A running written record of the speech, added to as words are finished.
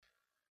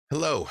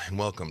Hello, and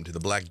welcome to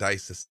the Black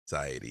Dice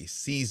Society,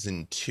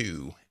 Season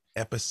 2,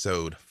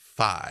 Episode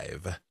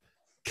 5,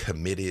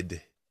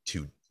 Committed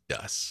to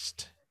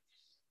Dust.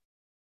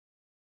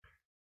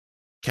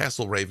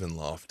 Castle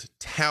Ravenloft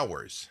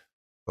towers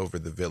over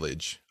the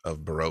village of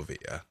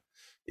Barovia,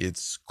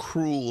 its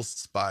cruel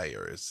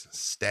spires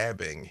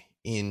stabbing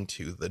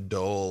into the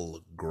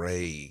dull,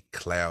 gray,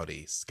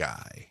 cloudy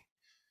sky.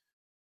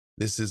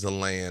 This is a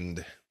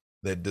land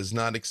that does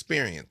not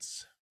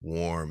experience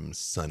warm,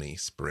 sunny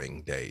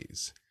spring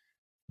days.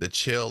 The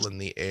chill in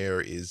the air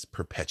is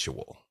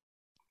perpetual.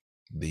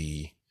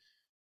 The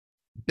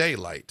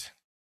daylight,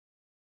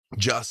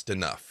 just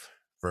enough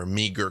for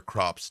meager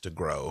crops to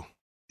grow,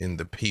 and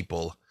the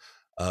people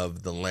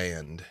of the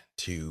land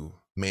to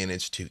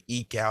manage to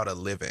eke out a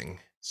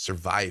living,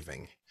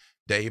 surviving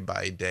day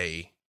by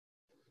day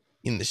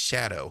in the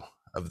shadow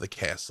of the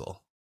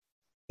castle,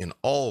 and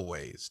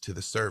always to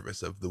the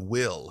service of the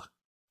will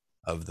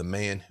of the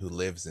man who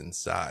lives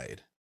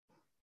inside.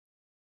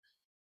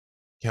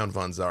 Count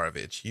von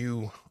Zarovich,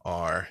 you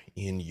are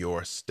in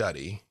your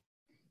study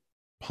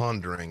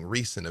pondering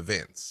recent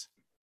events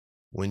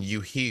when you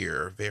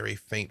hear very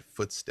faint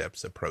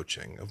footsteps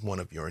approaching of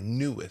one of your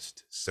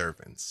newest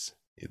servants.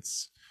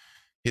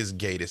 His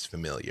gait is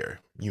familiar.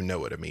 You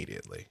know it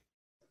immediately.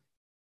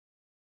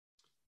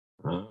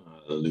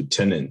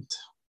 Lieutenant,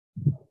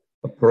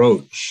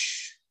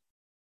 approach.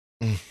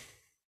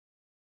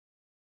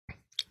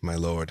 My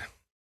lord,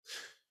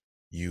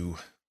 you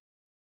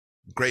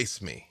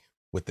grace me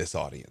with this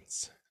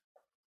audience.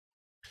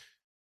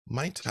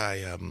 Might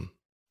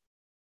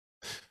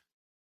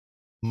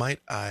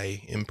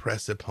I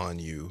impress upon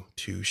you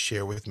to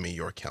share with me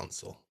your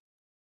counsel?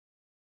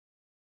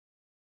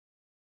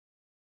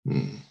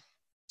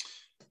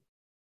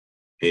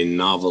 A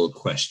novel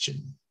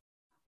question.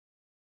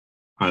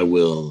 I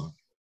will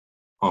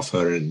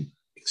offer an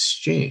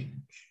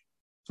exchange.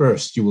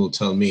 First, you will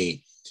tell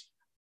me,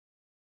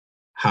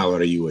 how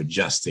are you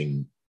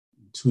adjusting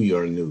to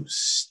your new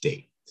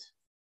state?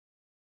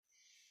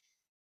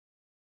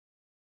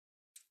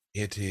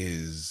 It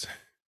is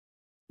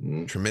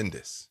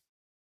tremendous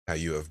how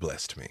you have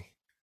blessed me.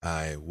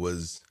 I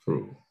was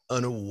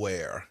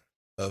unaware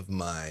of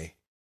my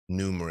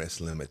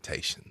numerous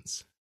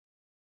limitations.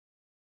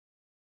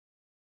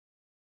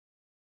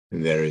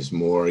 And there is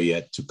more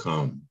yet to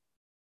come.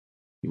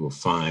 You will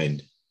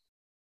find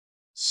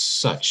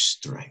such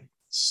strength,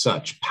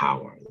 such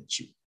power that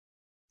you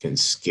can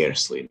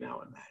scarcely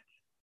now imagine.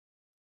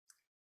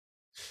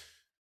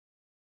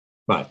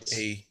 But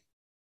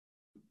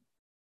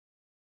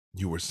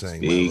you were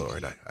saying, my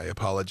lord, I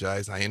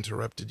apologize. I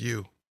interrupted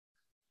you.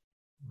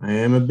 I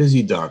am a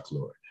busy Dark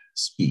Lord.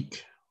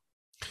 Speak.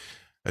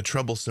 A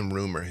troublesome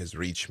rumor has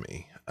reached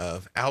me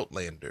of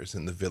outlanders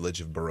in the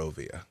village of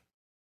Barovia.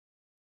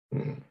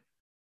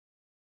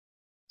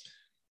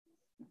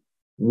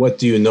 What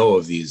do you know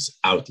of these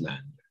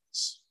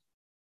outlanders?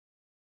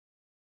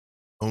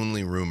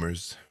 Only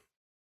rumors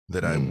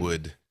that I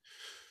would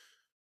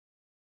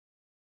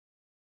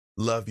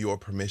love your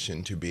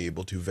permission to be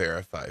able to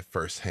verify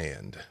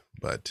firsthand,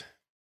 but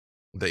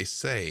they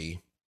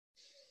say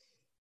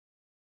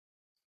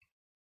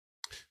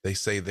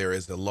there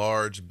is a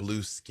large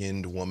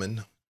blue-skinned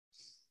woman,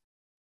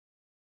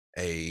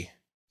 a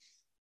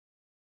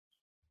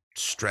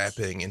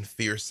strapping and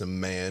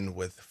fearsome man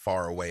with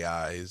faraway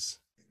eyes,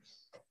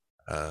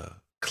 a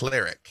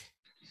cleric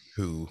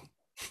who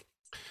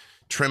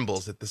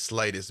trembles at the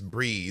slightest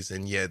breeze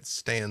and yet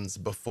stands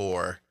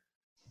before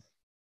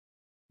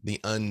the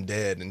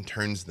undead and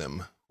turns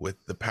them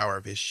with the power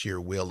of his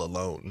sheer will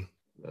alone.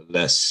 The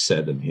less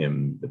said of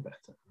him, the better.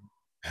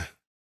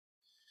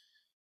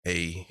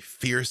 A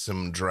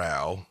fearsome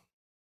drow,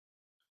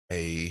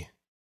 a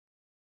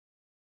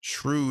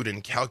shrewd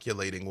and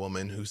calculating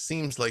woman who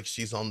seems like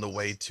she's on the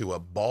way to a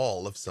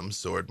ball of some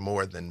sort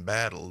more than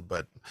battle,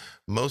 but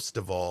most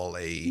of all,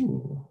 a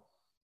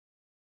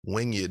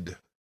winged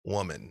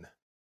woman,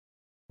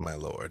 my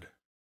lord,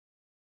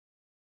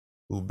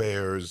 who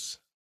bears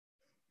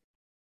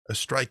a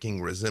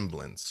striking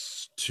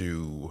resemblance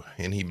to,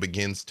 and he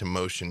begins to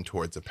motion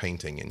towards a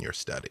painting in your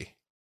study.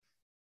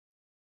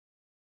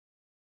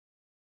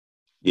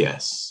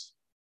 Yes.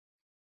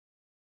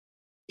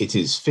 It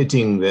is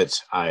fitting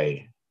that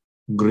I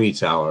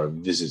greet our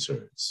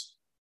visitors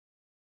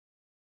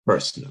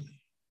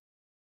personally.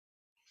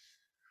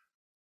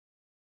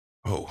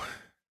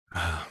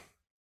 I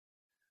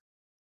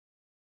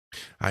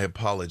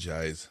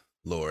apologize,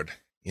 Lord.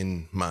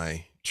 In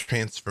my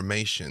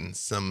transformation,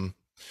 some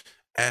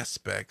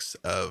aspects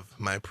of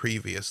my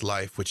previous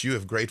life, which you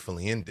have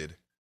gratefully ended,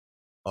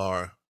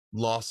 are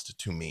lost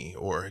to me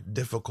or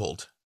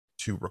difficult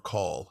to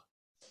recall.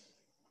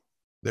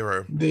 There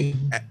are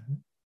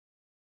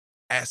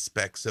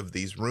aspects of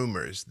these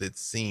rumors that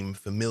seem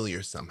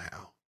familiar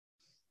somehow.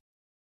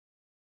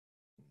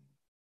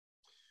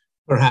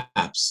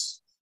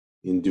 Perhaps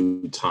in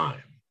due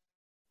time,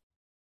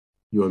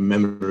 your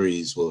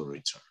memories will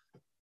return.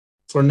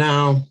 For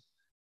now,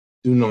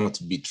 do not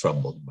be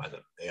troubled by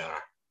them. They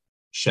are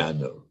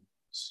shadows.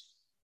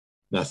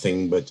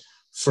 nothing but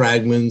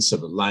fragments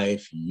of a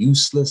life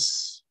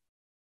useless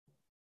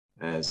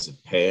as a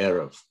pair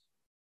of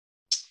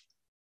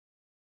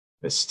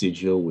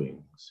vestigial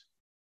wings.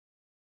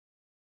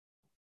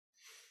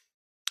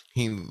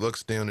 He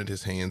looks down at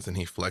his hands and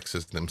he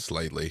flexes them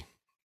slightly.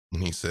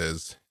 And he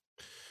says,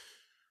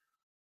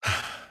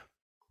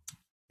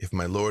 "If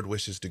my lord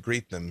wishes to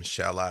greet them,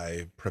 shall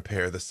I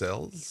prepare the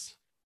cells?"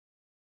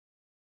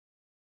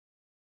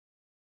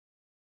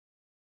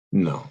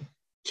 No,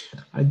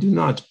 I do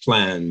not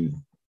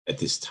plan at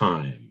this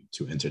time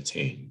to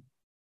entertain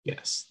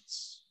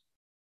guests.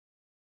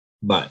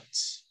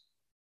 But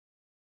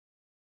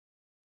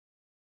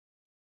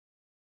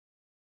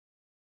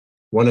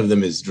one of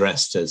them is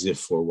dressed as if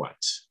for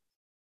what?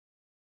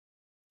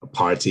 A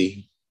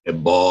party, a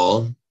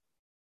ball?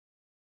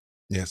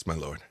 Yes, my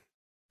lord.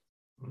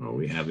 Oh,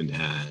 we haven't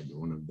had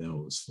one of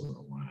those for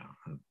a while.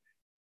 Huh?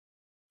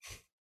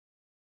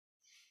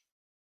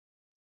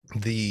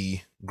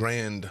 The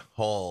grand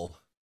hall,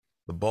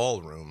 the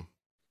ballroom,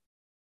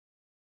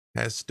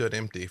 has stood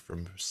empty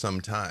for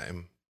some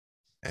time,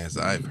 as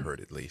I've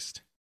heard at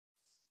least.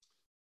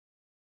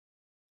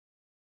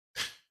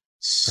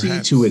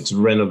 See to its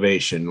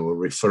renovation or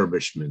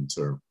refurbishment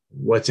or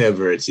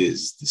whatever it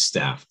is the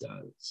staff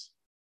does.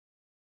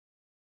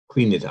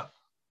 Clean it up.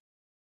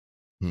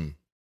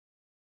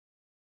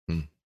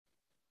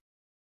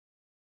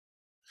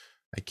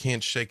 I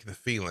can't shake the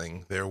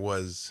feeling I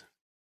was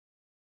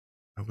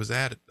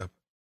at a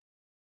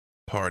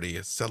party,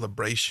 a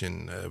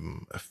celebration,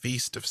 a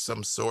feast of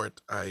some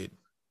sort.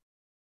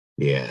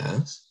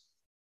 Yes.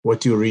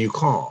 What do you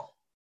recall?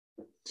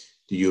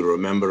 Do you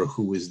remember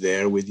who was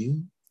there with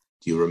you?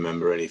 Do you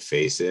remember any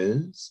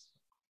faces?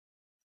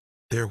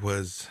 There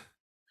was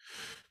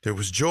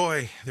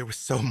joy. There was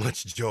so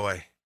much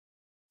joy.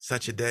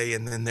 Such a day,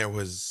 and then there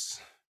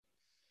was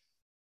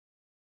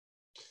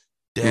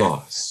death.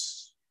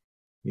 Loss.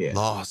 Yes.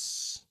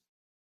 Loss.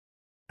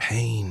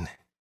 Pain.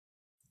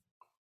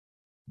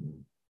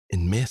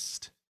 And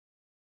mist.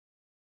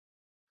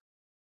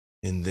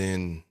 And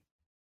then,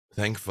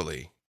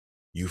 thankfully,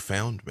 you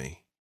found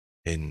me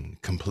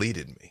and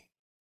completed me.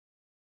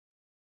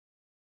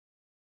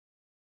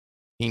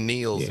 He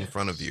kneels in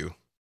front of you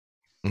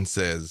and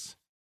says,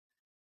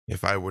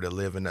 "If I were to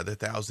live another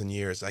 1,000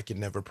 years, I could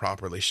never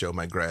properly show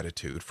my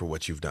gratitude for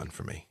what you've done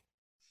for me."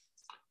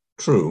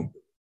 True.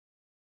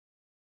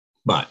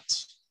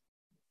 But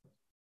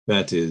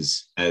that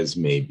is as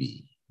may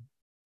be.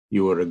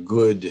 You are a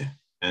good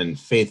and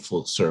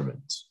faithful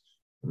servant,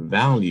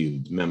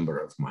 valued member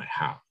of my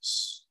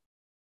house.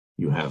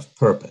 You have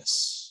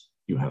purpose.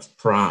 You have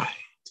pride.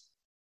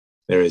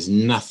 There is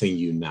nothing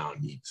you now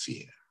need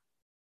fear.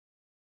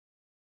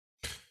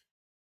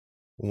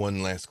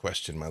 One last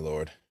question, my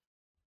lord.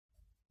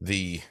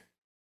 The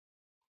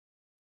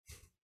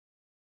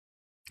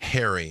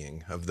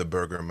harrying of the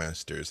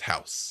burgomaster's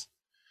house.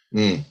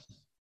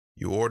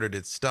 You ordered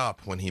it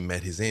stop when he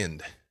met his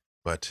end,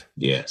 but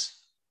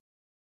yes,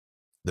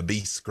 the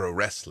beasts grow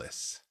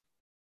restless.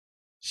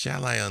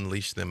 Shall I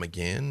unleash them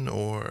again,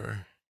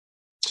 or?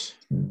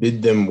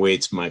 Bid them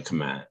wait my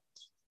command.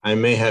 I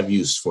may have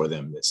use for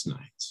them this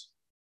night.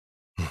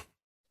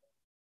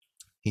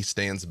 He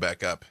stands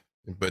back up,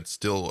 but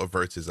still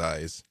averts his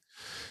eyes.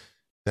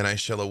 Then I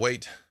shall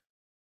await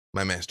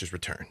my master's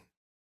return.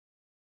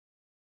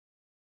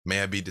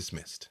 May I be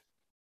dismissed?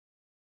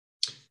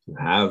 You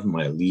have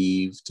my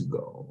leave to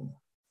go.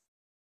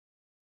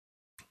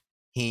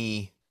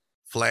 He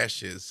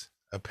flashes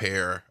a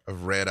pair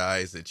of red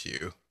eyes at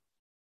you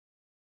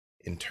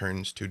and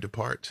turns to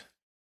depart.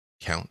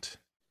 Count.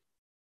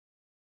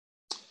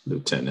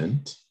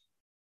 Lieutenant.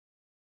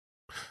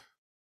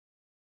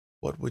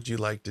 What would you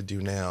like to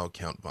do now,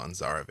 Count von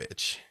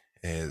Zarovich,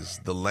 as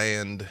the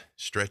land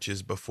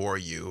stretches before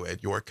you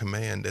at your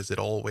command as it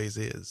always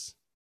is?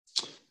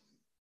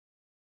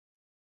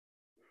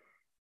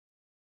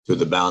 To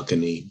the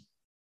balcony.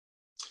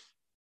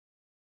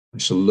 I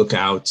shall look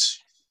out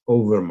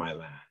over my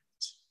land.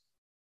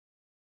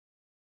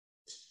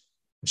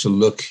 I shall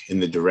look in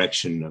the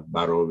direction of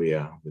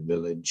Barovia, the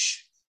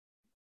village,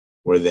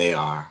 where they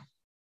are,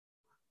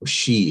 where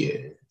she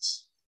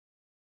is.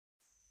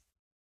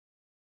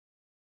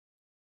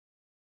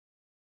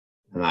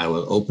 And I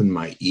will open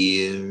my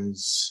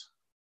ears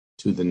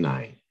to the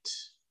night,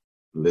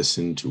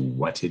 listen to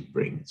what it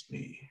brings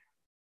me.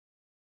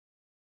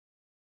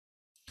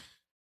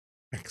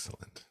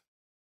 Excellent.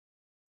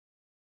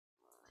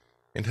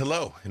 And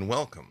hello and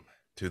welcome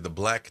to the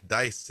Black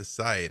Dice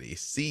Society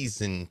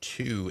Season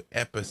 2,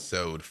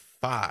 Episode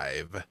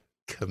 5,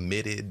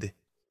 Committed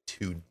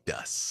to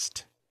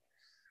Dust.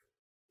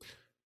 I'm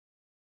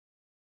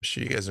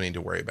sure you guys don't need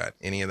to worry about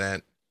any of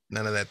that.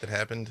 None of that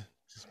happened.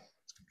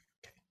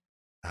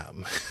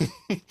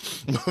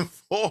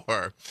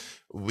 Before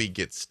we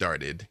get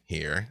started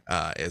here,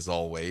 as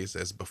always,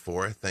 as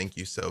before, thank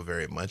you so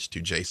very much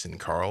to Jason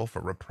Carl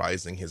for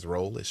reprising his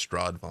role as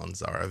Strahd von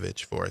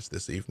Zarovich for us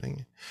this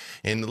evening.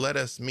 And let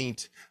us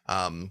meet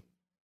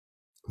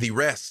the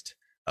rest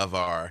of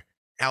our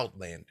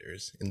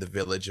outlanders in the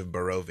village of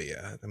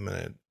Barovia. I'm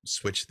going to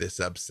switch this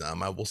up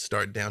some. I will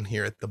start down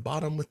here at the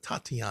bottom with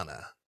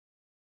Tatiana.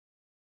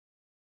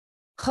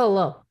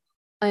 Hello,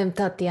 I am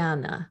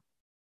Tatiana.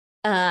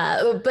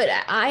 But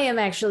I am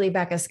actually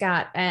Becca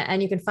Scott,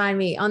 and you can find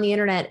me on the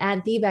internet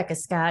at the Becca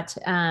Scott,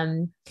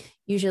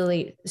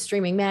 usually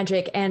streaming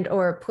Magic and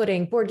or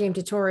putting board game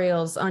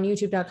tutorials on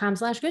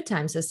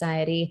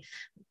youtube.com/goodtimesociety.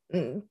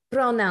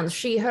 Pronouns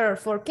she, her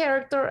for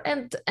character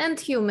and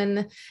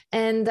human,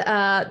 and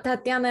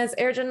Tatiana is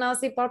Air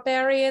Genasi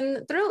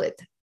barbarian druid.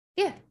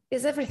 Yeah,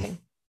 is everything.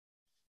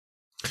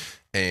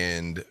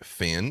 And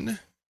Finn.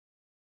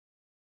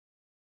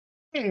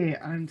 Hey,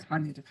 I'm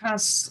Tanya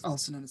DePass,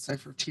 also known as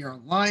Cypher of Tier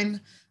Online.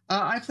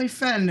 I play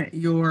Fen,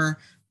 your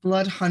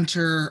blood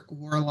hunter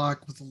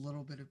warlock with a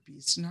little bit of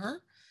beast in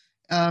her.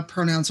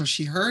 Pronouns are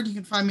she, her. You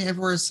can find me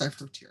everywhere as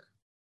Cypher of Tier.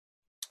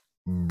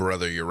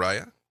 Brother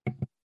Uriah.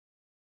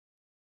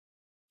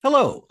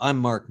 Hello, I'm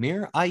Mark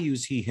Meir. I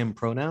use he, him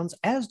pronouns,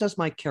 as does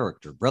my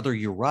character, Brother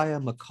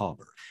Uriah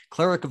Macabre,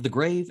 Cleric of the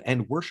Grave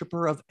and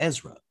Worshipper of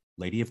Ezra,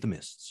 Lady of the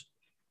Mists.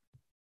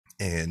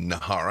 And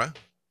Nahara.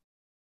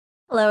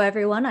 Hello,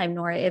 everyone. I'm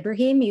Nora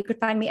Ibrahim. You could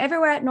find me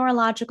everywhere at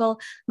Noralogical.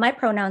 My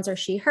pronouns are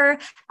she, her,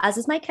 as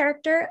is my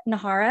character,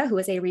 Nahara, who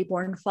is a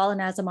reborn fallen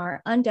Azamar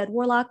undead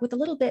warlock with a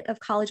little bit of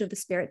College of the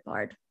Spirit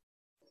Bard.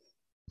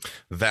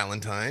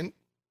 Valentine.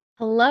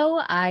 Hello,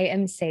 I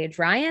am Sage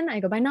Ryan.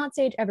 I go by Not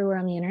Sage everywhere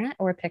on the internet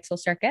or Pixel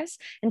Circus.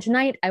 And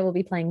tonight I will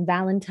be playing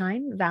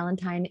Valentine.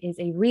 Valentine is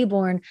a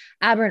reborn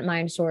aberrant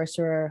mind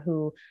sorcerer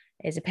who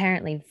is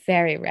apparently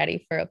very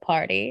ready for a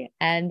party.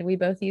 And we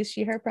both use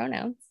she, her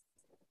pronouns.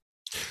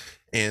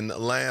 And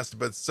last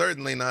but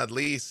certainly not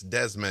least,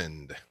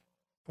 Desmond.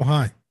 Oh,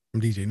 hi, I'm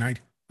DJ Knight.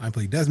 I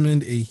play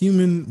Desmond, a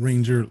human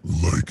ranger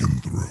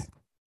lycanthrope.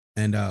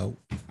 And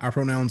our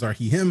pronouns are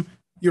he, him.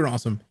 You're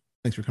awesome.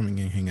 Thanks for coming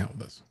and hang out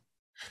with us.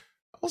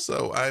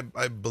 Also,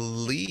 I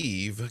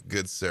believe,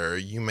 good sir,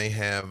 you may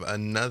have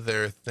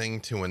another thing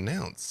to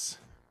announce.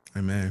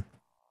 I may.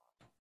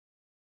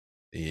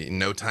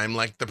 No time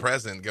like the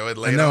present. Go ahead,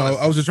 lay I it know. on us.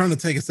 I was just trying to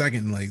take a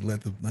second and like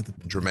let the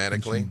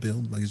dramatically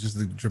build. Like it's just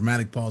a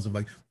dramatic pause of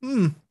like,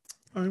 I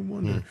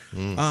wonder.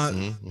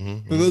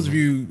 For For those of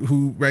you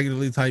who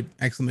regularly type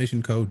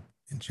exclamation code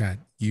in chat,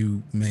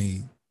 you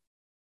may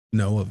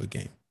know of a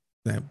game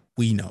that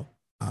we know.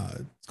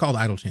 It's called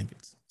Idle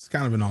Champions. It's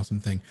kind of an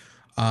awesome thing.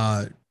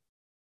 A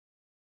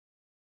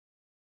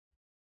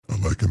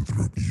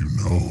lycanthrope you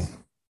know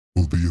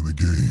will be in the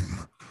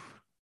game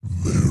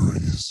very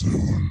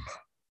soon.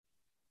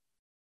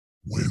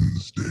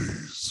 Wednesday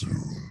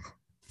soon.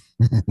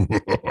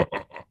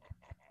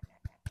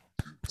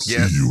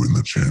 Yes. See you in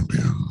the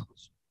Champions.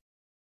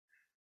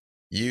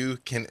 You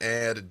can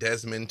add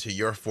Desmond to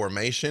your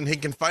formation. He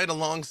can fight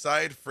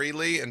alongside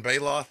Freely and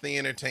Baloth the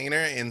Entertainer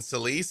and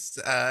Celise.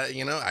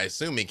 I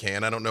assume he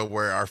can. I don't know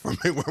where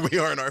where we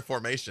are in our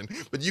formation,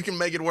 but you can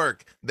make it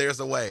work. There's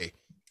a way.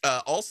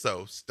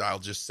 Also, I'll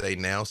just say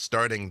now,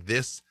 starting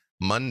this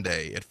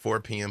Monday at 4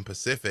 p.m.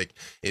 Pacific,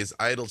 is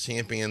Idle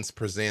Champions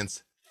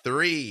presents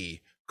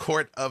 3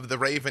 Court of the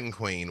Raven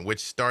Queen, which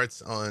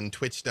starts on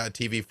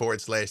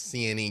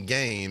twitch.tv/CNE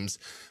Games.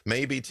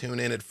 Maybe tune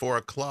in at 4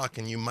 o'clock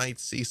and you might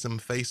see some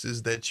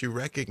faces that you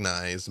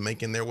recognize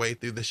making their way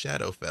through the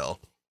Shadowfell.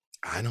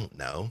 I don't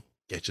know.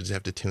 Guess you just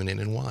have to tune in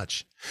and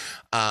watch.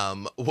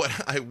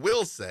 What I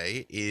will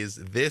say is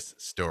this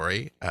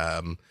story,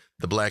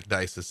 The Black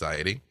Dice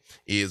Society,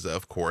 is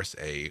of course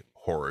a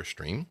horror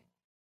stream.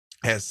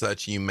 As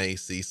such, you may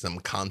see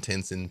some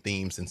contents and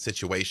themes and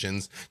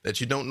situations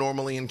that you don't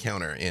normally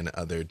encounter in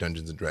other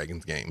Dungeons &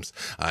 Dragons games.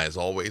 As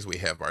always, we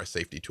have our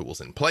safety tools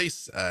in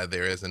place.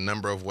 There is a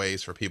number of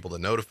ways for people to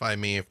notify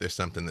me if there's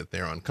something that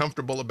they're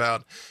uncomfortable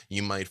about.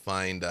 You might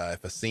find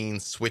if a scene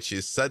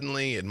switches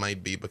suddenly, it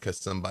might be because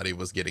somebody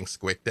was getting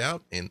squicked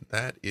out, and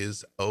that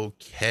is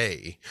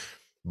okay.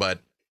 But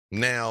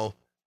now,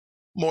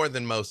 more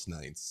than most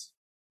nights,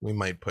 we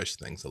might push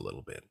things a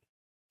little bit.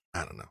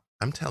 I don't know.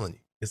 I'm telling you,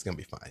 it's going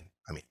to be fine.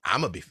 I mean, I'm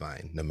going to be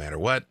fine no matter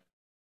what.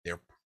 They're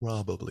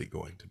probably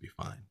going to be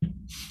fine.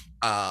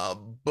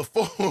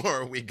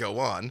 Before we go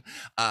on,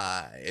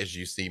 as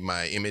you see,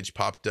 my image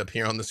popped up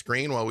here on the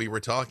screen while we were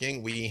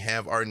talking. We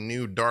have our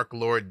new Dark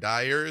Lord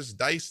Dyer's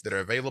dice that are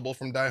available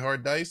from Die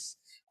Hard Dice.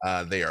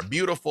 They are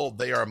beautiful.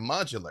 They are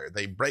modular.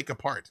 They break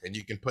apart and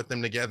you can put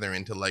them together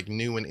into like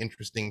new and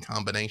interesting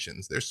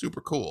combinations. They're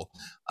super cool.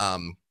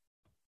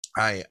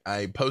 I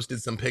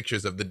posted some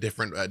pictures of the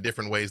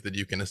different ways that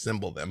you can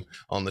assemble them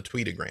on the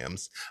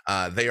tweetagrams.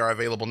 They are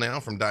available now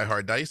from Die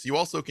Hard Dice. You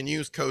also can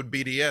use code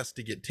BDS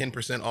to get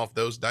 10% off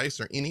those dice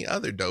or any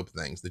other dope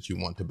things that you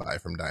want to buy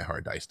from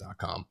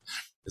dieharddice.com.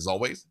 As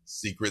always,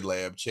 Secret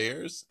Lab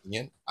chairs.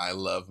 Again, I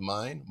love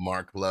mine.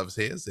 Mark loves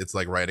his. It's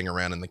like riding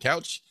around in the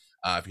couch.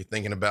 If you're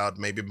thinking about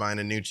maybe buying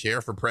a new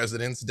chair for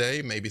President's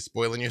Day, maybe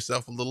spoiling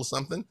yourself a little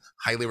something,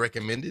 highly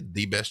recommended.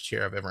 The best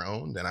chair I've ever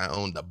owned, and I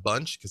owned a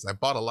bunch because I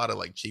bought a lot of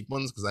like cheap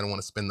ones because I didn't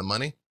want to spend the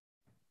money.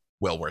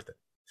 Well worth it.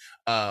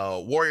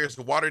 Warriors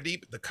of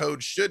Waterdeep, the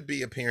code should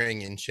be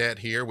appearing in chat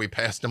here. We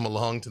passed them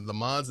along to the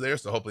mods there,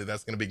 so hopefully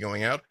that's going to be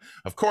going out.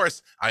 Of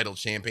course, Idle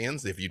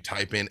Champions, if you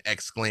type in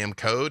exclam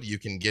code, you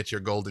can get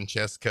your golden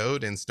chest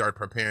code and start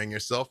preparing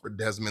yourself for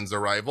Desmond's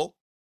arrival,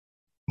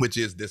 which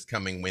is this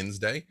coming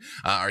Wednesday.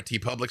 Our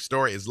TeePublic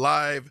store is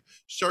live.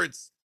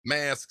 Shirts,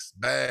 masks,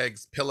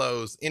 bags,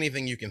 pillows,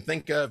 anything you can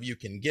think of, you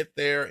can get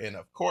there. And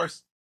of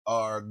course,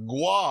 our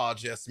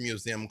gorgeous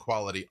museum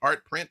quality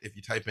art print. If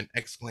you type in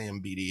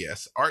exclam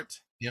BDS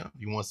art, if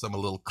you want some a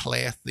little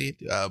classy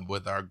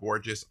with our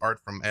gorgeous art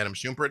from Adam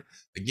Schumpert.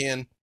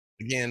 Again,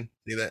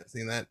 see that?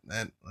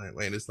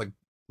 Wait, it's like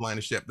flying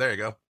a ship. There you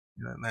go.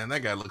 Man,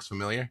 that guy looks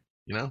familiar.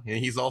 And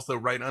he's also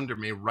right under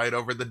me, right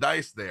over the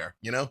dice there.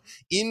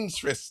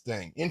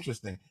 Interesting.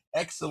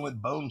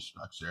 Excellent bone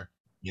structure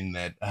in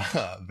that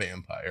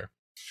vampire.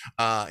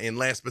 And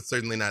last but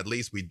certainly not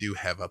least, we do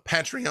have a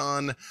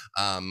Patreon.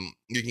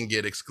 You can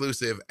get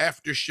exclusive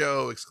after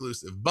show,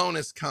 exclusive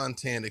bonus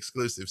content,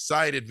 exclusive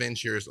side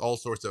adventures, all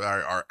sorts of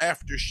our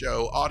after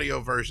show audio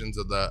versions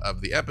of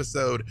the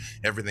episode.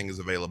 Everything is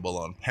available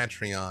on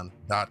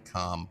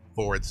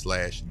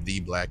patreon.com/The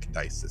Black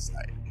Dice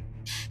Society.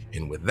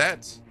 And with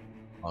that,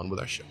 on with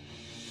our show.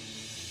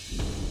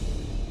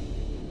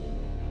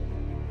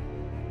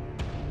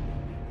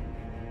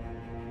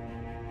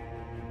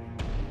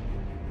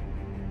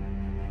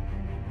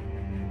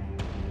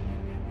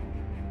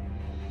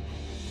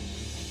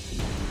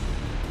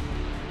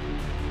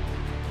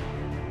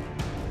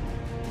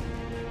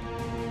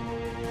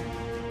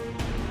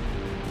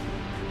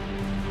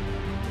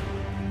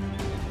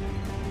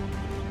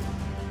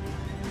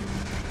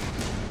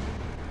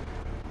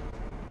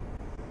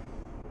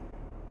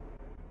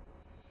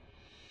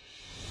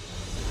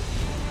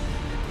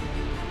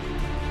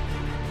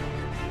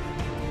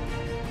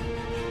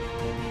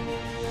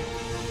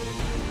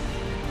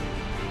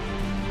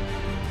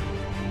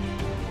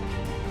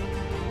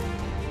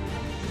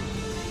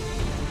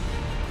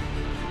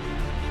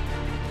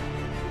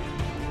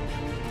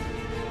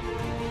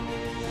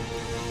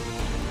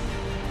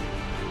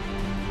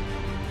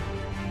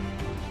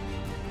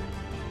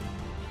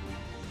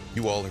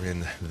 You all are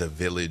in the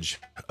village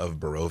of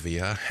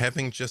Barovia,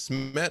 having just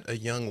met a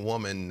young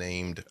woman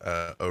named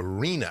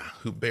Irina,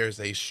 who bears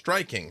a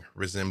striking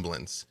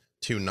resemblance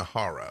to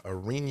Nahara,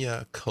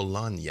 Irina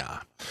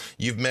Kolanya.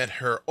 You've met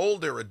her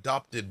older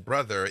adopted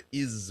brother,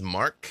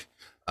 Ismark,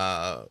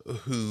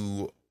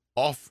 who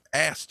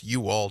asked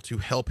you all to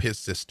help his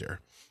sister.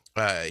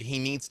 He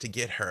needs to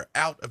get her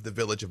out of the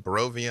village of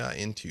Barovia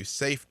into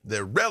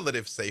the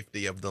relative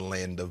safety of the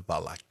land of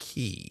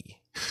Vallaki.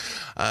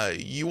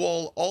 You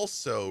all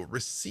also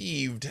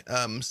received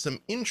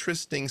some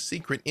interesting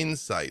secret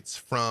insights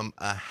from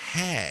a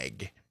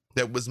hag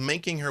that was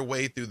making her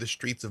way through the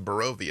streets of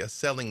Barovia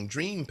selling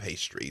dream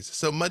pastries,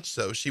 so much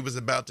so she was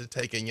about to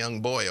take a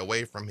young boy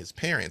away from his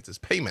parents as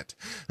payment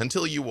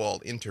until you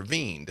all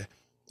intervened.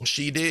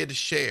 She did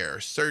share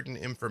certain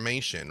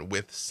information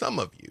with some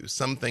of you.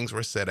 Some things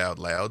were said out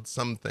loud,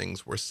 some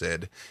things were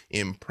said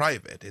in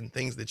private, and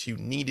things that you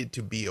needed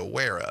to be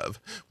aware of.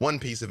 One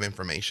piece of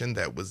information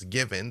that was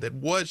given that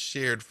was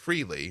shared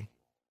freely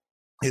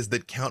is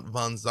that Count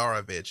von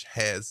Zarovich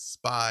has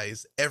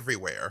spies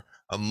everywhere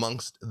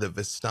amongst the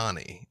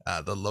Vistani,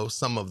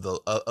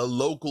 a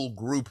local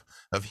group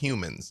of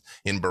humans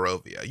in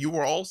Barovia. You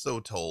were also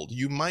told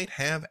you might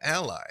have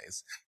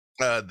allies.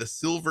 The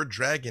Silver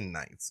Dragon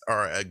Knights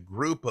are a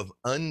group of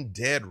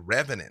undead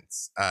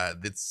revenants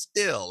that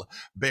still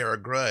bear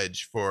a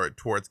grudge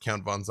towards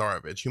Count von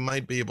Zarovich, who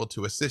might be able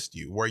to assist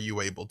you. Were you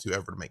able to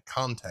ever make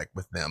contact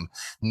with them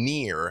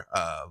near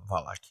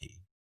Vallaki?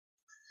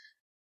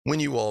 When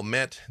you all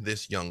met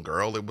this young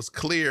girl, it was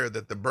clear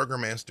that the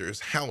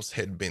burgomaster's house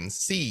had been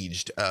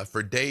sieged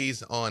for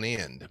days on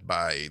end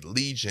by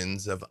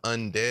legions of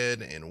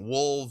undead and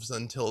wolves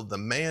until the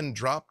man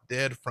dropped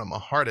dead from a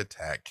heart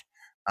attack.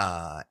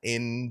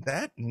 In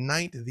that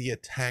night, the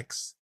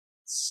attacks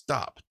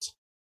stopped.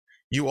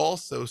 You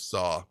also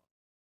saw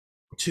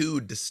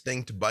 2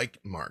 distinct bite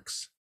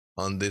marks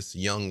on this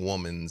young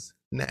woman's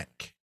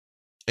neck.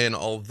 And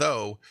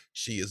although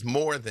she is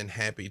more than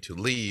happy to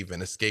leave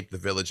and escape the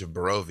village of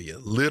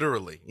Barovia,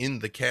 literally in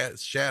the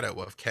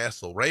shadow of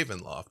Castle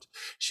Ravenloft,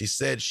 she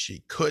said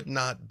she could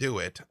not do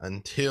it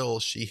until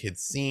she had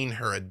seen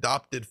her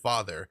adopted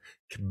father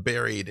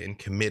buried and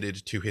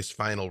committed to his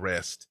final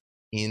rest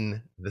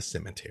in the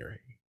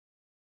cemetery.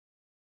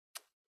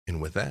 And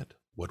with that,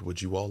 what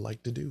would you all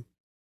like to do?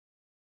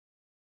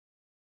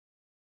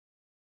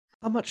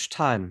 How much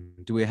time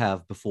do we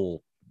have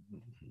before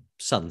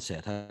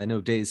sunset? I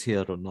know days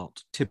here are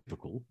not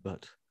typical,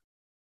 but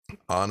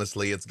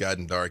honestly, it's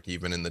gotten dark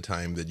even in the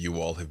time that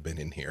you all have been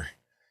in here.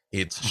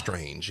 It's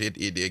strange.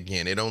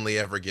 It only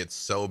ever gets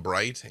so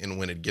bright, and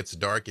when it gets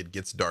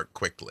dark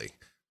quickly.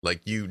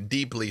 Like, you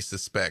deeply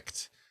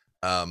suspect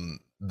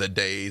the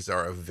days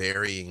are of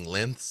varying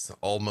lengths,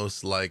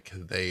 almost like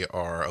they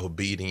are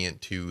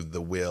obedient to the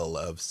will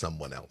of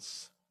someone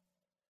else.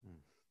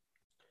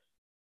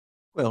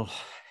 Well,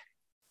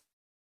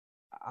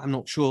 I'm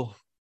not sure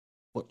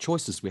what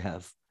choices we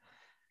have.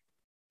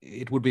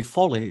 It would be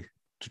folly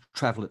to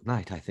travel at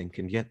night, I think,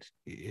 and yet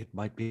it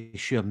might be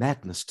sheer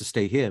madness to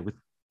stay here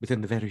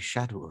within the very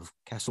shadow of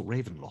Castle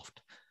Ravenloft.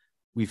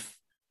 We've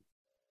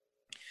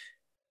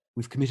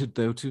committed,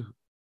 though, to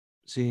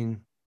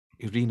seeing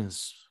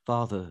Irina's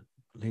father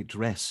laid to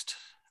rest.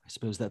 I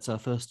suppose that's our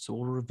first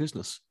order of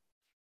business.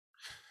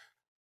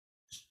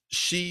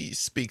 She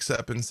speaks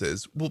up and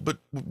says, "Well, but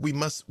we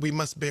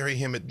must bury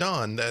him at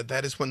dawn.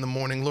 That is when the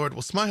morning Lord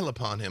will smile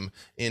upon him."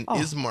 And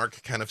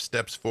Ismark kind of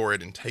steps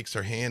forward and takes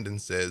her hand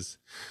and says,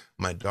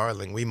 "My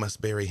darling, we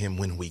must bury him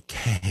when we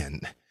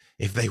can.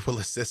 If they will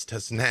assist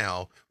us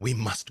now, we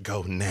must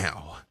go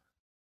now."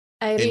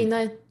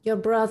 Irina, your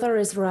brother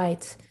is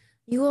right.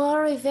 You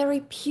are a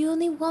very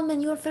puny woman.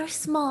 You are very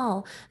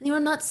small, and you are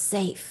not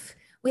safe.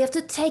 We have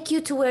to take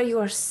you to where you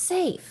are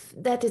safe.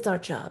 That is our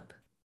job.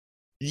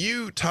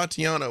 You,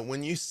 Tatiana,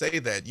 when you say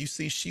that, you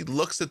see she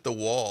looks at the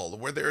wall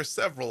where there are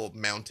several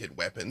mounted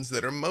weapons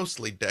that are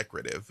mostly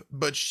decorative,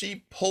 but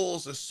she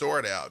pulls a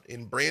sword out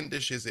and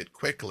brandishes it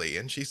quickly,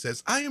 and she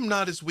says, "I am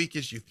not as weak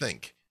as you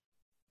think."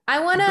 I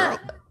want to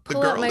The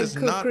pull out girl my is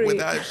not kukri.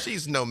 without,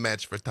 she's no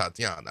match for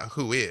Tatiana,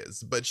 who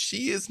is, but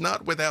she is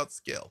not without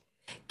skill.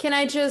 Can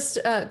I just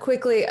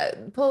quickly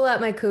pull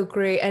out my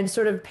kukri and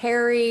sort of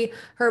parry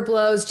her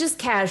blows just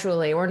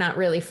casually? We're not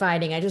really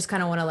fighting. I just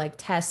kind of want to like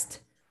test.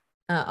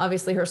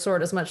 Obviously, her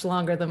sword is much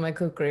longer than my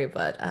kukri,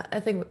 but I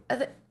think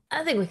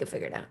we can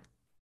figure it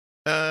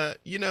out.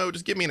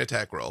 Just give me an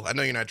attack roll. I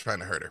know you're not trying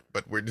to hurt her,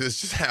 but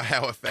this is just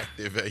how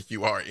effective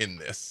you are in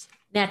this.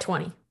 Nat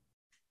 20.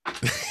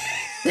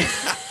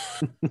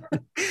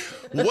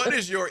 What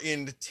is your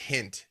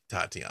intent,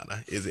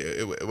 Tatiana? Is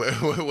it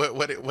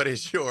what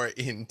is your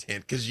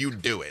intent? Because you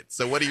do it.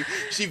 So what do you?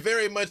 She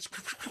very much,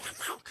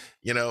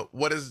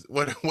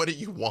 what do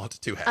you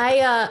want to happen?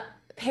 I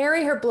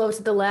parry her blow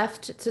to the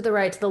left, to the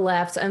right, to the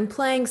left. I'm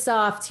playing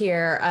soft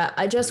here.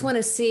 I just want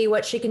to see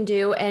what she can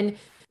do, and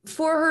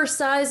for her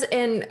size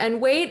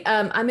and weight,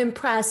 I'm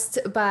impressed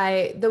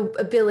by the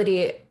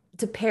ability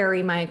to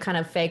parry my kind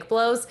of fake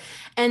blows,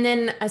 and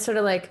then I sort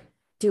of like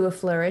do a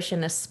flourish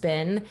and a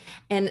spin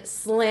and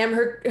slam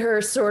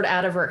her sword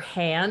out of her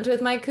hand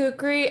with my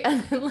kukri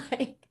and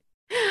then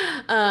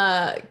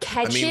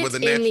catch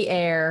it in the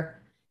air.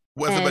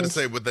 Was about to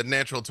say, with the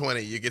natural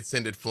 20, you could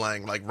send it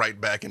flying like right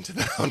back onto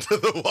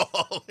the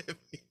wall.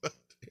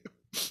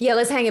 Yeah,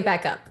 let's hang it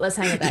back up.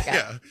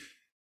 Yeah.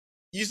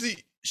 You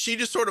see, she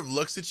just sort of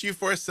looks at you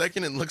for a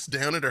second and looks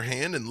down at her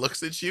hand and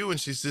looks at you, and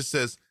she just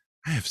says,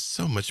 "I have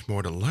so much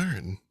more to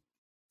learn."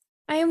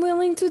 I am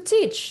willing to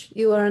teach.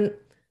 You are an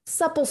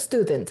supple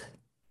student.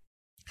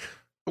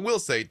 I will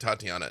say,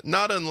 Tatiana,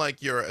 not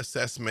unlike your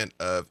assessment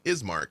of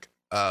Ismark,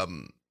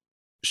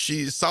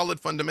 she's solid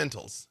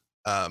fundamentals.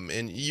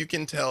 And you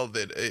can tell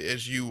that,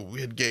 as you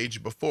had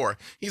gauged before,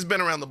 he's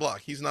been around the block.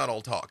 He's not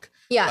all talk.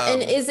 Yeah,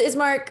 and is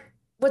Mark,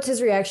 what's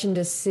his reaction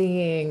to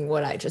seeing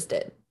what I just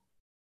did?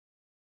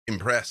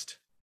 Impressed.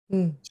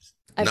 I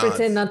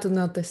pretend not to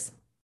notice.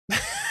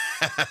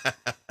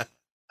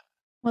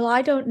 Well,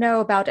 I don't know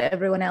about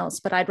everyone else,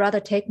 but I'd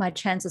rather take my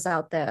chances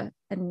out there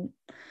and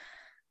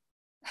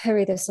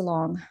hurry this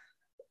along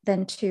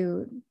than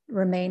to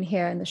remain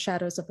here in the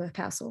shadows of the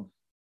castle.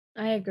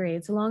 I agree.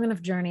 It's a long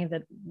enough journey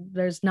that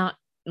there's not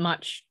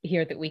much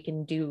here that we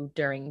can do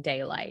during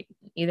daylight.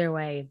 Either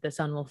way, the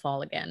sun will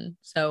fall again.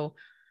 So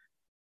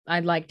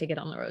I'd like to get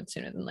on the road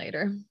sooner than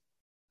later.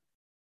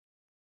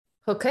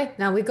 Okay,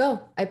 now we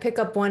go. I pick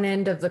up one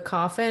end of the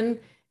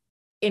coffin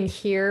and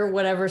hear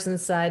whatever's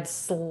inside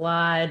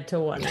slide to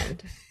one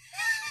end.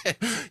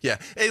 Yeah,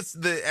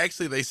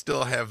 actually they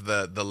still have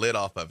the lid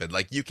off of it.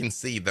 Like, you can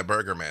see the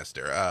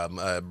burgomaster.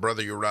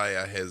 Brother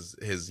Uriah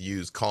has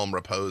used calm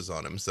repose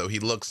on him, so he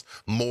looks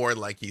more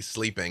like he's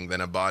sleeping than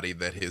a body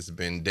that has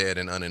been dead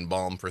and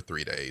unembalmed for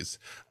 3 days.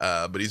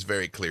 But he's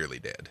very clearly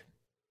dead.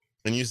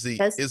 And you see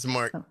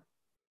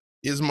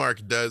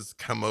Ismark does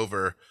come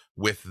over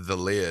with the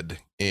lid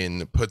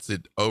and puts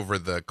it over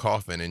the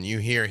coffin, and you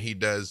hear he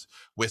does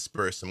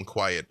whisper some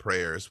quiet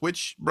prayers,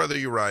 which, Brother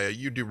Uriah,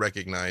 you do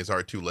recognize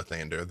are to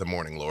Lathander, the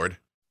Morning Lord,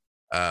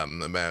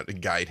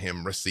 about guide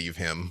him, receive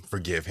him,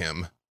 forgive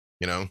him,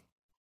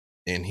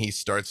 and he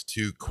starts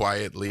to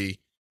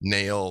quietly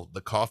nail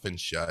the coffin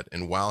shut.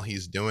 And while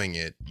he's doing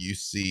it, you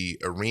see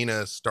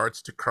Irina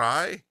starts to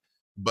cry,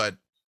 but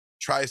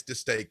tries to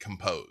stay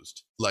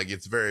composed. Like,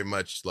 it's very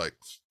much like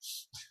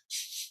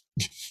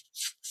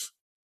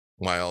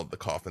while the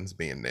coffin's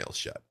being nailed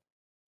shut.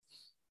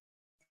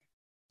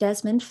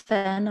 Desmond,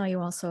 Fen, are you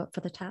also up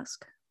for the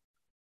task?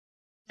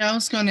 Yeah, I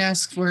was going to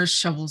ask where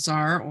shovels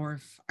are, or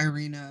if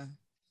Irina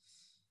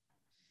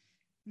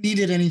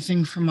needed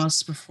anything from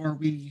us before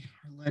we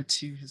are led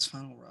to his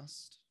final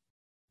rest.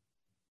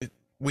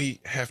 We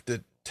have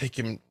to take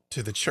him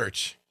to the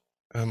church.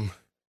 The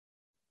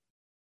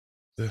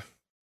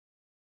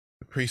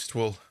priest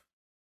will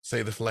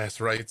say the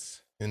last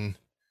rites, and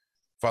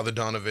Father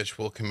Donovich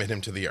will commit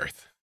him to the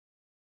earth.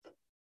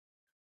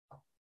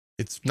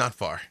 It's not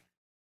far.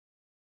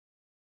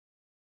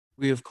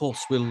 We, of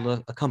course,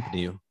 will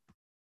accompany you.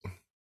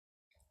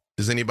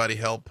 Does anybody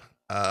help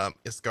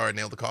Iskar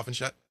nail the coffin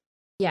shut?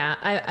 Yeah,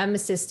 I'm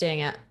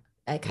assisting.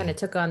 I kind of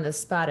took on the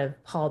spot of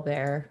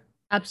pallbearer.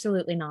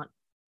 Absolutely not.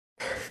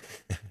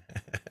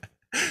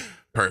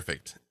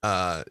 Perfect.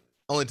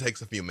 Only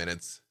takes a few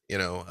minutes.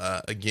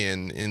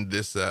 Again, in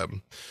this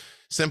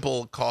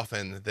simple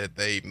coffin that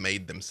they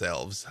made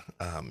themselves,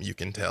 you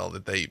can tell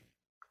that they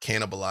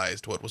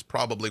cannibalized what was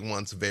probably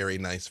once very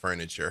nice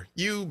furniture.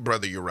 You,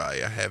 Brother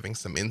Uriah, having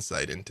some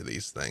insight into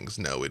these things,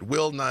 know it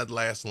will not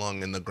last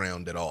long in the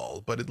ground at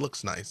all, but it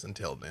looks nice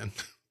until then.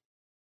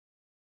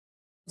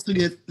 Also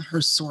get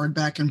her sword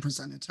back and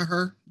present it to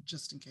her,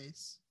 just in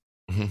case.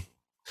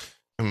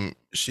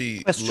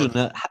 She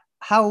Question,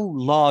 how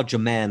large a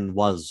man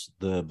was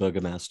the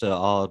burgomaster?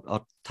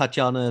 Are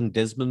Tatiana and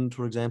Desmond,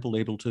 for example,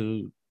 able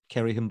to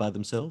carry him by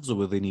themselves, or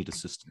will they need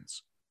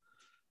assistance?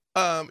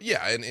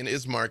 Yeah, and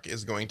Ismark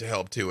is going to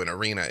help too, and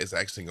Arena is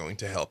actually going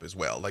to help as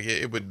well. Like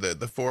it would,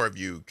 the four of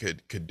you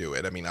could do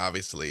it. I mean,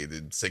 obviously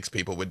the 6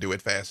 people would do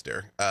it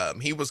faster.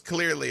 He was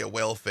clearly a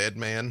well-fed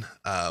man,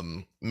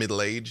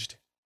 middle-aged.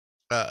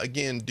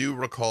 Again, do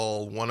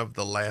recall one of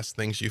the last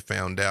things you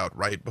found out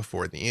right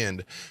before the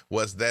end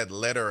was that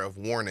letter of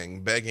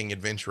warning begging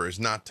adventurers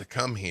not to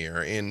come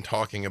here in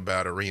talking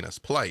about Arena's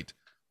plight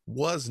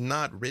was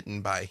not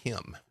written by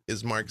him.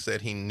 Ismark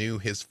said he knew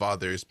his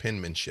father's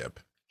penmanship.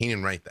 He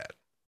didn't write that,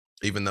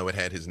 even though it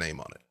had his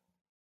name on it.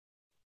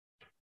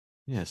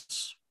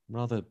 Yes,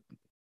 rather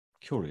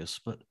curious,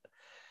 but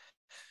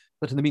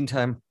in the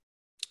meantime,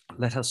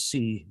 let us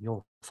see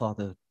your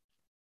father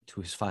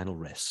to his final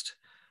rest.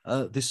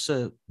 This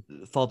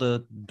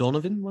Father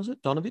Donovan, was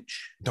it?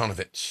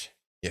 Donovich,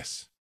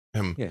 yes.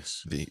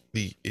 Yes. The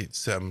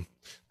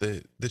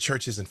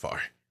church isn't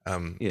far.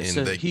 Yes,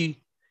 and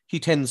he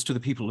tends to the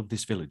people of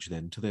this village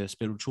then, to their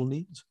spiritual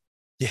needs?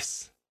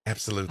 Yes,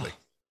 absolutely.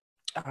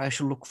 I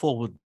shall look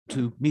forward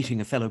to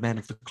meeting a fellow man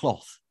of the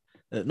cloth.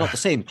 Not the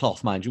same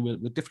cloth, mind you,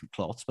 with different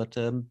cloths, but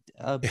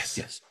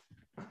yes.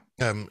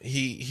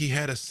 He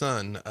had a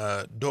son,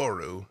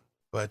 Doru,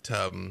 but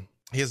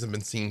he hasn't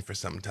been seen for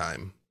some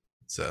time.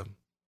 So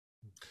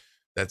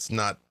that's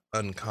not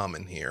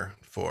uncommon here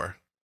for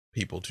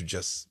people to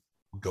just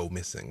go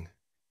missing.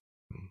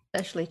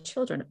 Especially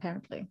children,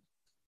 apparently.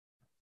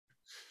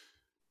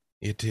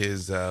 It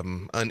is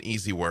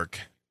uneasy work,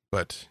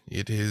 but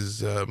it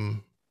is a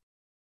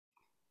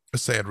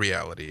sad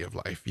reality of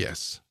life,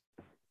 yes.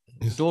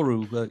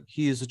 Doru,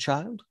 he is a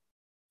child?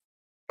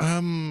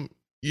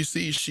 You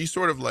see, she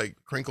sort of like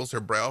crinkles her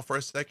brow for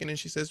a second and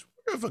she says,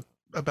 we're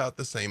about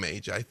the same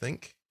age, I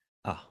think.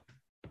 Ah.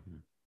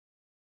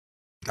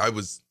 I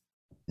was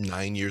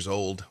 9 years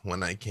old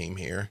when I came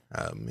here,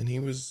 and he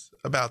was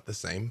about the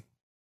same.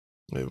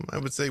 I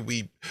would say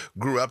we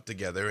grew up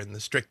together in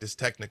the strictest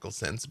technical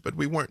sense, but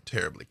we weren't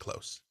terribly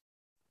close.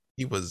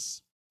 He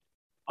was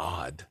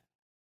odd.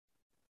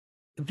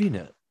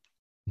 Rena,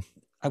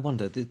 I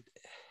wonder,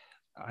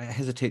 I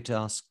hesitate to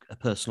ask a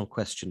personal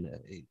question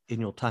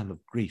in your time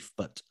of grief,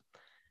 but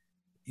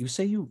you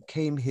say you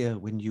came here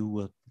when you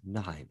were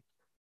 9.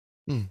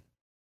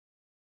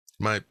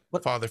 My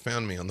father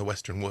found me on the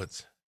Western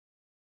Woods.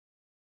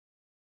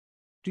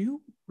 Do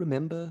you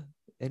remember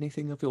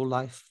anything of your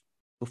life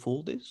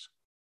before this?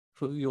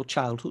 For your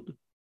childhood?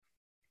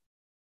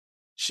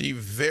 She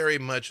very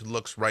much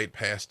looks right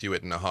past you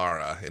at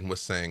Nahara and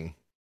was saying,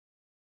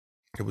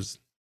 I was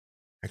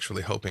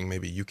actually hoping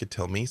maybe you could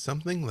tell me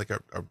something. Like,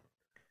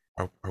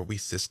 are we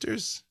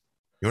sisters?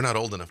 You're not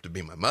old enough to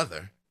be my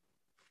mother.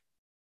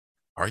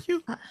 Are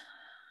you?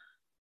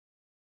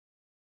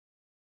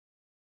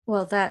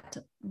 Well,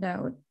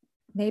 no,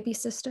 maybe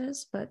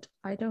sisters, but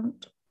I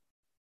don't.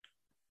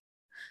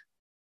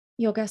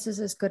 Your guess is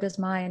as good as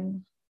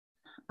mine.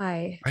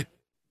 I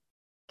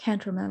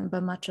can't remember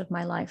much of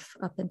my life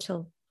up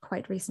until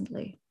quite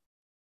recently.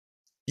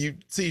 You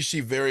see, she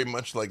very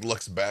much like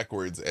looks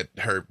backwards at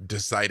her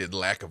decided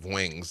lack of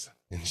wings,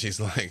 and she's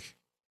like,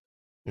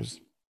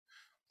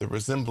 the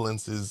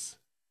resemblance is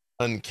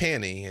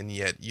uncanny, and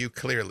yet you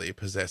clearly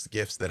possess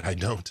gifts that I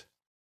don't.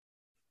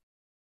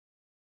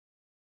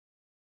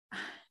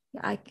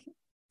 I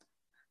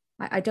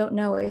don't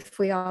know if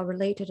we are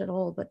related at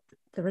all, but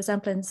the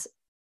resemblance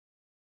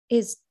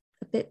is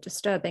a bit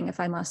disturbing, if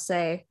I must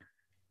say.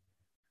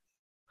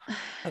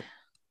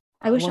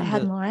 I wish I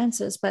had more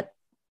answers, but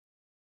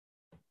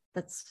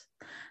that's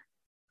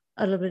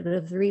a little bit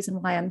of the reason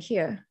why I'm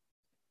here.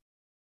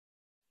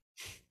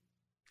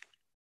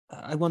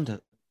 I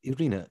wonder,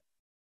 Irina,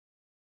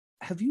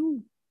 have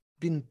you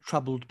been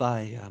troubled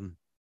by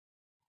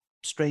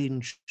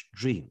strange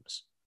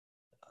dreams?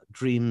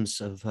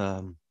 Dreams of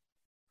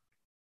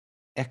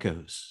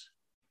echoes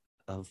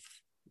of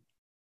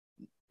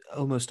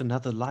almost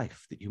another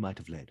life that you might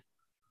have led?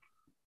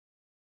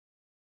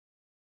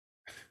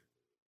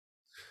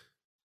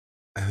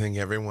 I think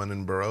everyone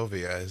in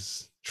Barovia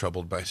is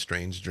troubled by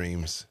strange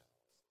dreams.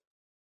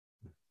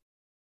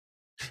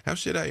 How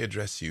should I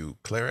address you?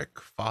 Cleric?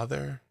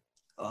 Father?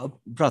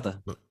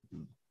 Brother.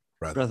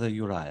 Brother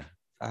Uriah.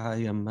 I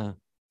am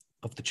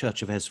of the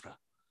Church of Ezra,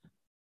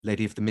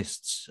 Lady of the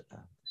Mists.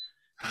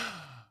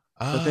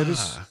 But there is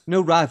Ah, no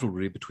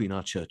rivalry between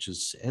our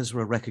churches.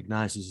 Ezra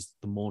recognizes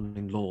the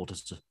Morning Lord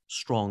as a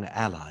strong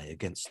ally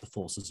against the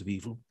forces of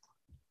evil.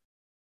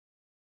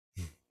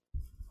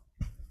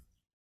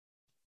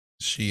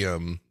 she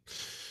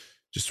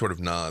just sort of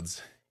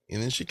nods.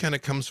 And then she kind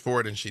of comes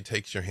forward and she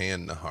takes your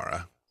hand,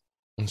 Nahara.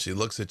 And she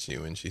looks at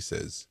you and she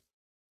says,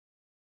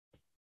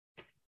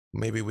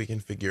 maybe we can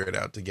figure it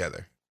out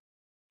together.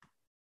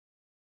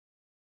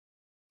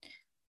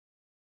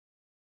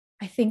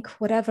 I think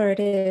whatever it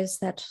is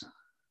that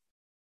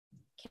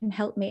can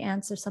help me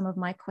answer some of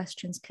my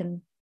questions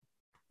can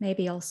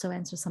maybe also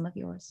answer some of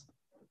yours.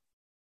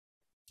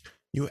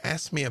 You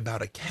asked me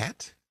about a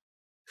cat?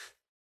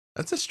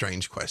 That's a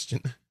strange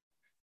question.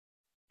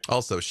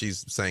 Also,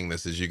 she's saying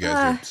this as you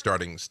guys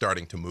are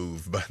starting to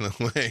move, by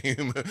the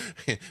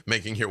way,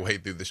 making your way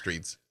through the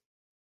streets.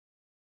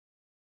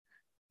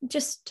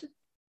 Just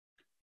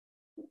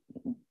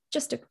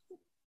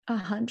a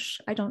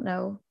hunch. I don't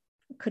know.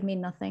 It could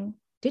mean nothing.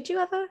 Did you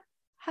ever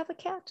have a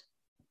cat?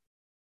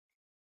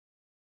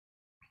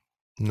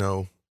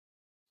 No,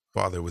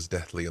 father was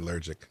deathly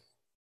allergic.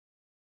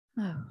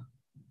 Oh.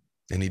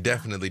 And he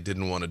definitely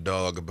didn't want a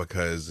dog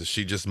because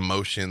she just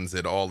motions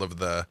at all of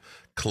the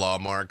claw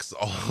marks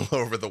all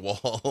over the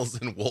walls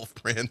and wolf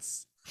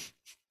prints.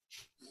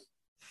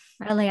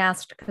 I only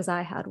asked because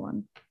I had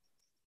one,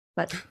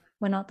 but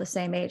we're not the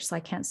same age, so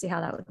I can't see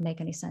how that would make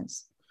any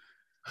sense.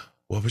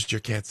 What was your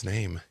cat's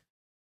name?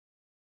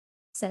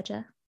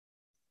 Seja.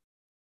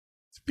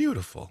 It's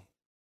beautiful.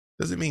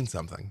 Does it mean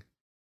something?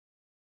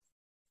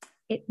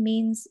 It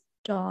means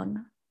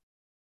dawn.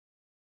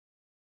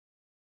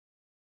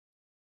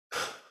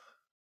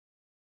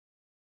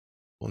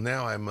 Well,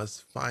 now I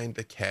must find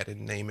a cat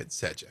and name it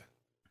Seja.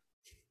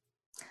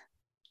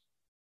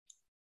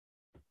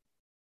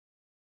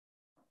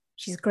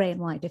 She's gray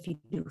and white if you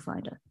do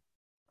find her.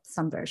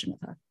 Some version of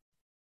her.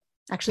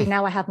 Actually,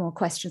 now I have more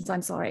questions.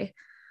 I'm sorry.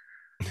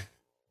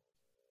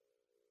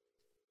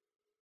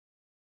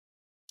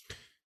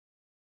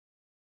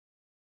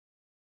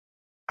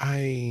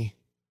 I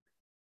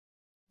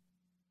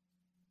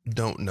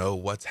don't know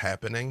what's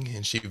happening,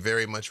 and she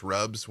very much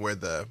rubs where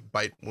the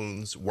bite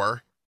wounds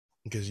were,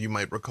 because you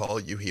might recall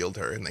you healed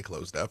her and they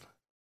closed up.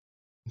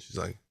 And she's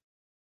like,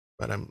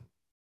 but I'm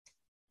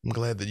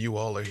glad that you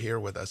all are here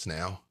with us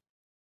now.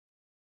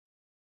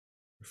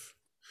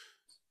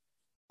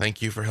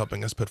 Thank you for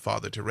helping us put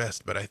father to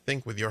rest, but I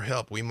think with your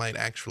help we might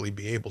actually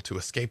be able to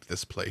escape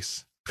this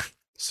place.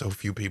 So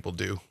few people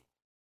do.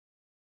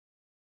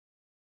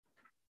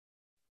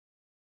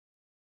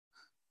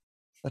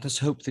 Let us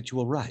hope that you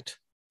are right.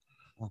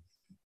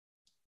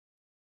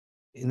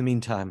 In the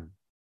meantime,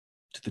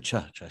 to the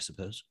church, I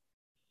suppose.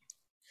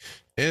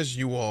 As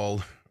you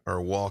all are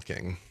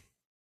walking,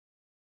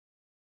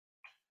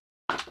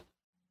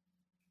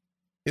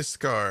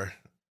 Iskar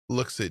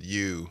looks at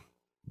you,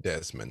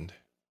 Desmond.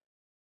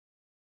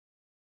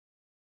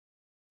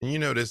 And you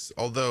notice,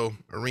 although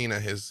Arena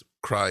has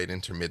cried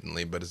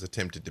intermittently but has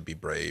attempted to be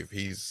brave,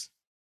 he's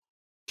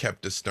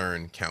kept a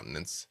stern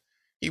countenance.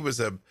 He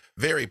was a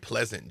very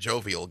pleasant,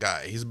 jovial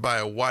guy. He's by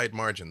a wide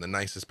margin the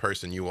nicest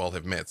person you all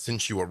have met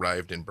since you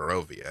arrived in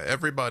Barovia.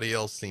 Everybody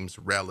else seems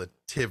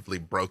relatively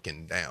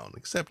broken down,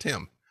 except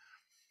him.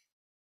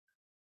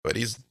 But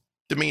his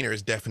demeanor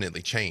has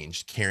definitely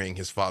changed, carrying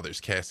his father's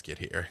casket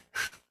here.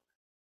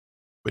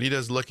 But he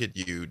does look at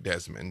you,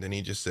 Desmond, and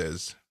he just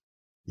says,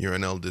 you're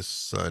an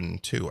eldest son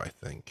too, I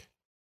think.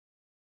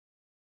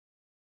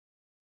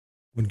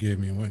 What gave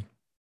me away?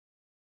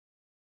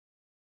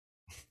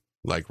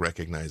 Like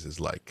recognizes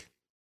like.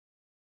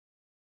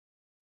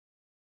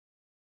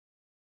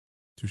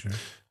 Touche.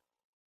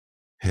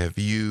 Have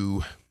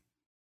you...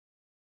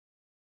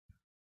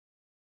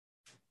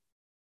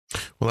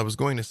 Well, I was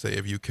going to say,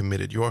 have you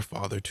committed your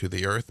father to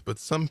the earth? But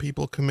some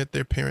people commit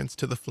their parents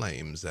to the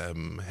flames.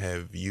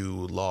 Have you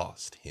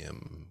lost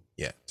him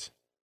yet?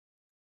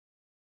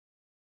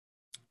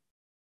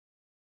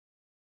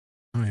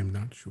 I am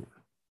not sure.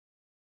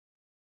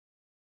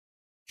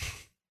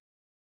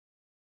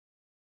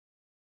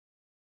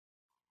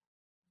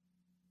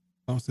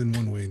 Lost in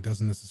one way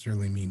doesn't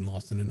necessarily mean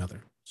lost in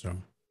another. So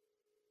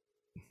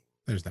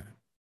there's that.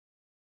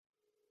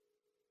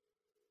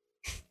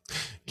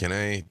 Can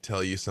I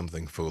tell you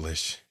something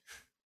foolish?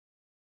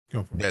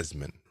 Go for it.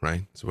 Desmond,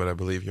 right? That's what I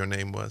believe your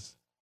name was?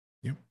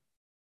 Yep.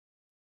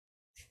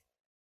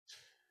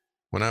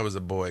 When I was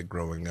a boy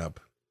growing up,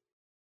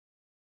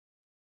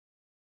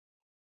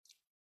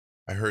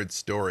 I heard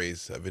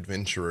stories of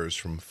adventurers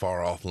from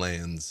far-off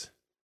lands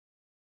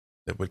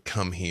that would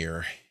come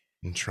here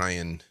and try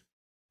and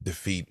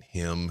defeat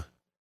him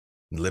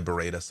and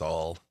liberate us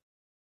all.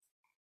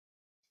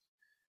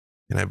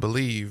 And I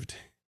believed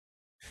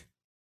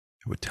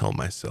I would tell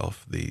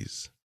myself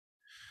these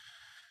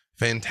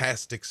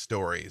fantastic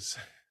stories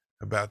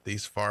about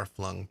these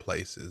far-flung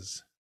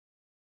places,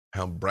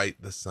 how bright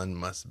the sun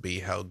must be,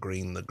 how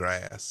green the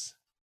grass.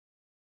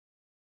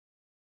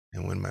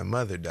 And when my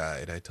mother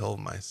died, I told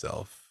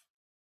myself,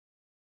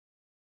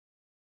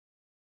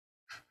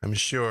 I'm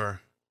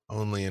sure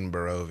only in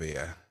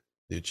Barovia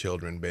do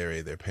children bury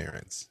their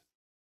parents?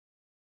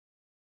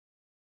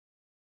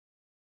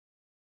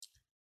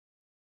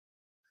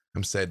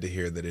 I'm sad to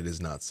hear that it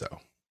is not so.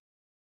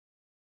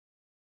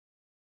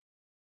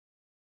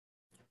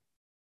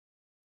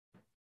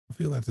 I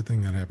feel that's a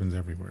thing that happens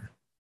everywhere.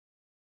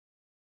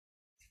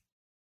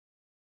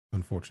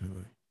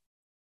 Unfortunately.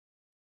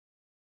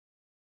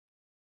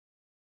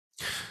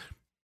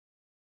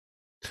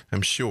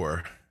 I'm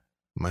sure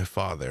my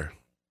father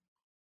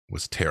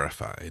was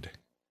terrified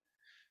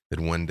that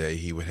one day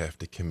he would have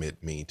to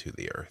commit me to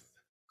the earth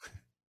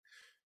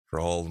for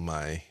all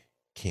my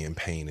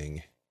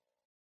campaigning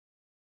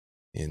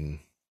in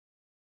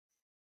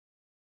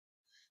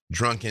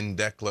drunken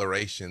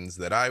declarations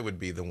that I would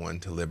be the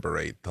one to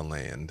liberate the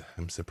land.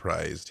 I'm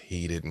surprised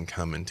he didn't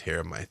come and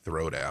tear my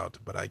throat out,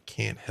 but I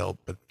can't help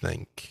but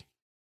think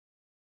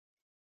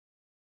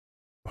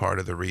part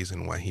of the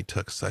reason why he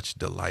took such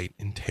delight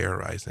in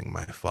terrorizing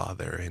my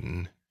father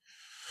and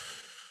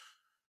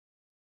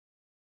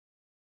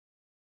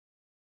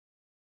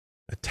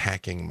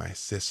attacking my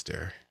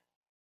sister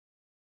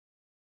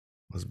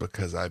was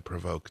because I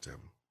provoked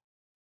him.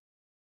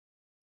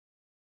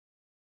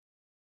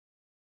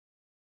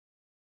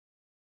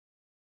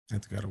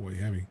 That's got to weigh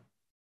heavy.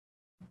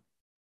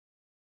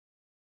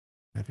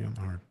 Heavy on the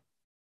heart.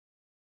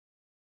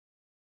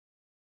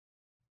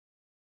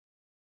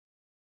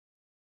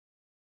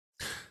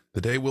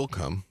 The day will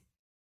come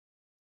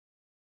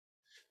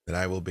that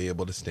I will be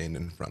able to stand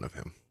in front of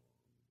him.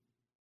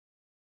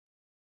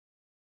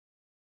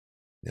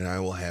 And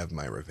I will have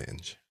my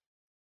revenge.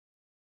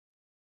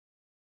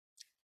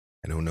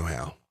 I don't know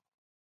how,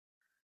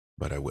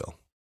 but I will.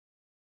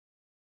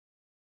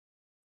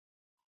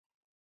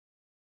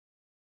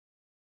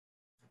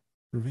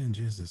 Revenge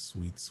is a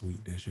sweet,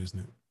 sweet dish,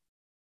 isn't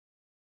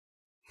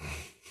it?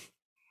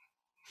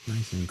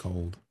 Nice and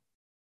cold.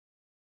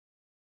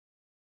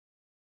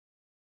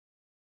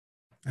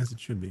 As it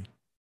should be.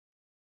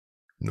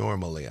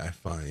 Normally, I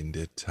find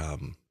it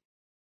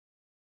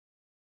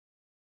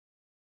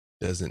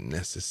doesn't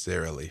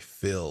necessarily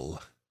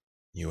fill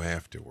you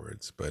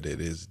afterwards, but it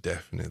is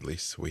definitely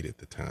sweet at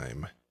the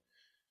time.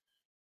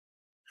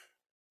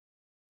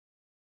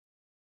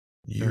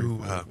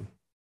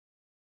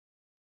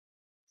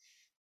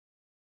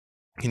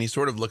 And he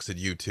sort of looks at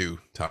you too,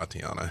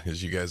 Tatiana,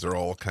 as you guys are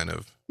all kind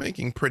of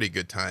making pretty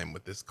good time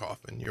with this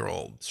coffin. You're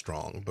all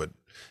strong, but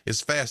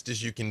as fast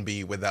as you can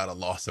be without a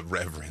loss of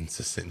reverence,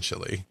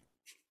 essentially.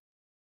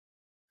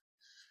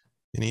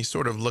 And he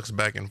sort of looks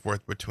back and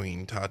forth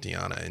between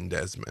Tatiana and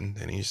Desmond,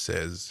 and he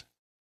says,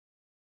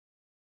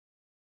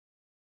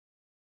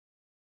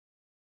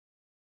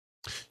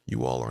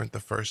 "You all aren't the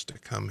first to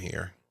come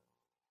here.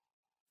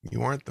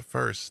 You aren't the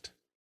first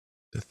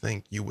to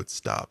think you would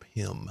stop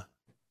him.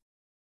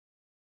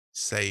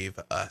 Save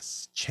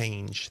us,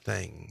 change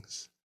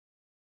things.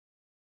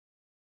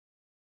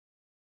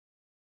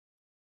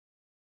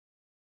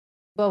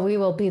 Well, we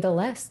will be the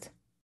last.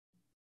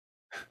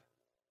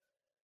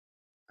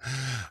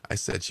 I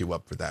set you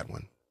up for that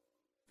one.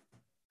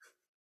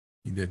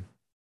 You did.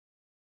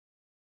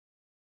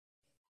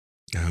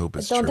 I hope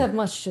it's I don't true. have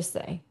much to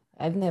say.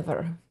 I've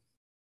never.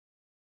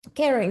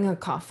 Carrying a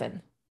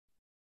coffin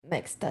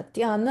makes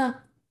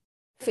Tatiana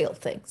feel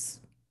things.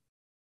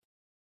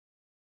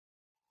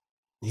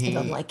 I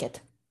don't like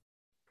it.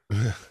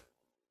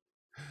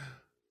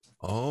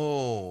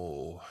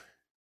 Oh,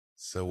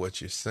 so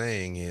what you're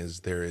saying is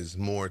there is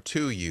more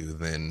to you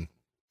than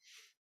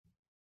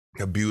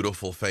a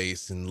beautiful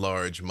face and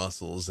large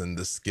muscles and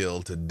the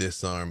skill to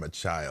disarm a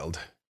child.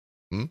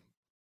 Hmm?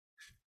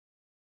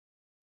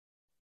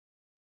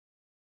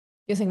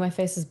 You think my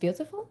face is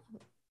beautiful?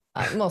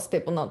 Most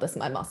people notice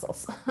my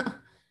muscles.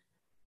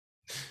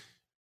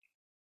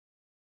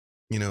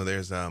 You know,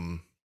 there's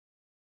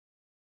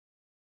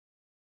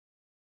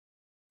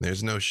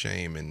no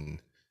shame in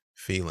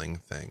feeling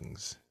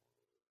things.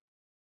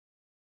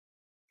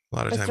 A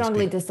lot of I times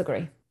strongly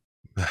disagree.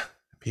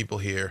 people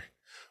here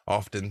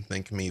often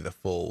think me the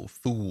full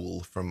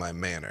fool for my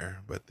manner,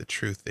 but the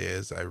truth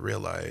is I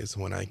realize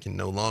when I can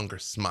no longer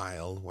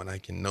smile, when I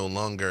can no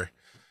longer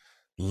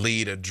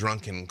lead a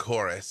drunken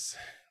chorus,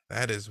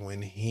 that is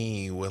when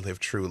he will have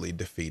truly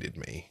defeated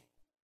me.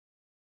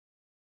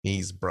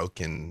 He's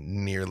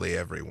broken nearly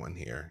everyone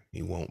here.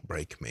 He won't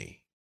break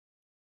me.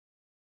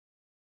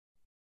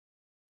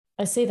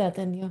 I see that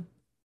in you.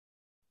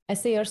 I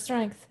see your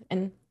strength,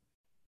 and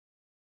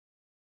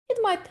it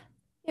might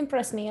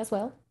impress me as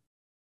well.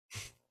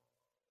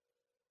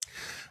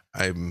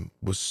 I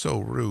was so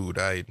rude,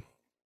 I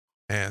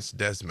asked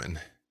Desmond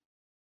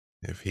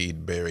if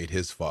he'd buried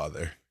his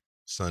father,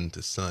 son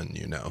to son,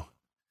 you know.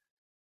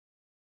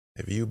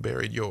 Have you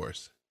buried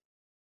yours?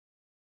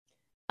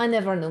 I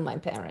never knew my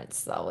parents,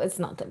 so it's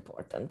not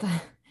important.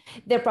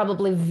 They're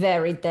probably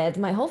very dead.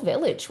 My whole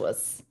village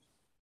was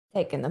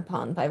taken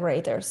upon by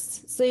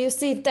raiders. So you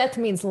see, that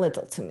means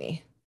little to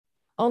me.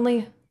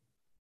 Only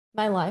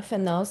my life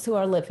and those who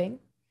are living,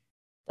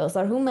 those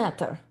are who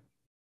matter.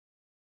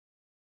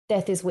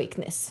 Death is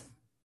weakness.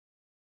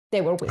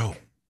 They were weak. Oh,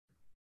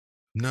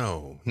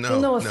 No, No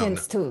no.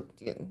 offense to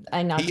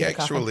I nod to the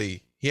coffin.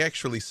 He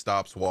actually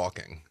stops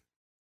walking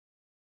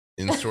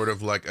and sort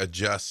of like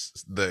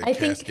adjusts the I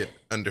think- casket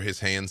under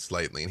his hand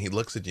slightly, and he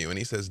looks at you and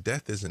he says,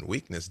 "Death isn't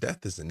weakness.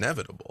 Death is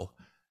inevitable.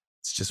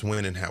 It's just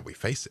when and how we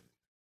face it."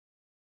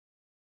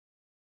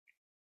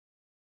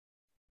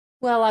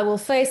 Well, I will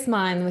face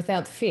mine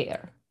without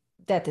fear.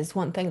 That is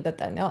one thing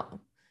that I know.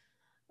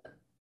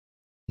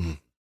 Hmm.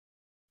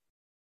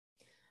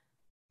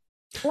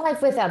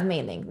 Life without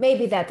meaning.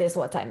 Maybe that is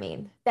what I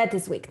mean. That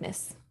is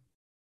weakness.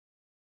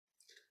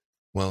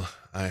 Well,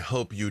 I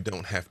hope you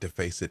don't have to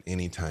face it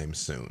anytime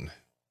soon.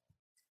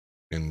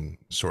 And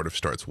sort of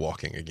starts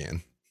walking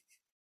again.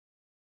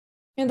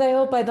 And I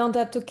hope I don't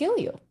have to kill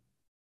you.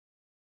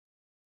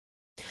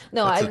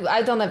 No,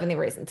 I don't have any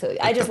reason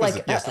to. I just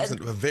like. Yes, it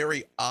was a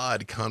very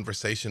odd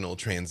conversational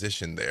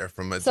transition there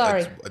from a.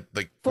 Sorry.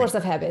 Like Force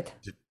of habit.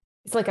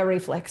 It's like a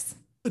reflex.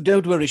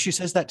 Don't worry, she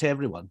says that to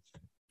everyone.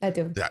 I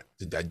do.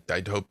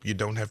 I'd hope you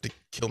don't have to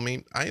kill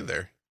me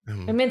either.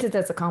 I meant it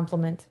as a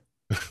compliment.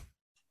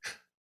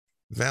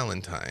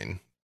 Valentine,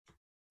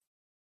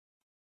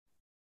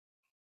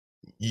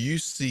 you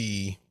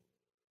see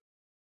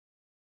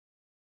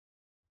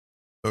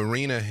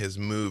Arena has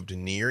moved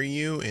near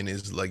you and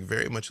is like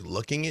very much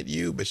looking at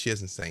you, but she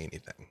doesn't say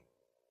anything.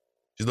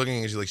 She's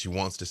looking at you like she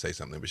wants to say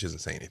something, but she doesn't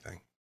say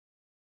anything.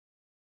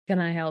 Can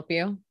I help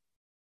you?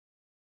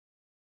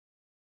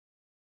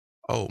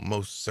 Oh,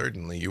 most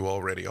certainly. You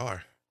already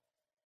are.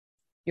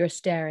 You're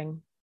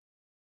staring.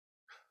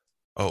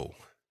 Oh,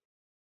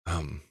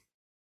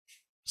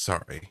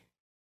 sorry.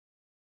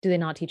 Do they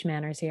not teach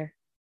manners here?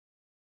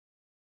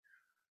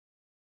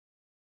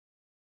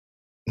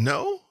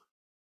 No,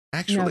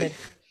 actually.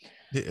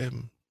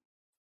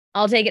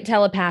 I'll take it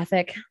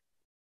telepathic.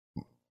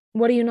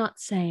 What are you not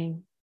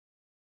saying?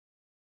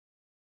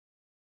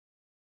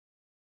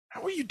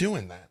 How are you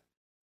doing that?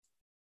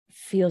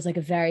 Feels like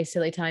a very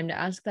silly time to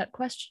ask that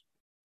question.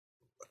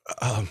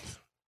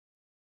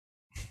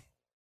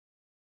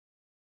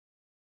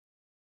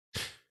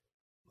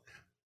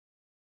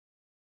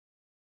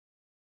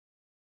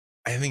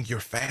 I think you're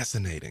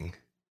fascinating.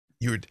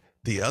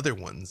 The other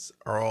ones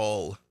are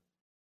all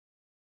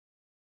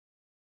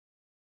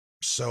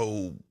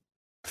so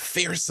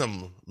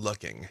fearsome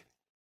looking.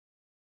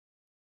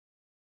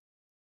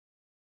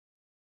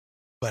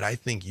 But I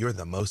think you're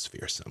the most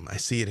fearsome. I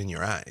see it in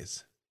your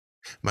eyes.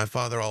 My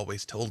father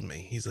always told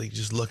me, he's like,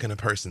 just look in a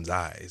person's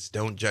eyes.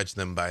 Don't judge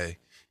them by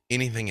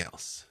anything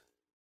else.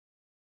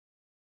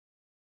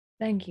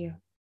 Thank you.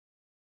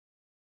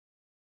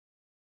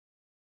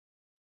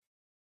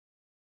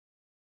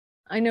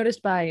 I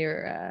noticed by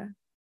your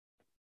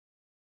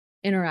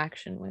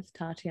interaction with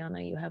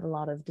Tatiana, you have a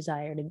lot of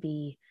desire to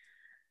be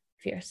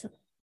fearsome.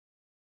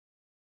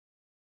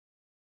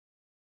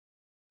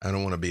 I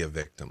don't want to be a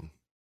victim.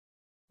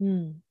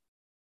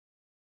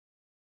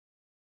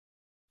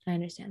 I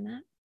understand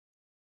that.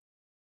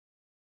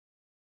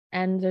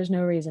 And there's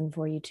no reason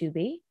for you to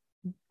be,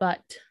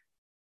 but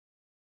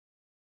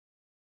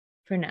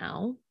for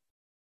now,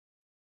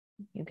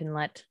 you can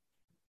let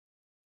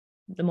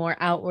the more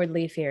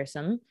outwardly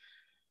fearsome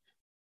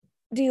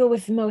deal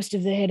with most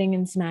of the hitting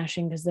and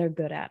smashing because they're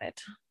good at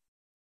it.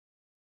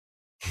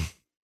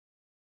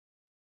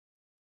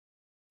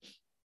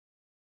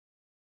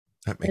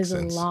 That makes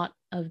sense. There's a lot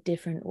of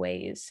different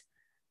ways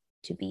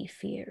to be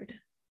feared.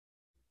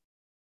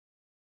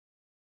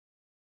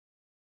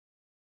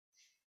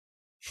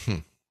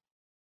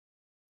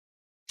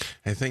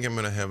 I think I'm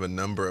going to have a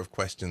number of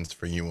questions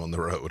for you on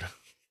the road.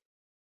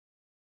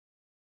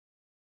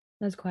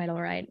 That's quite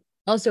all right.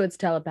 Also, it's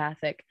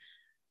telepathic.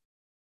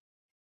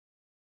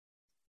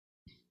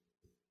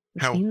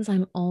 Which means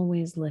I'm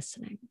always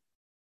listening.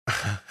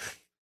 I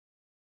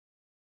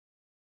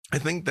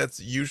think that's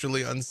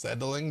usually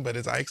unsettling,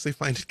 but I actually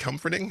find it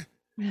comforting.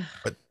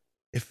 But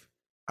if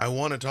I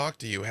want to talk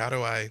to you, how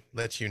do I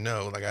let you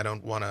know? Like, I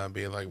don't want to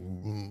be like,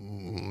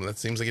 that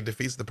seems like it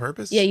defeats the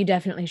purpose. Yeah, you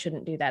definitely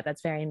shouldn't do that.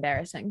 That's very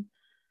embarrassing.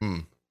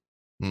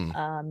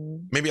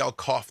 Maybe I'll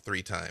cough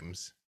 3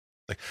 times.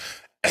 Like,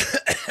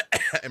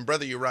 and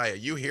Brother Uriah,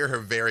 you hear her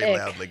very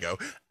loudly go.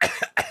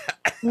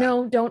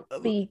 No, don't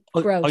be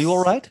gross. Are you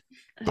all right?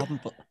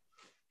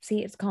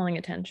 See, it's calling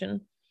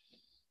attention.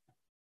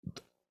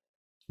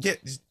 Yeah,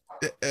 just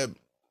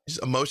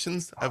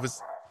emotions.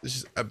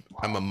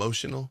 I'm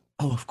emotional.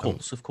 Oh, of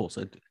course.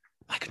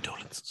 My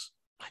condolences.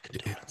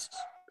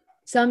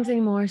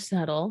 Something more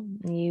subtle.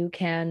 You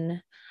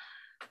can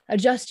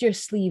adjust your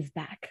sleeve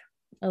back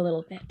a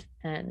little bit,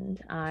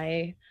 and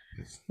I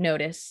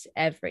notice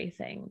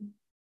everything.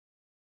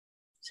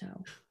 So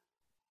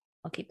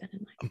I'll keep that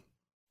in mind.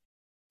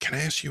 Can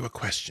I ask you a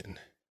question?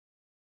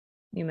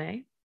 You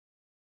may.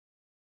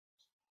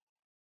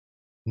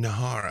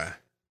 Nahara.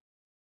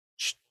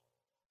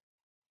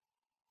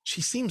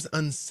 She seems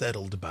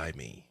unsettled by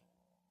me.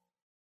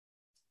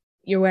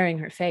 You're wearing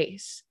her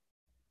face.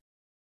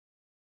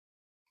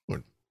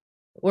 What?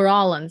 We're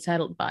all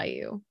unsettled by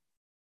you.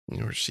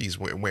 Or she's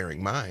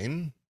wearing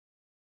mine.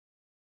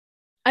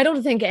 I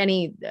don't think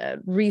any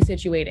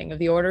resituating of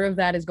the order of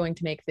that is going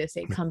to make this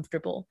a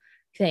comfortable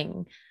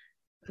thing.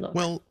 Look.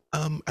 Well,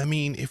 I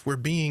mean, if we're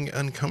being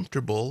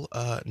uncomfortable,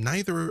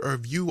 neither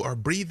of you are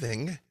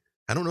breathing.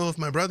 I don't know if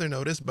my brother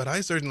noticed, but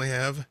I certainly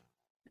have.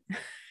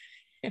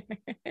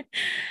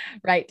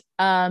 Right.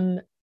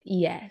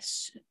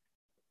 Yes.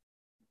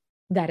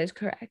 That is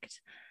correct.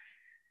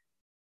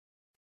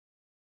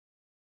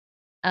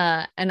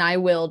 And I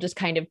will just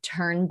kind of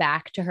turn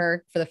back to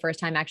her for the first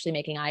time, actually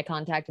making eye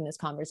contact in this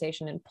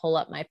conversation, and pull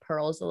up my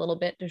pearls a little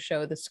bit to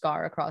show the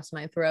scar across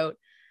my throat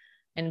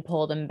and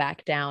pull them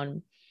back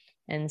down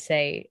and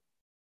say,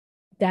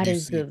 that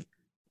is the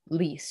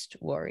least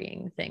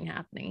worrying thing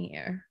happening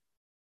here.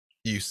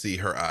 You see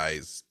her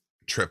eyes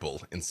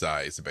triple in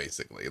size,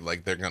 basically,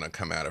 like they're gonna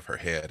come out of her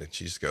head, and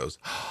she just goes,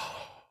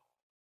 oh,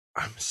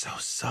 I'm so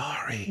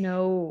sorry.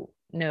 No,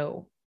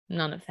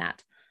 none of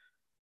that.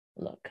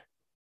 Look,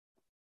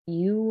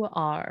 you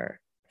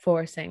are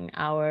forcing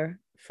our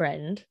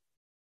friend,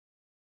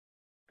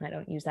 I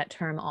don't use that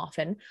term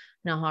often,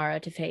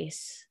 Nahara, to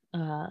face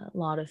a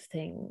lot of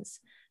things.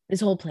 This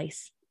whole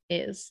place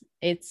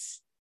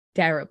it's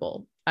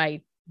terrible.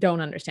 I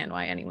don't understand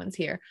why anyone's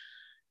here.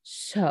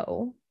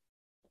 So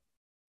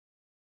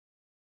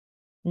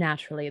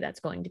naturally,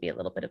 that's going to be a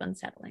little bit of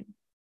unsettling.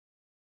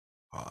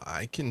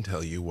 I can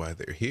tell you why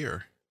they're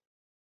here.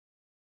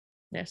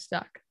 They're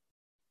stuck.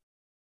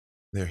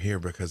 They're here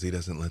because he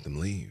doesn't let them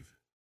leave.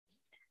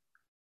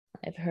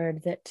 I've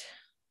heard that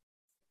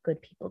good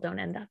people don't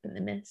end up in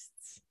the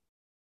mists.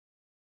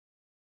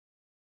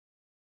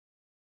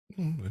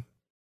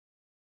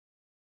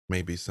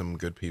 Maybe some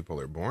good people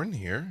are born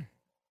here.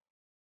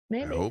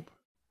 Maybe. I hope.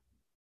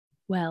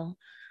 Well,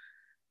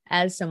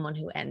 as someone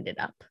who ended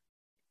up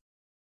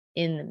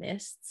in the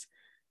mists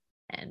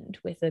and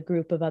with a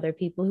group of other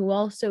people who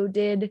also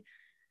did,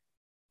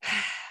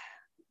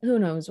 who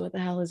knows what the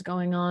hell is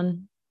going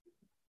on?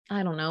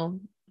 I don't know.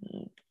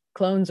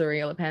 Clones are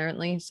real,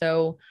 apparently.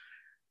 So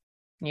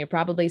you're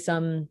probably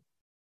some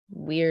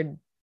weird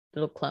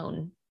little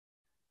clone.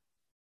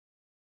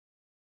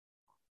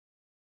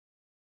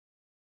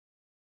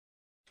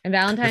 And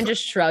Valentine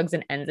just shrugs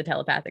and ends a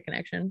telepathic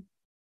connection.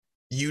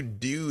 You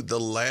do the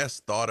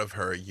last thought of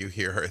her, you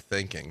hear her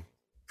thinking,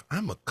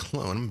 I'm a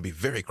clone. I'm going to be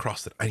very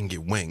cross that I didn't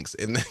get wings.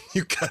 And then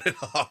you cut it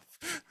off,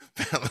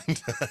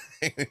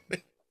 Valentine.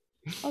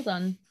 Well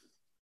done.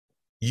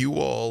 You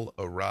all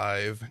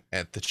arrive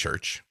at the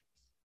church.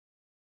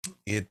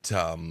 It,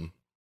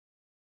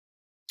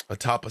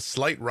 atop a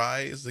slight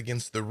rise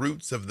against the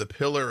roots of the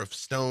pillar of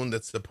stone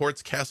that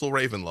supports Castle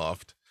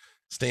Ravenloft,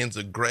 stands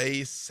a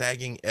gray,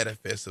 sagging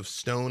edifice of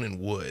stone and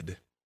wood.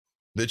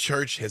 The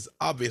church has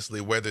obviously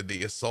weathered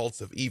the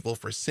assaults of evil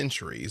for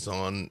centuries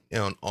on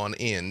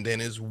end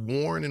and is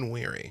worn and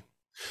weary.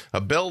 A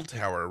bell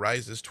tower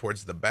rises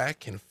towards the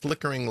back, and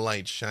flickering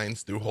light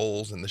shines through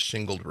holes in the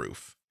shingled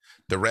roof.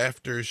 The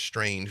rafters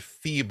strain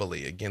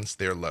feebly against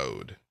their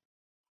load.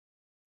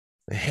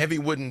 The heavy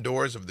wooden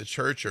doors of the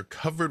church are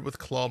covered with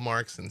claw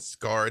marks and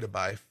scarred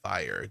by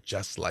fire,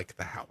 just like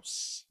the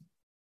house.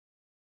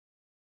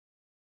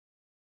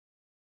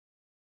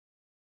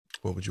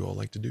 What would you all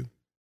like to do?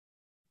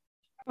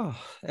 Oh,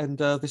 and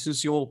this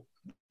is your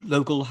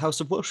local house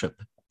of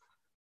worship?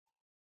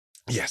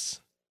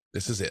 Yes,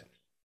 this is it.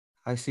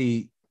 I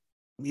see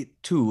it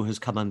too has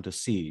come under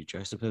siege,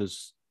 I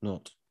suppose,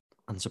 not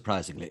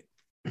unsurprisingly.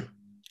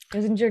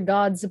 Isn't your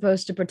god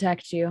supposed to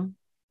protect you?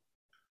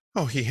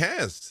 Oh, he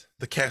has.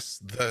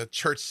 The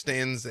church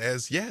stands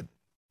as yet.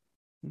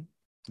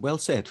 Well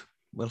said,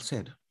 well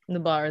said. The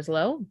bar is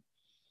low.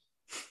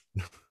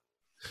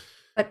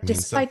 But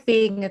despite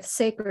being a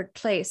sacred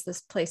place,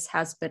 this place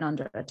has been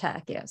under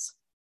attack, yes.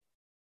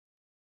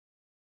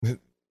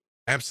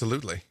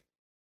 Absolutely.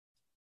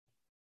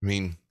 I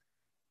mean,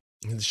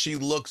 she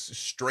looks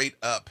straight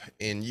up,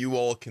 and you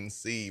all can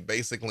see,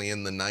 basically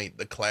in the night,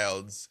 the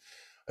clouds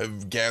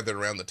have gathered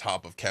around the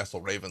top of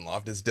Castle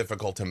Ravenloft. It's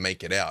difficult to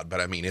make it out,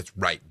 but I mean, it's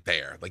right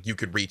there. Like, you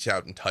could reach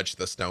out and touch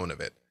the stone of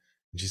it.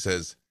 And she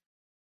says,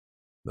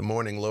 the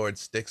morning lord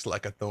sticks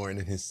like a thorn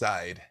in his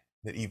side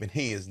that even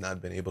he has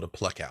not been able to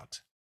pluck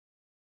out.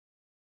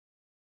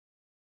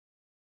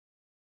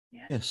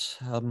 Yes.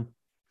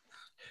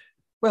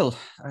 Well,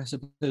 I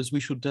suppose we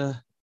should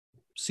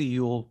see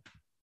your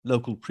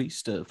local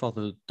priest,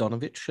 Father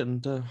Donovich,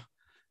 and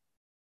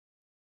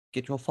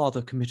get your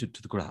father committed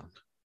to the ground.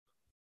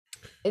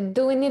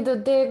 Do we need to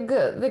dig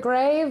the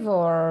grave,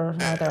 or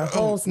are there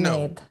holes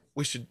made? No,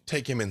 we should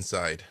take him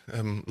inside.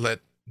 Let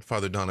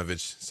Father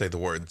Donovich say the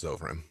words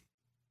over him.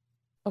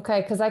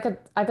 Okay, because I could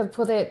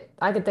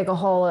dig a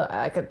hole.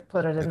 I could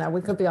put it in there.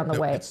 We could be on the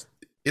way.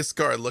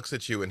 Iskar looks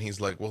at you and he's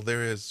like, well,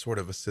 there is sort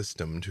of a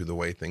system to the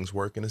way things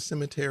work. In a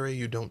cemetery,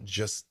 you don't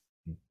just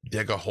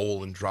dig a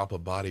hole and drop a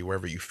body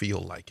wherever you feel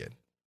like it.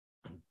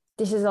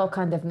 This is all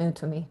kind of new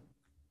to me.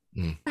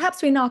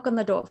 Perhaps we knock on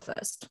the door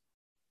first.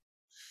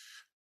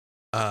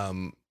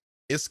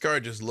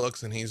 Iskar just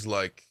looks and he's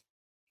like,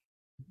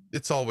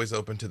 it's always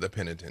open to the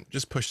penitent.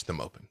 Just push them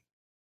open.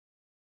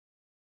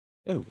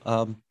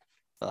 Oh,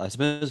 I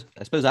suppose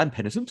I'm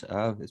penitent.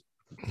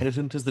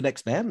 Penitent is the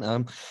next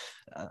man.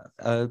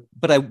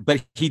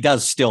 But he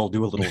does still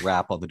do a little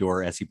rap on the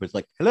door as he puts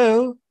like,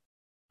 hello,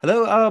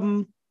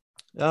 Father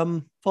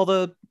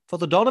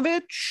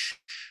Donovich.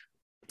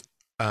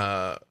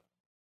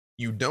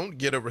 You don't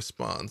get a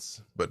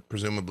response, but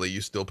presumably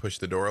you still push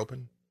the door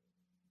open.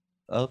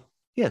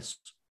 Yes.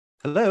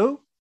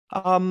 Hello.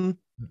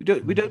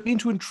 We don't mean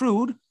to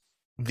intrude.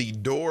 The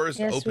doors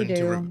Yes, open we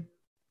do.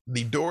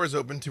 The doors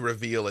open to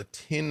reveal a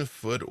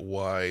 10-foot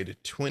wide,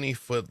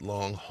 20-foot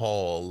long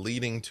hall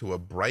leading to a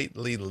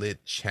brightly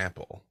lit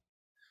chapel.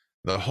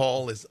 The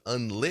hall is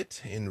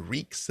unlit and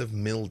reeks of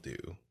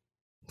mildew.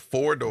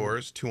 4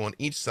 doors, 2 on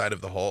each side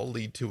of the hall,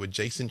 lead to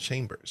adjacent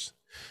chambers.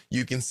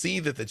 You can see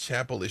that the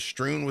chapel is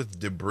strewn with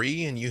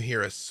debris, and you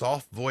hear a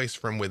soft voice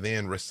from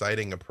within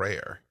reciting a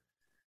prayer.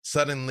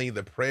 Suddenly,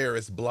 the prayer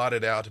is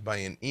blotted out by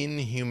an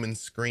inhuman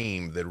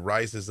scream that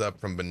rises up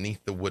from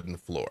beneath the wooden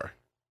floor.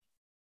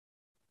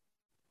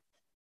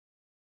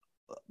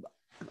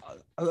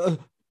 Are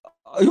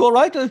you all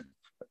right?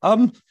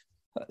 I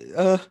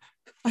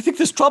think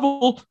there's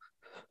trouble.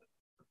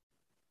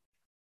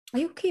 Are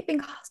you keeping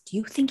do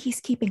you think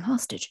he's keeping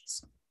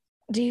hostages?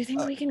 Do you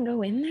think we can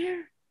go in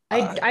there?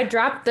 I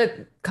drop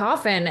the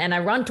coffin and I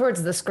run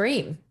towards the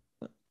scream.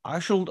 I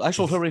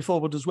shall hurry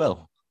forward as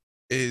well.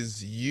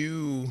 As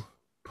you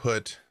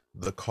put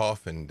the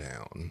coffin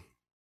down,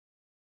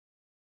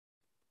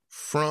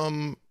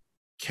 from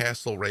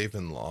Castle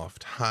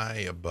Ravenloft,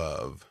 high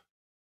above,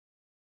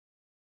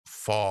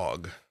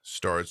 fog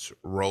starts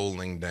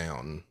rolling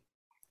down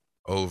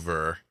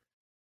over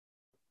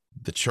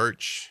the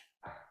church,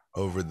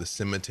 over the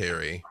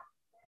cemetery,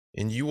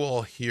 and you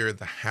all hear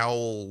the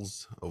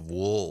howls of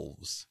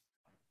wolves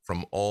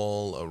from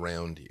all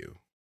around you.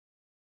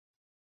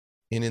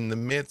 And in the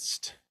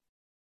midst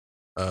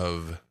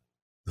of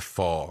the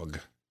fog,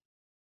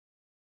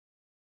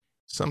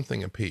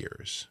 something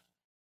appears.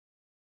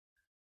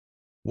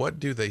 What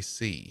do they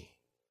see,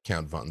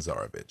 Count von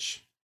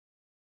Zarovich?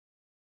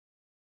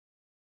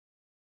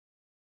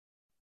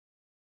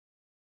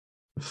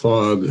 The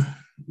fog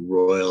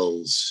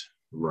roils,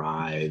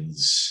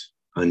 writhes,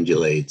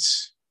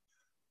 undulates,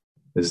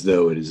 as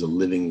though it is a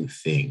living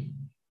thing,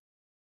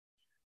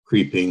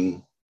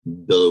 creeping,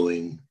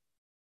 billowing,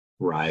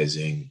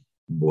 rising,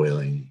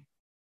 boiling,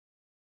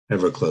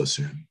 ever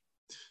closer,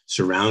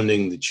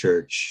 surrounding the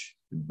church,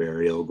 the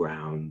burial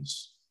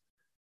grounds,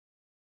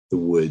 the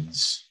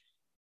woods,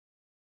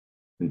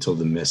 until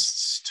the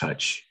mists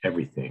touch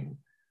everything.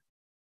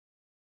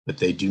 But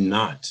they do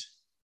not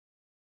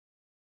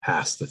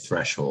pass the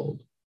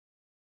threshold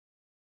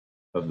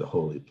of the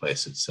holy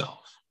place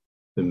itself.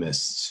 The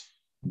mists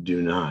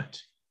do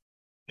not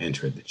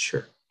enter the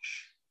church.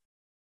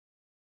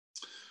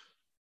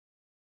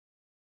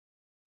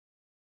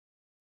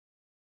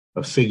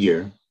 A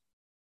figure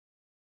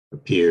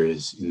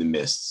appears in the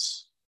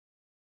mists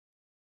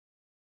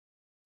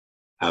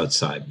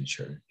outside the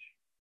church,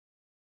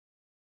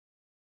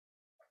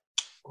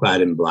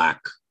 clad in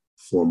black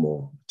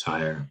formal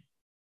attire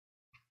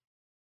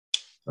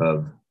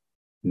of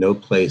no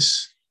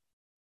place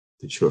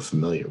that you're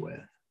familiar with.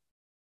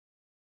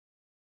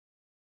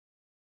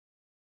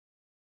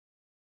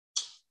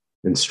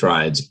 And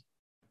strides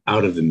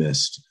out of the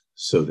mist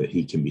so that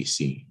he can be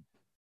seen.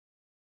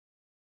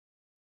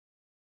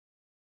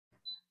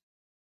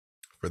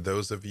 For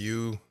those of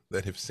you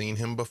that have seen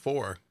him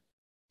before,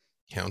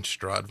 Count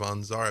Strahd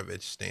von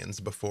Zarovich stands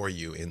before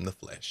you in the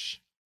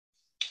flesh.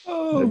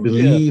 I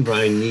believe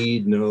I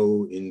need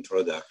no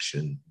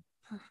introduction.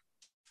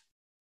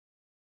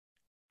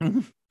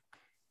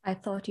 I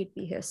thought you'd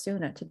be here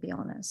sooner, to be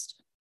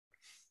honest.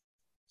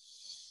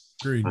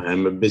 Agreed. I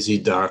am a busy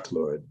Dark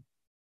Lord,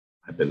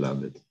 my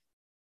beloved.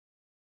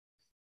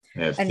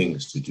 I have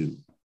things to do.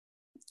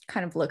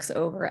 Kind of looks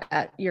over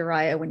at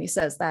Uriah when he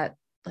says that,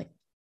 like,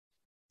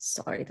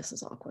 sorry, this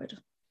is awkward.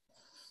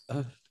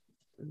 It's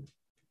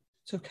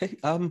okay.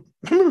 Well,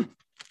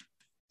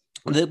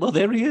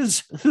 there he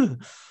is.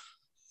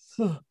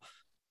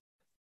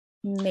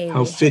 Maybe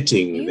How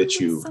fitting that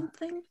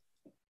something.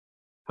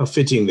 How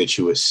fitting that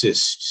you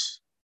assist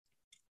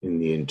in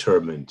the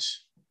interment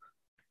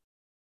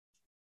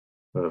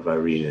of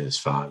Irina's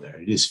father.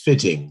 It is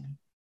fitting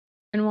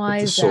And why that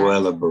the is that?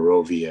 Sorella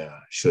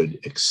Barovia should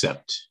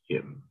accept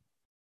him.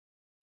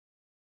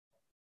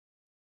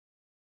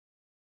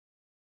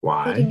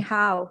 Why? Fitting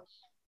how?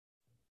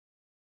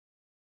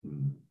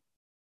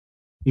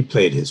 He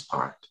played his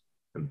part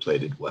and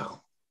played it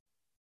well.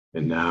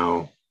 And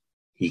now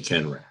he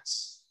can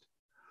rest.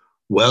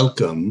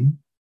 Welcome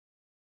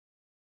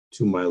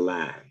to my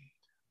land,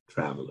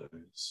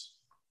 travelers,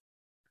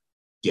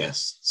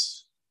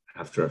 guests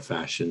after a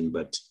fashion,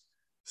 but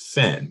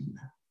Fen,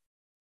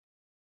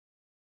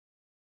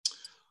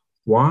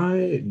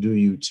 why do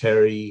you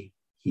tarry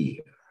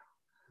here?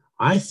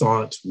 I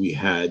thought we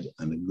had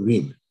an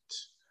agreement.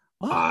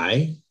 What?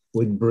 I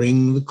would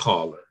bring the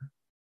caller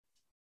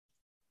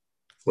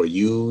for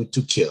you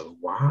to kill.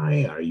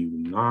 Why are you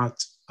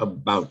not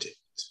about it?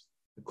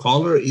 The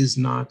caller is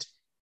not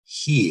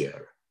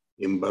here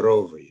in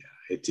Barovia.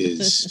 It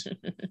is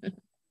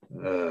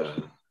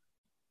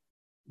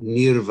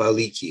near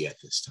Valiki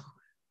at this time.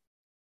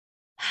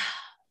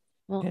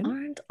 Well,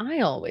 aren't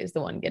I always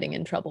the one getting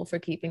in trouble for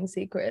keeping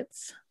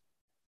secrets?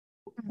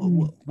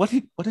 What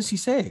is he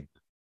saying?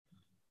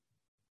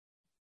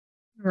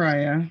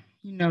 Raya,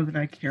 you know that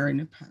I carry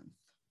Nepenthe.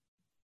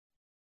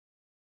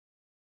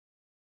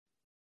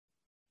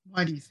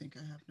 Why do you think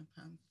I have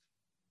Nepenthe?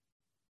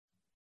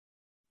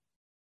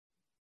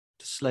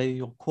 To slay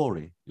your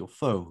quarry, your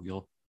foe,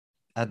 your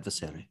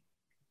adversary.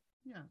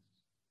 Yeah.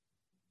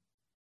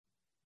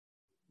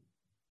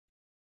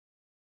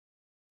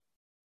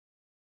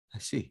 I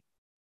see.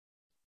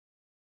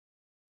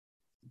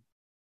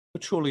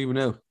 But surely you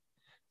know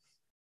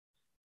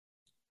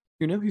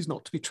he's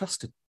not to be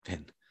trusted,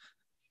 Finn.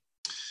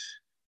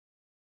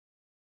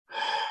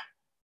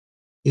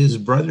 Is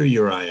Brother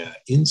Uriah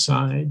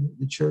inside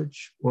the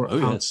church or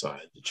Oh,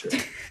 outside the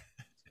church?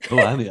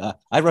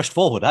 I rushed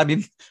forward. I'm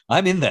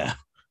in there.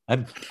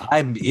 I'm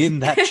in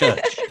that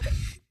church.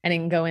 I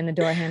didn't go in, the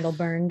door handle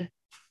burned.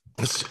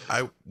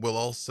 I will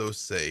also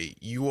say,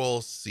 you all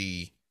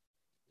see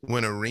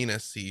when Arena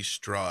sees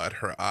Strahd,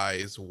 her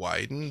eyes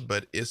widen,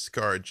 but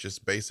Iskar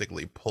just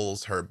basically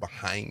pulls her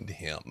behind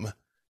him,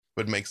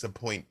 but makes a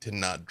point to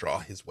not draw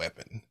his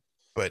weapon,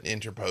 but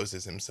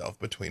interposes himself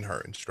between her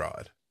and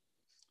Strahd.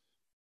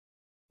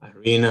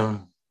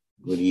 Irina,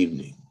 good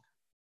evening.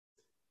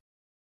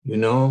 You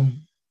know,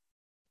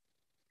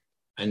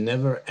 I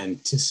never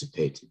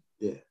anticipated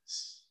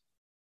this.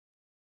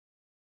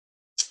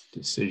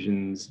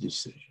 Decisions.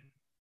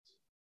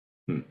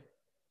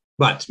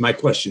 But my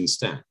question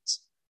stands.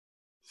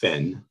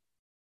 Fen,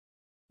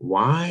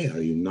 why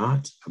are you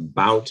not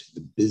about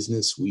the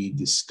business we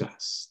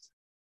discussed?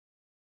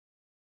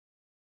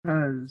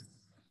 Because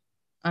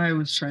I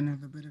was trying to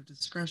have a bit of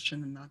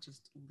discretion and not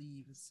just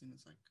leave as soon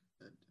as I could.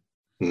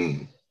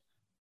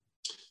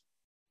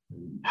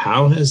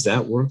 How has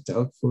that worked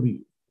out for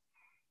you?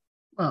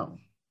 Well,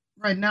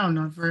 right now,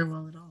 not very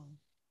well at all.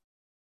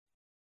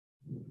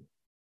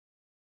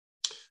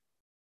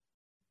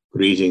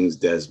 Greetings,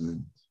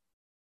 Desmond.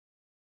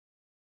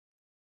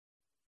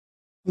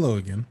 Hello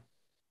again.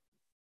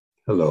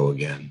 Hello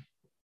again.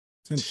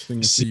 It's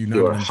interesting to see you.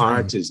 Your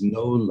heart is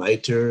no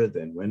lighter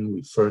than when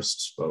we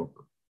first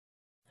spoke.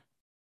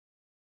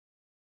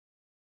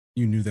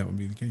 You knew that would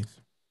be the case.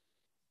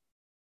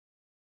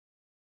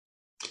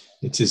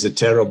 It is a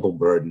terrible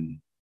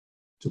burden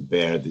to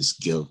bear this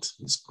guilt,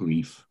 this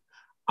grief.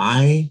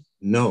 I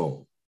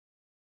know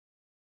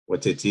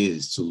what it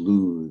is to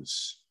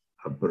lose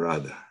a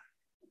brother.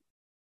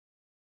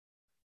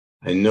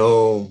 I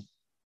know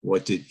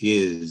what it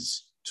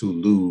is to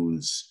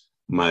lose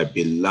my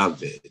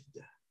beloved.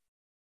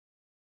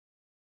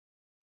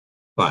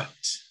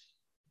 But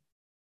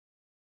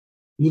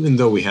even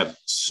though we have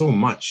so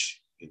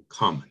much in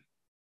common,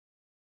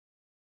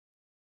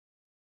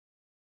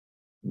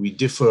 we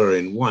differ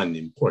in one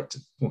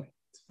important point.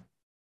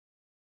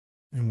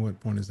 And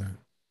what point is that?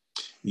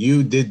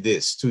 You did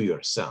this to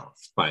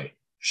yourself by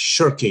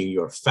shirking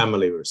your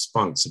family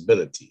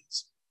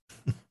responsibilities.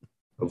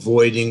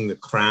 Avoiding the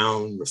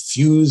crown,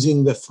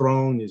 refusing the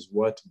throne is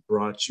what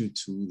brought you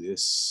to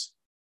this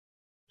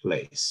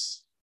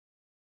place.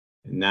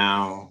 And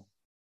now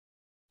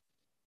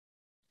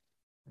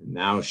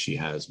she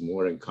has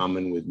more in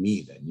common with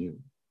me than you.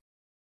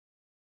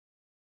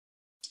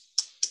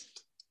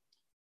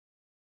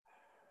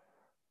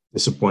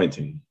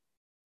 Disappointing.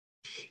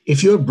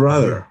 If your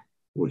brother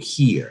were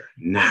here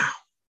now,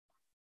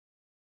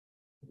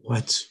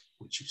 what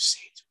would you say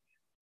to him?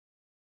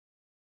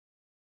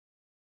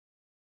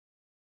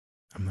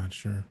 I'm not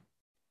sure.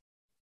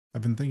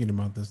 I've been thinking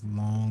about this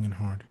long and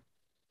hard.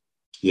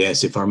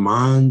 Yes, if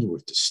Armand were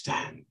to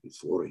stand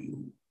before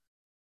you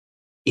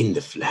in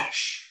the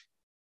flesh,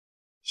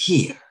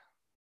 here,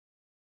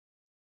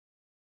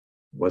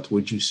 what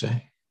would you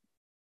say?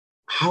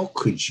 How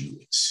could you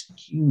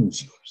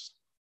excuse yourself?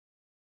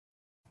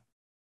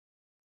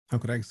 How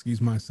could I excuse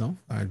myself?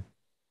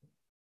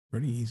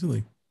 Pretty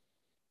easily.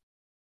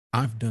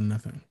 I've done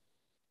nothing.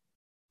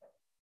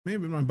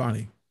 Maybe my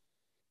body.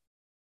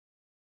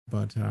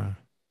 But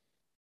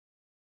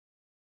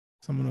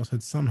someone else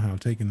had somehow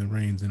taken the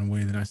reins in a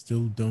way that I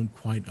still don't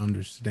quite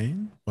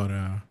understand. But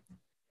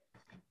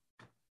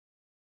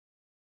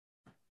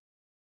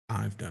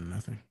I've done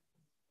nothing.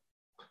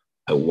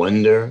 I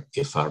wonder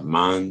if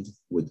Armand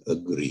would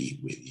agree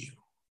with you.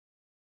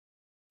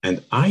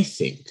 And I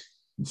think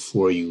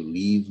before you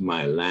leave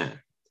my land,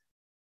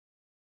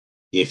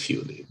 if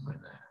you leave my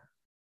land,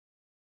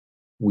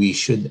 we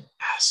should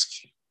ask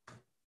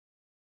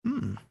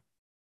him.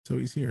 So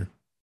he's here.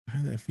 I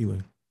had that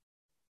feeling.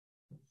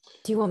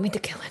 Do you want me to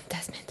kill him,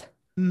 Desmond?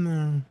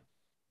 No.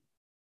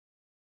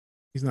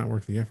 He's not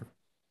worth the effort.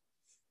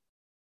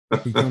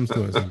 He comes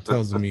to us and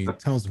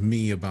tells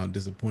me about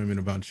disappointment,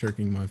 about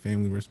shirking my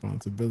family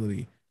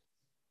responsibility.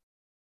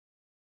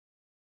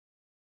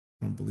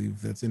 I don't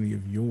believe that's any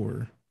of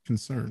your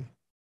concern.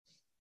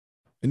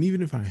 And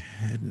even if I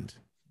hadn't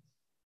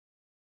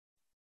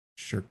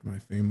shirked my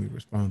family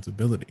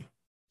responsibility,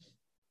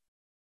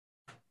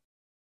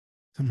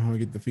 somehow I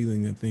get the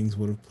feeling that things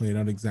would have played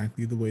out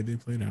exactly the way they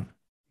played out.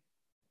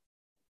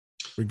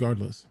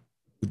 Regardless,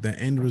 the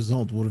end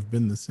result would have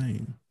been the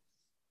same.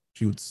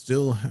 She would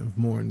still have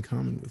more in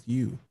common with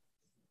you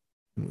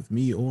than with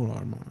me or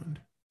Armand.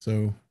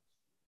 So,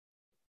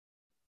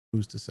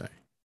 who's to say?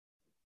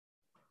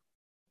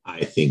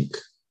 I think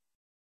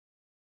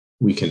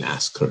we can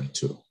ask her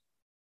too.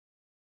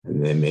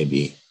 And then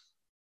maybe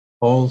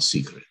all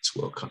secrets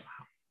will come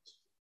out.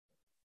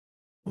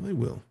 Well, they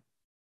will.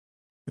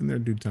 In their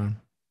due time.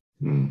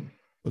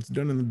 What's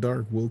done in the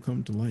dark will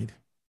come to light.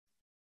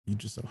 You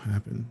just so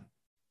happen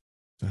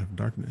to have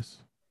darkness.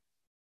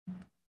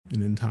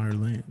 An entire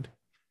land.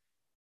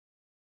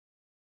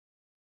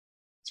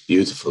 It's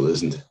beautiful,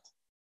 isn't it?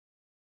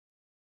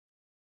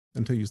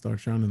 Until you start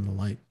shining the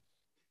light.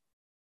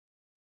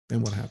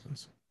 Then what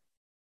happens?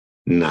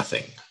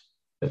 Nothing.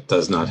 That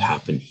does not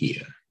happen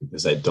here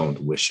because I don't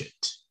wish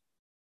it.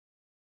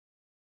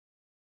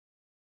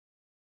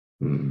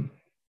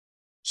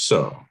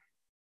 So,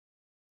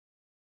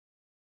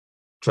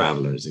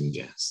 travelers and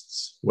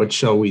guests, what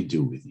shall we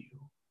do with you?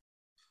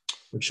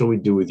 What shall we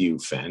do with you,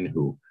 Fen,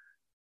 who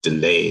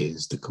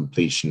delays the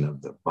completion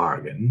of the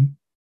bargain?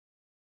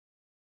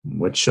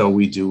 What shall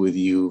we do with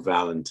you,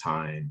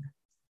 Valentine,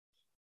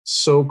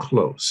 so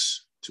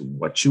close to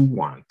what you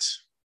want,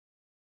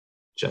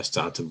 just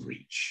out of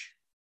reach?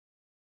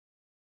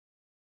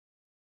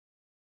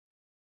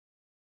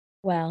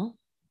 Well,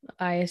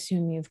 I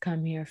assume you've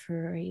come here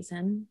for a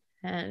reason,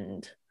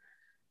 and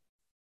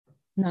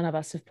none of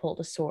us have pulled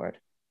a sword.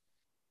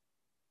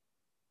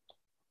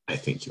 I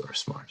think you are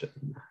smarter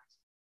than that.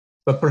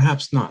 But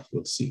perhaps not,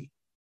 we'll see.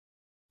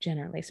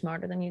 Generally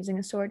smarter than using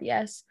a sword,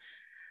 yes.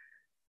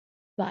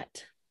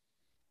 But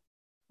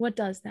what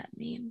does that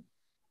mean?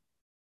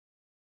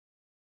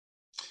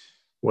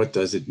 What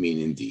does it mean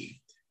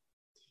indeed?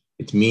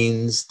 It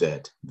means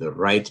that the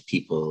right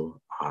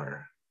people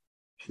are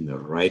in the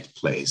right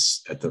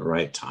place at the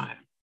right time,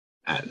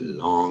 at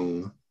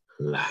long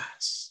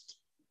last.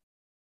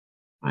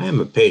 I am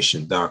a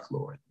patient Dark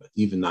Lord, but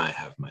even I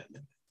have my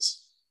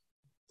limits.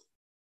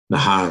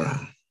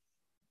 Nahara,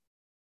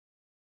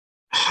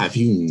 have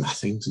you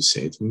nothing to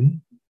say to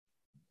me?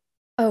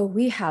 Oh,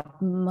 we have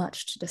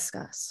much to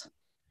discuss.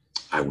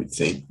 I would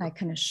think. I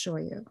can assure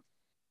you.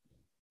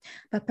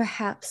 But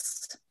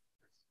perhaps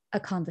a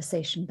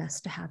conversation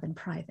best to have in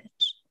private.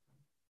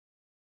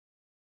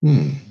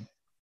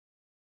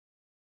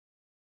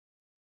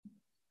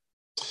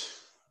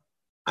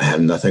 I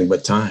have nothing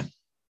but time.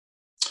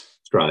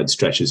 Strahd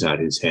stretches out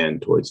his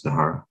hand towards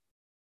Nahara.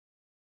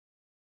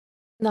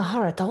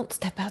 Nahara, don't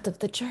step out of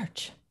the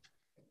church.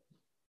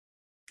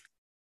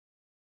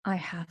 I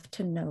have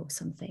to know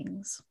some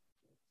things.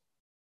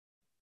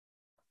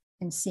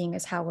 And seeing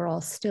as how we're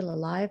all still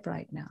alive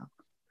right now,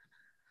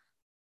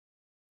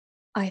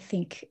 I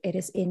think it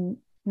is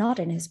not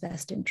in his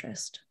best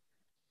interest,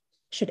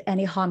 should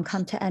any harm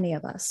come to any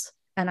of us.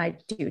 And I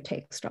do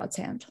take Strahd's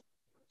hand.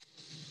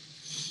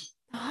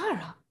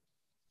 Nahara.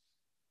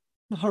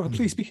 Nahara,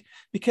 please be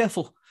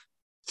careful.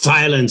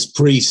 Silence,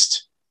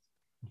 priest.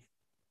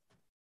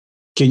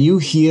 Can you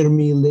hear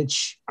me,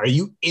 Lich? Are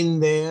you in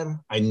there?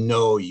 I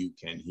know you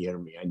can hear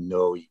me. I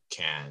know you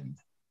can.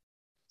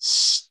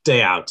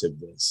 Stay out of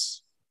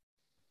this.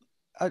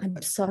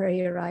 I'm sorry,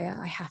 Uriah.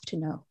 I have to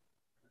know.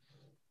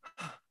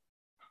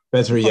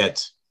 Better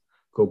yet,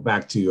 go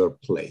back to your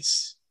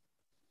place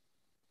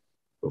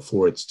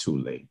before it's too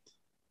late.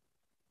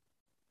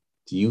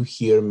 Do you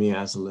hear me,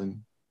 Azalin?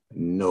 I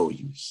know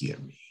you hear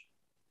me.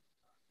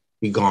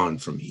 Be gone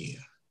from here.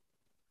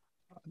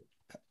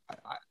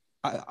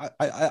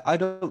 I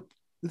don't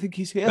think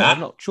he's here. I'm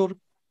not sure.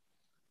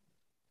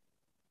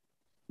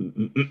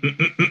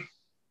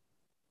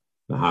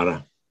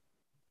 Nahara.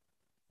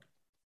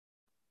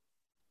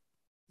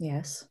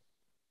 Yes.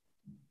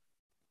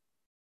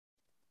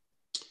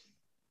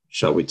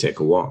 Shall we take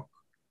a walk?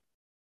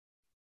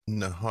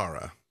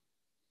 Nahara,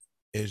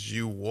 as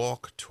you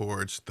walk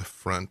towards the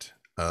front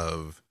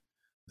of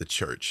the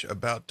church,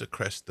 about to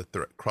cross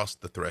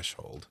the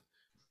threshold,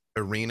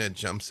 Irina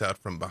jumps out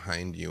from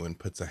behind you and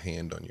puts a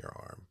hand on your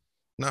arm.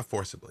 Not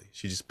forcibly.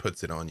 She just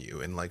puts it on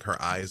you, and like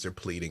her eyes are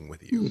pleading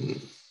with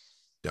you.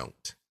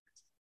 Don't.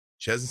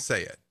 She doesn't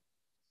say it.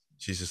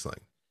 She's just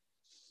like,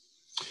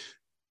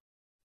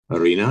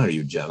 Irina, are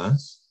you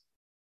jealous?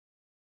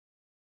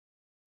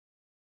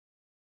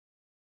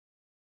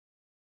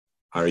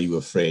 Are you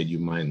afraid you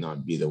might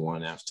not be the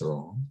one after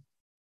all?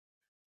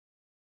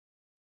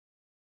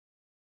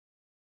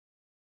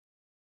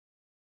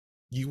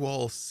 you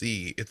all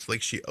see, it's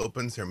like she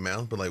opens her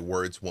mouth, but like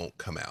words won't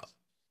come out.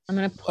 I'm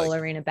going to pull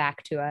Irina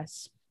back to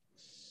us.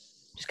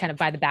 Just kind of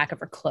by the back of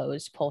her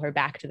clothes, pull her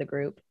back to the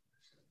group.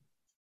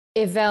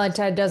 If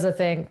Valentine does a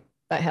thing,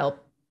 that help.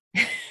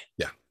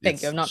 Yeah.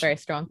 Thank you. I'm not very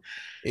strong.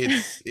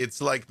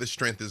 It's like the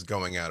strength is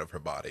going out of her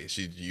body.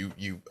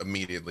 You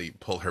immediately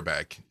pull her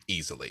back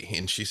easily,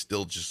 and she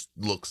still just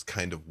looks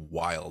kind of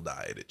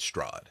wild-eyed at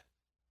Strahd.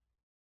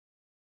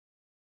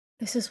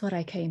 This is what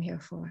I came here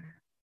for.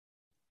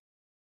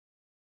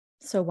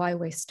 So why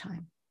waste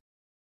time?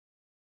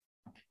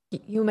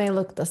 You may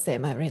look the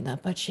same, Irina,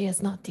 but she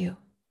is not you.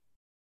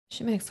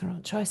 She makes her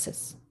own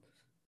choices.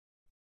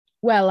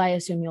 Well, I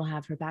assume you'll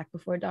have her back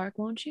before dark,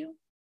 won't you?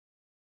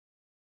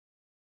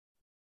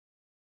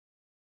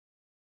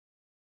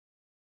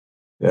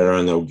 There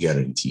are no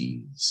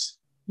guarantees.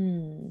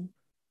 Hmm.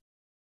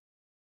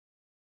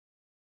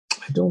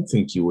 I don't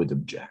think you would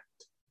object.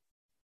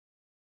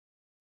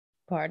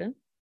 Pardon?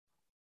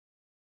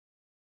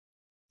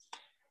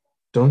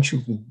 Don't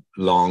you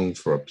long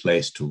for a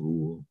place to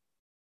rule?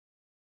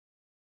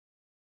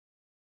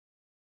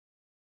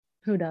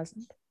 Who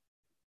doesn't?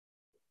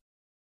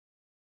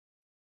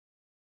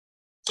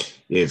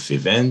 If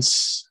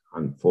events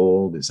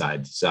unfold as I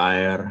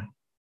desire,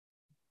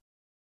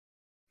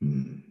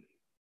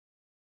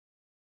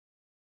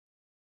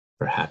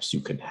 perhaps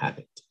you can have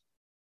it.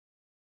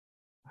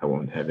 I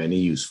won't have any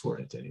use for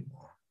it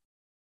anymore.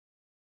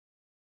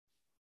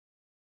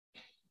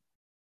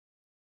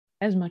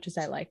 As much as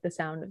I like the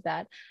sound of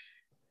that,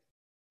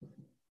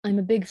 I'm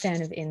a big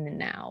fan of in the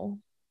now.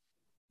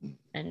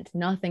 And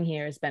nothing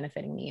here is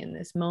benefiting me in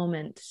this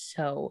moment.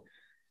 So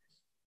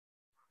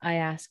I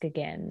ask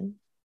again,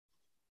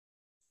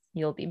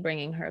 you'll be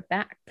bringing her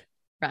back,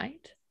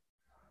 right?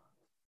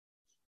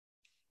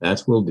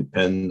 That will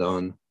depend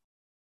on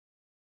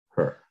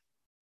her.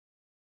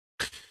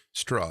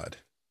 Strahd,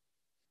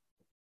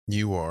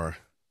 you are,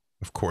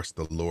 of course,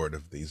 the lord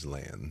of these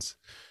lands,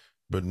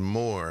 but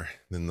more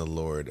than the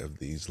lord of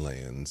these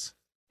lands,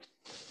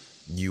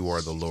 you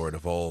are the lord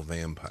of all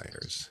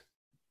vampires.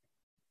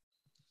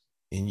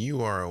 And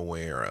you are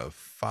aware of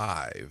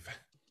 5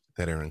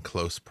 that are in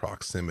close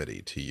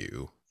proximity to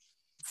you,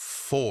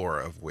 4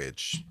 of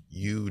which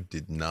you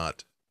did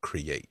not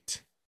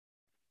create.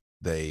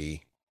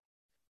 They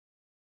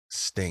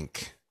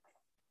stink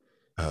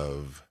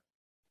of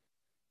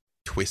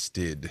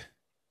twisted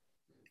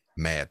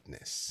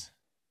madness.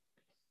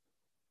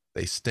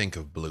 They stink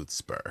of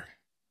Bloodspur,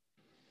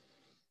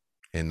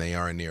 and they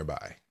are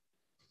nearby.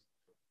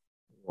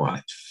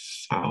 What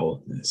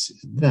foulness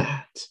is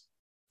that?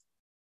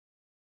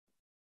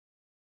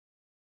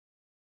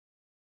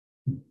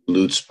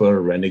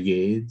 Bloodspur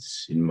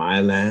renegades in my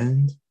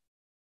land?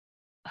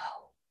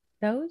 Oh,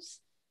 those?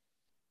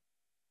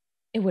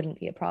 It wouldn't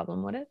be a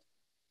problem, would it?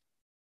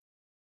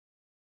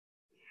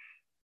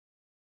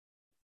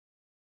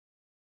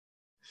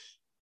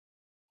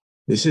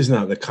 This is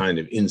not the kind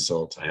of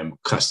insult I am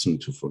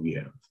accustomed to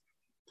forgive.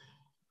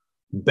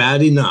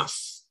 Bad enough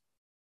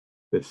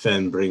that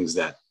Fen brings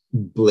that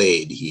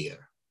blade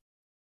here.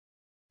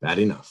 Bad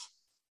enough.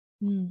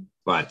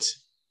 But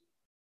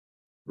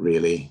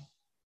really,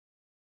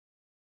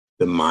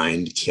 the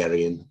mind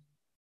carrion,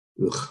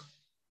 ugh.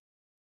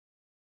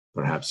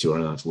 Perhaps you are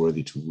not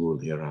worthy to rule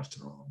here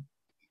after all.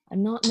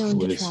 I'm not known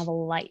to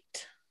travel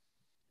light.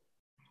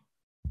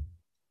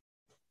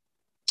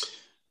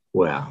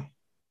 Well,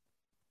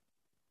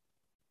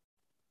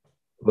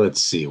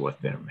 let's see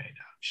what they're made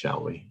of,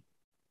 shall we?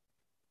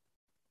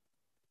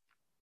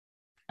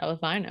 Oh,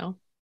 if I know.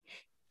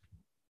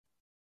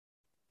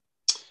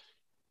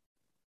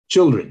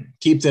 Children,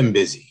 keep them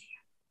busy.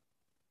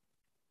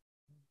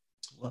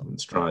 When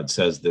Strahd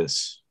says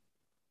this,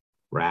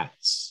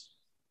 rats,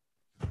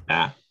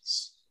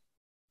 bats,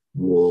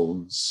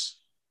 wolves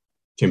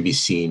can be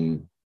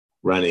seen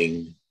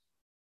running,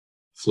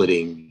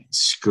 flitting,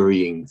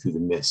 scurrying through the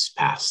mist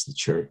past the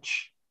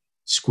church,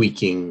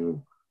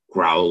 squeaking,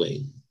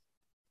 growling,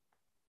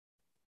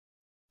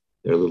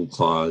 their little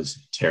claws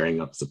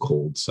tearing up the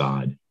cold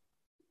sod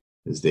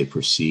as they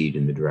proceed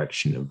in the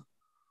direction of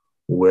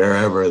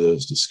wherever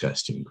those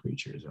disgusting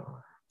creatures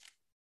are.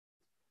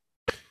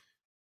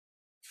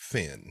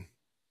 Finn,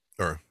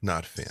 or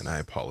not Finn, I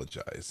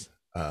apologize.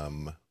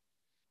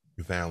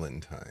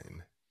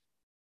 Valentine.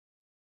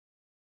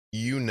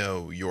 You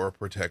know your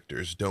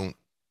protectors don't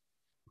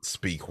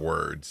speak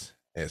words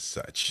as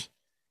such.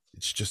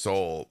 It's just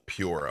all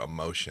pure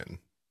emotion.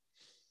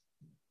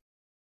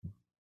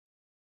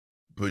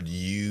 But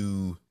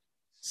you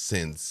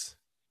sense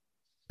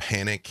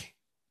panic,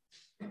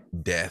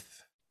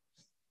 death,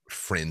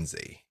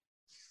 frenzy.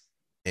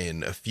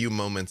 And a few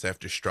moments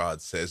after Strahd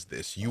says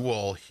this, you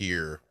all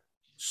hear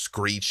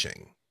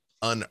screeching,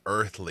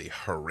 unearthly,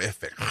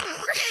 horrific.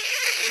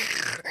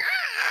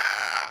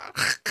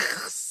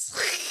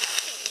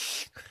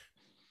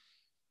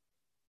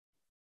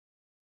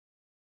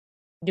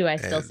 Do I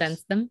still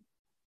sense them?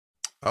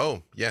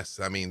 Oh, yes.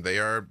 I mean, they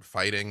are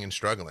fighting and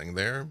struggling.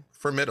 They're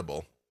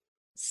formidable.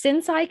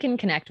 Since I can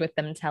connect with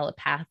them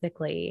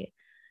telepathically,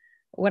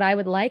 what I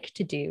would like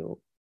to do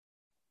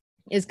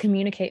is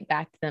communicate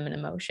back to them in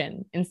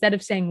emotion. Instead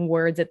of saying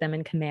words at them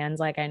in commands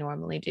like I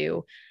normally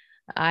do,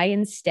 I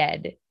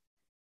instead,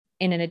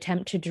 in an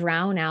attempt to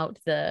drown out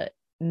the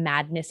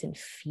madness and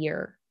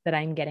fear that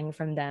I'm getting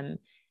from them,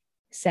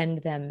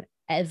 send them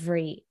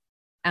every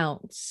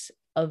ounce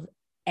of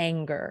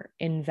anger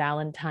in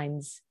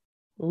Valentine's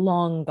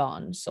long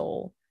gone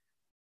soul.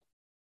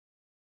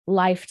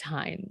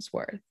 Lifetimes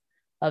worth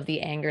of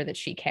the anger that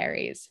she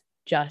carries,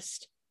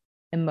 just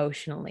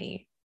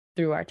emotionally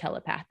through our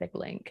telepathic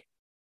link.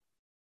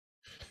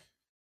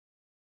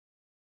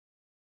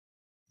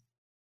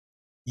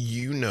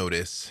 You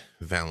notice,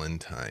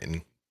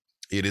 Valentine,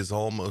 it is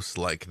almost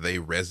like they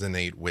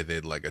resonate with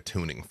it like a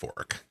tuning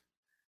fork.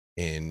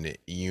 And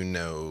you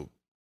know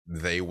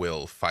they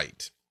will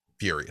fight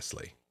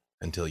furiously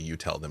until you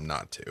tell them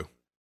not to.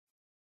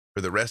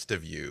 For the rest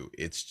of you,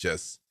 it's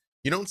just,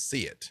 you don't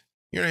see it.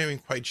 You're not even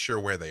quite sure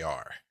where they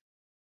are.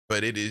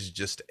 But it is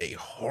just a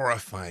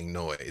horrifying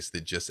noise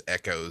that just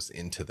echoes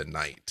into the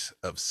night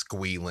of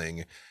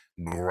squealing,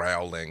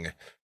 growling,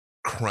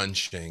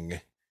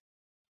 crunching.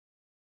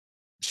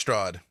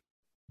 Strahd,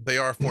 they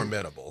are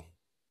formidable,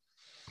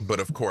 but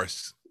of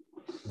course,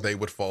 they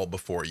would fall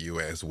before you,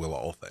 as will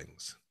all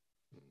things.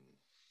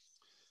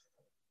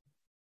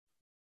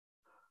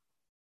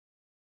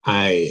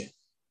 I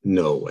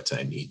know what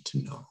I need to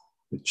know.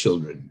 The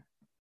children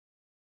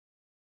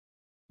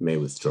may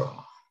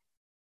withdraw.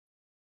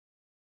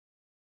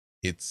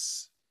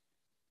 It's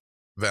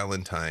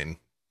Valentine.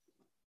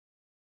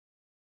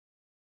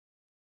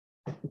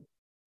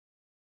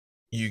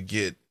 You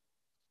get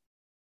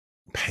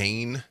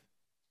pain.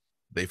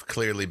 They've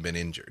clearly been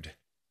injured,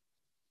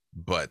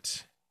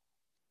 but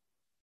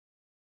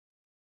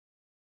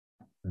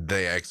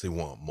they actually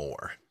want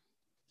more.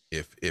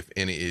 If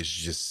any is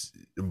just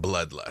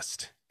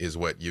bloodlust is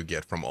what you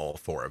get from all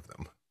four of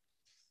them.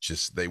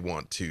 Just they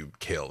want to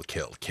kill.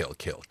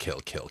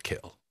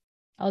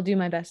 I'll do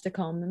my best to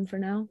calm them for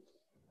now.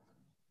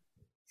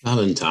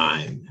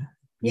 Valentine,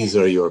 Yes. these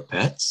are your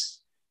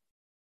pets?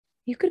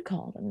 You could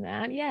call them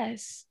that,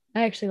 yes.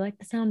 I actually like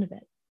the sound of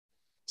it.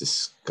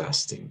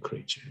 Disgusting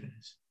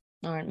creatures.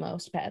 Aren't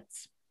most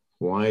pets.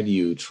 Why do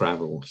you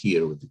travel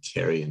here with the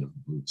carrion of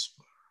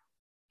Bloodspur?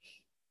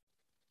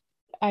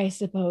 I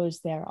suppose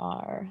there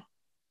are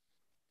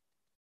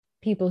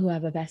people who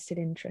have a vested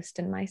interest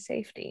in my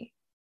safety.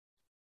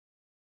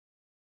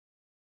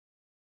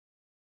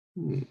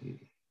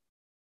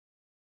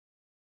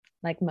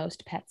 Like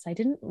most pets, I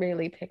didn't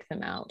really pick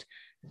them out.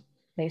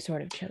 They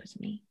sort of chose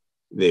me.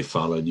 They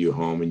followed you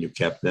home and you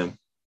kept them?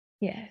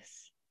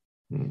 Yes.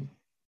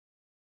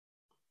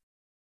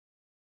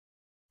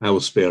 I will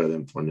spare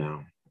them for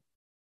now.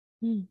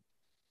 Hmm.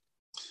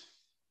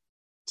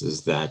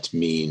 Does that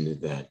mean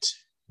that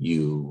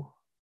you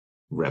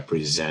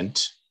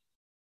represent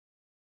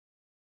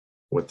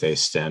what they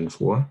stand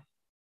for?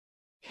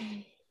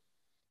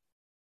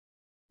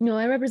 No,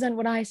 I represent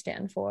what I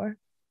stand for,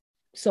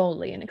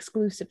 solely and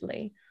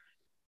exclusively.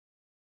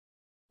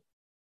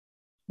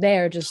 They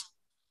are just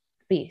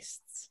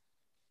beasts.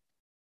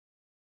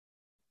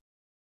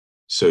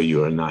 So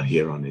you are not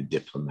here on a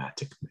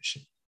diplomatic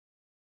mission?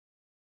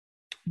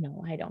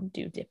 No, I don't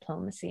do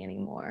diplomacy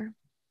anymore.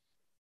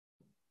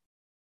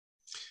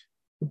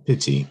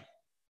 Pity.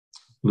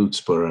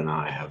 Bloodspur and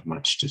I have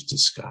much to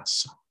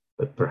discuss,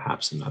 but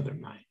perhaps another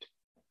night.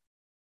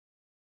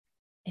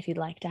 If you'd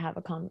like to have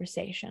a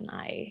conversation,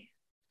 I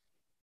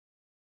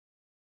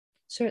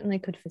certainly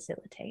could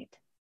facilitate.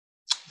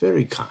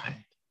 Very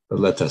kind, but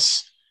let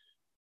us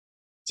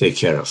take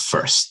care of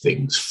first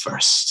things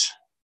first.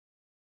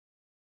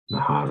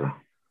 Nahara.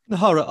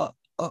 Nahara,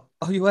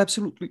 are you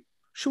absolutely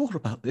sure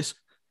about this?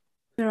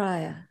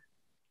 Jiraiya,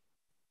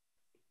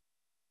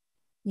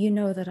 you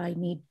know that I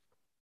need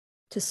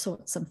to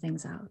sort some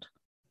things out.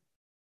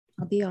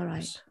 I'll be all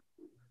right.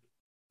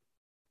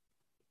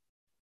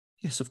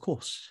 Yes, of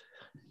course.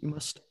 You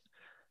must.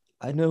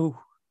 I know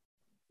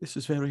this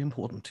is very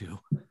important to you.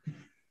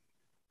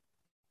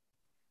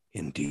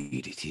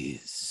 Indeed it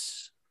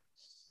is.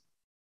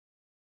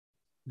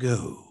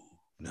 Go,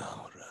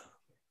 Nahara.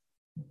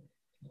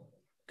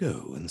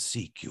 Go and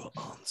seek your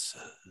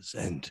answers.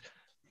 And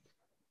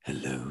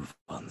hello,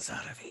 Von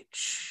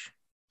Zarovich.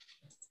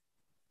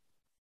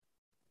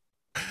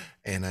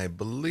 And I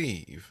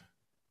believe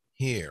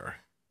here,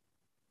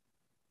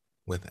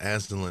 with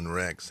Azdalan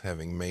Rex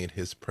having made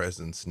his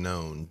presence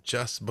known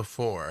just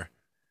before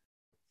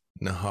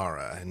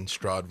Nahara and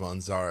Strahd von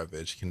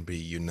Zarovich can be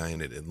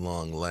united at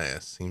long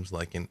last, seems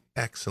like an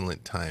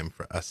excellent time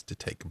for us to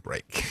take a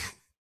break.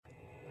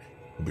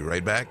 We'll be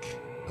right back.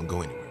 Don't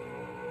go anywhere.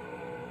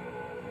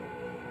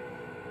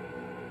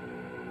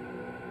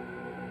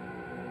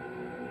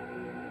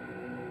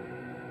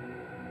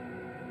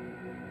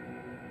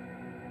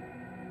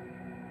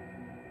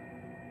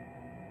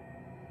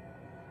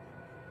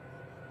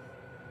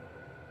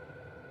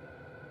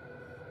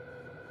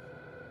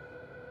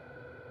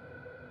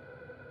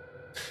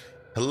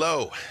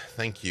 Hello,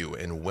 thank you,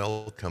 and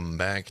welcome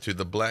back to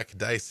the Black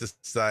Dice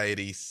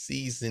Society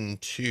Season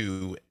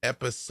 2,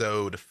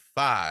 Episode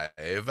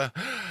 5,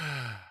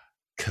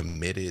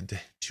 Committed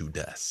to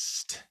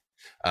Dust.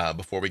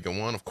 Before we go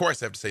on, of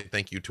course, I have to say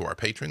thank you to our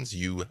patrons.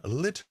 You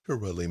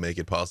literally make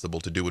it possible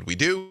to do what we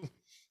do.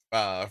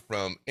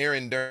 From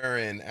Aaron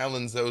Duran,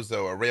 Alan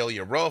Zozo,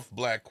 Aurelia Rolf,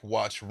 Black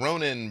Watch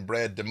Ronan,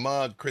 Brad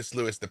DeMog, Chris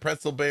Lewis the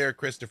Pretzel Bear,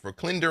 Christopher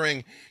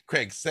Klindering,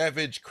 Craig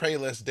Savage,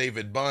 Krayless,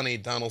 David Bonney,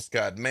 Donald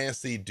Scott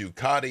Massey,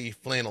 Ducati,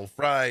 Flannel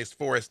Fries,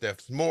 Forrest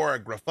F. Moore,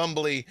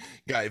 Graffumbly,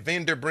 Guy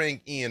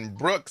Vanderbrink, Ian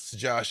Brooks,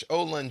 Josh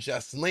Olin,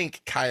 Just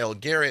Link, Kyle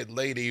Garrett,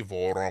 Lady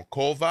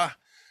Vorokova,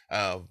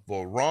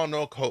 Voronkova.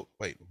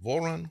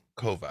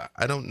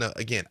 I don't know.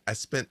 Again, I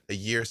spent a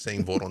year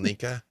saying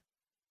Voronika,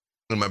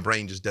 and my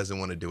brain just doesn't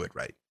want to do it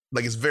right.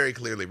 Like, it's very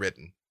clearly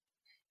written.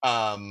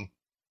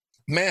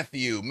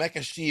 Matthew,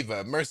 Mecha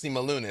Shiva, Mercy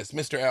Malunas,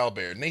 Mr.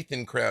 Albert,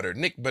 Nathan Crowder,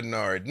 Nick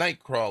Bernard,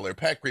 Nightcrawler,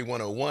 Packery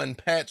 101,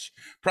 Patch,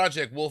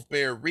 Project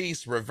Wolfbear,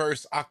 Reese,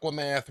 Reverse,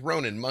 Aquamath,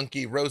 Ronan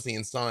Monkey, Rosie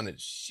and Sean at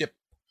Ship.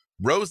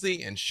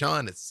 Rosie and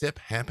Sean at Sip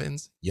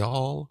happens,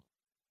 y'all.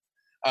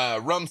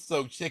 Rum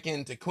Soaked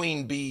Chicken, to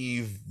Queen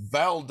Bee,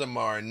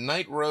 Valdemar,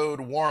 Night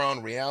Road, War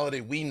on Reality,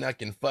 Wee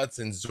Nuck and Futz,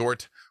 and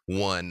Zort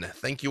 1.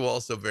 Thank you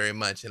all so very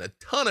much. And a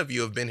ton of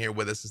you have been here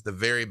with us since the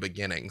very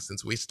beginning,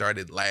 since we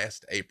started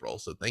last April.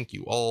 So thank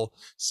you all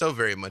so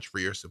very much for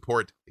your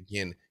support.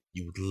 Again,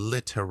 you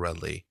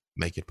literally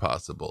make it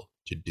possible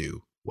to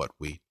do what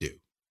we do.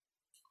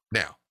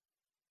 Now,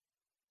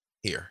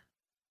 here,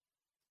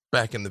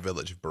 back in the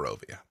village of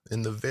Barovia,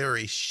 in the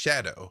very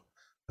shadow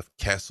of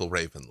Castle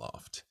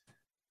Ravenloft,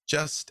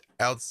 just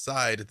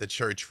outside the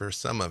church for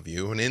some of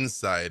you and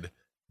inside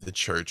the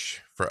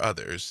church for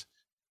others,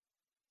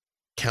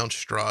 Count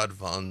Strahd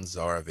von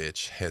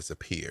Zarovich has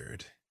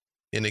appeared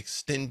and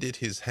extended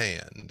his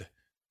hand,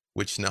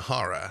 which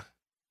Nahara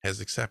has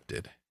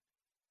accepted.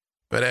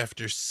 But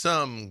after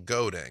some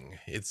goading,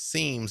 it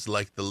seems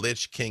like the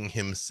Lich King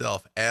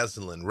himself,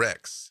 Aslan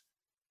Rex,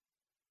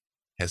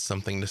 has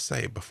something to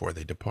say before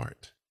they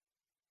depart.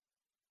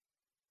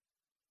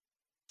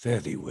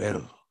 Very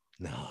well,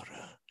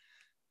 Nahara.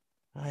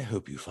 I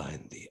hope you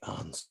find the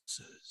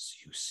answers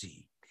you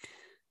seek.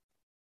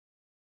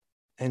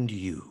 And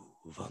you,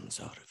 von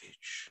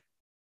Zarovich,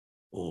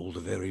 all the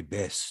very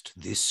best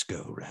this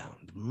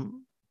go-round, hmm?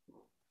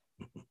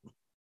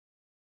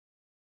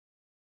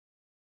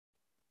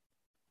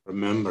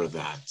 Remember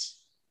that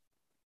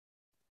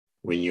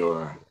when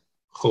your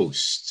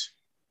host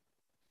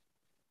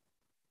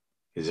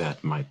is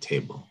at my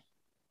table.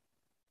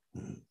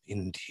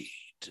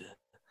 Indeed.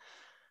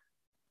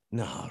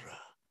 Nahara.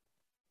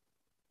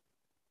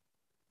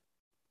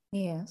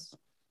 Yes.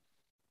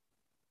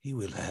 He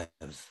will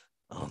have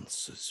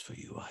answers for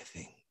you, I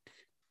think.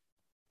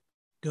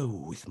 Go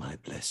with my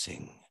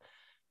blessing.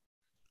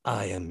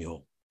 I am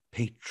your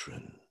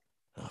patron,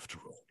 after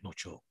all,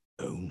 not your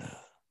owner.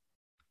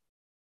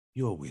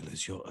 Your will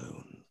is your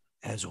own,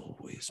 as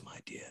always,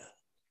 my dear.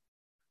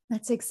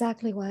 That's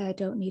exactly why I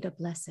don't need a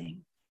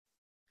blessing.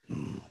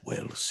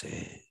 Well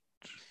said.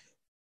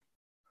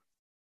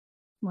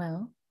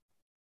 Well,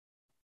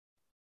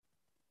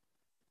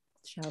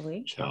 shall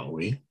we? Shall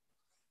we?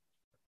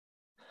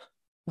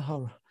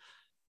 Nahara.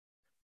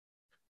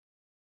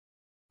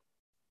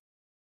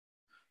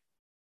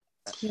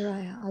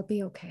 Uriah, I'll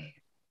be okay.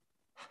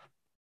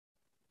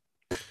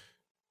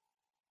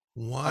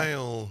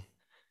 While...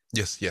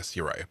 Yes,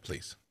 Uriah,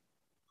 please.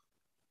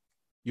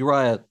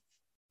 Uriah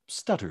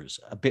stutters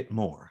a bit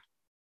more.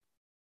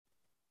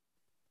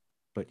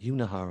 But you,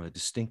 Nahara,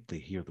 distinctly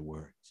hear the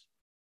words.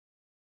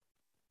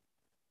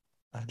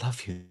 I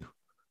love you.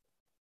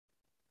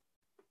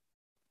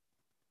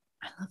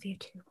 I love you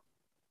too.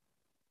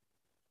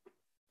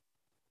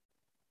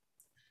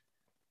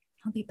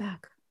 I'll be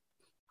back.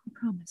 I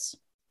promise.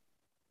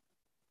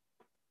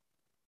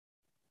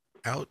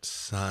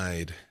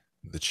 Outside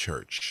the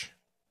church,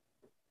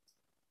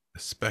 a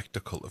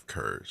spectacle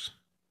occurs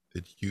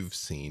that you've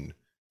seen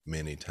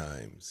many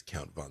times,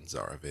 Count von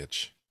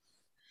Zarovich.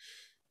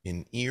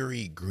 An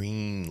eerie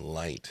green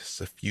light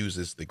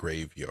suffuses the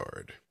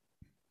graveyard.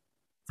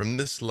 From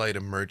this light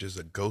emerges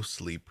a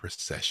ghostly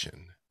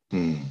procession.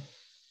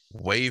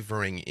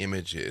 Wavering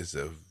images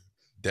of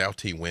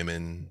doughty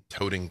women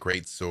toting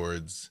great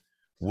swords,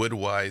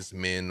 woodwise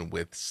men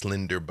with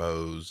slender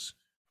bows,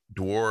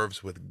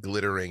 dwarves with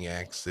glittering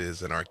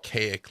axes, and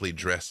archaically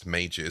dressed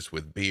mages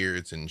with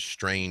beards and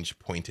strange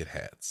pointed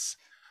hats.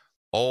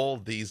 All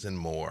these and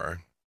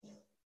more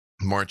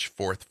march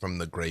forth from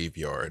the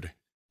graveyard,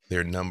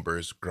 their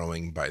numbers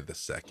growing by the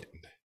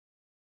second.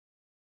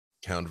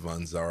 Count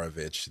von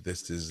Zarovich,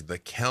 this is the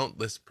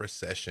countless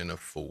procession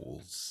of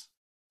fools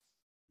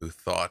who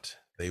thought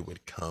they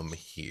would come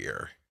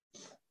here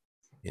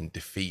and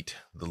defeat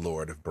the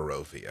Lord of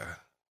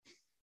Barovia.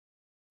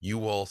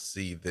 You all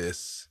see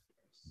this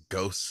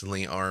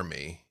ghostly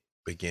army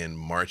begin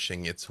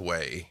marching its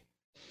way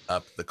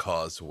up the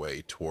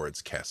causeway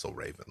towards Castle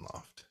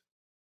Ravenloft.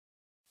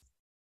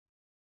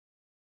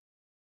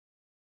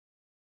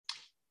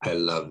 I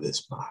love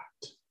this part.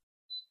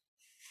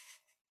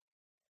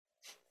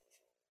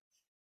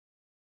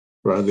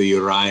 Brother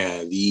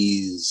Uriah,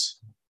 these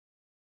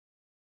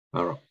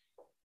are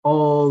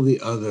all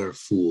the other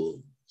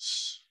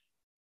fools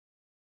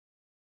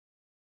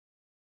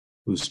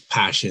whose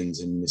passions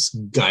and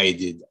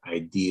misguided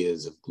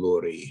ideas of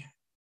glory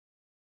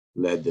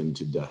led them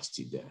to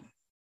dusty death.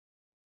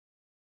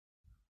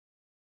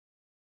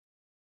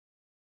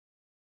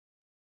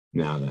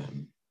 Now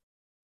then,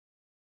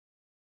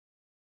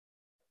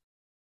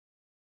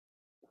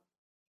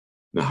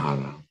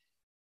 Nahara,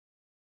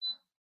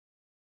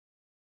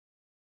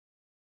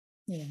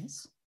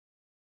 Yes.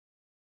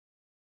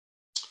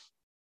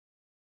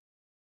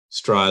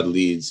 Strahd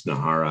leads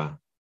Nahara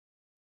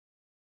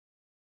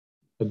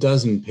a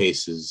dozen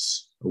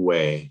paces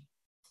away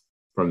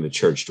from the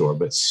church door,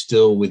 but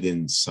still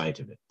within sight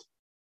of it,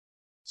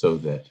 so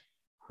that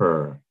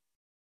her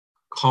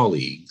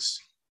colleagues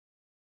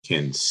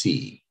can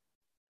see,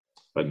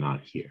 but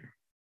not hear.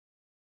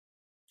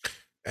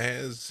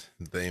 As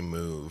they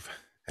move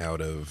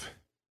out of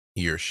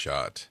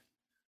earshot,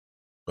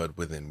 but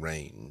within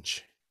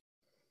range,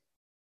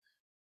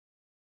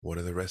 what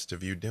are the rest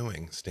of you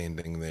doing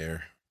standing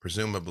there?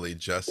 Presumably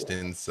just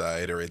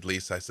inside, or at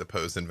least I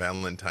suppose in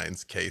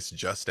Valentine's case,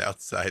 just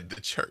outside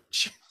the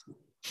church.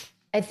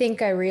 I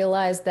think I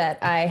realized that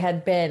I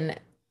had been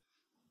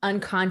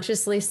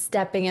unconsciously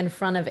stepping in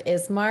front of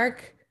Ismark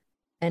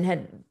and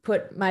had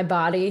put my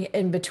body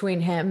in between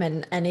him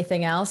and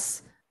anything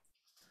else.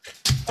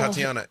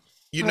 Tatiana,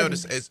 you pardon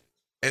notice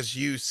as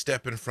you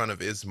step in front of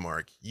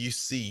Ismark,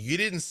 you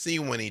didn't see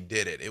when he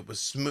did it. It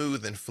was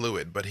smooth and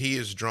fluid, but he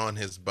has drawn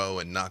his bow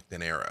and knocked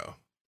an arrow.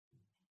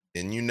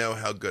 And you know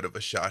how good of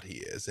a shot he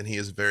is, and he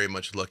is very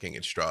much looking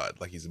at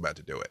Strahd like he's about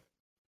to do it.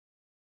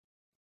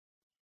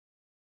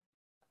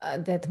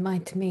 That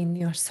might mean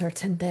your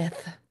certain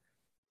death.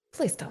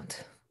 Please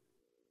don't.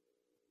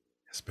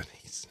 Yes, but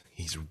he's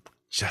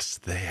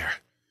just there.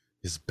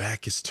 His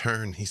back is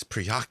turned. He's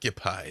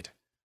preoccupied.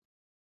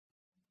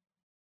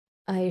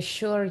 I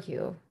assure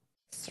you,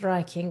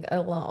 striking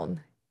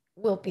alone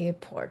will be a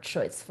poor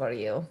choice for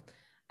you.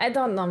 I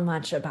don't know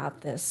much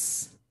about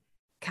this,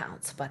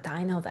 Count, but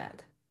I know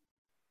that.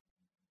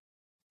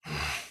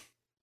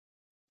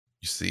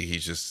 You see, he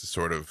just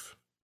sort of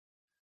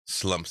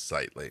slumps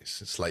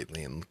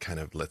slightly and kind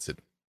of lets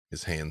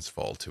his hands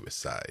fall to his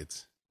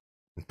sides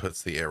and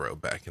puts the arrow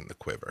back in the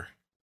quiver.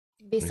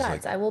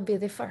 Besides, I will be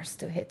the first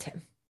to hit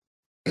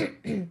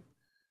him.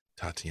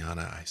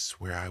 Tatiana, I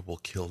swear I will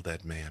kill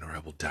that man or I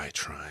will die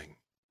trying.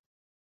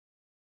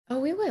 Oh,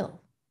 we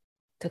will.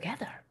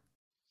 Together.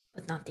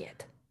 But not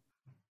yet.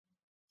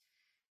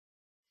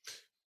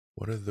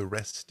 What are the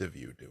rest of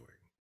you doing?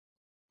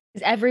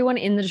 Is everyone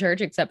in the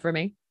church except for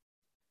me?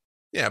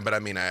 Yeah, but I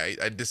mean, I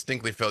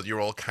distinctly felt you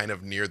were all kind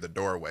of near the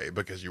doorway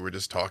because you were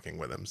just talking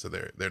with them, so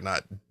they're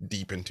not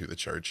deep into the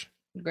church.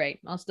 Great.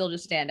 I'll still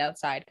just stand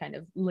outside, kind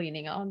of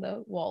leaning on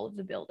the wall of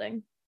the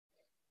building.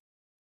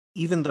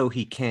 Even though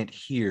he can't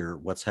hear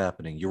what's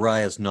happening,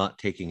 Uriah's not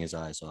taking his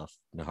eyes off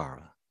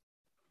Nahara.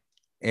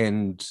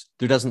 And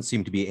there doesn't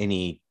seem to be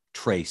any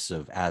trace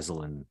of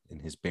Azalin in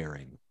his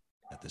bearing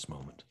at this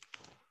moment.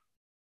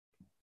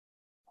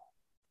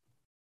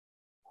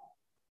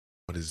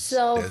 What is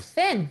So,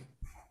 Finn,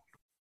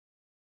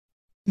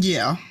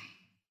 Yeah.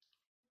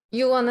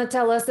 you want to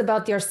tell us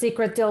about your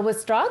secret deal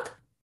with Strahd?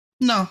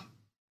 No.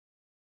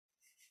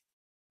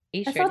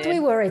 He I sure thought did. we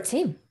were a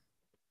team.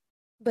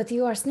 But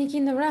you are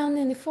sneaking around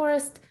in the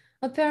forest,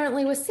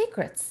 apparently with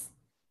secrets.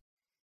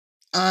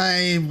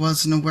 I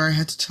wasn't aware I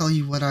had to tell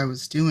you what I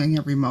was doing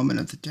every moment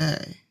of the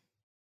day.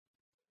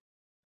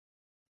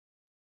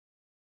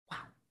 Wow.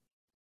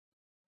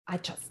 I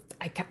can't.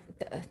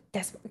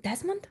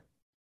 Desmond?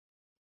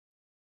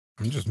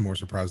 I'm just more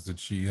surprised that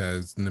she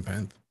has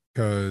Nepenthe,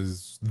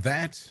 because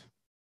that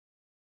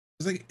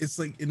it's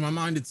like in my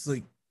mind it's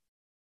like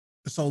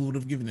the soul would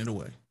have given it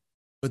away,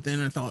 but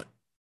then I thought,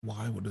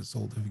 why would the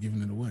soul have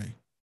given it away?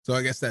 So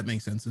I guess that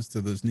makes sense as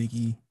to the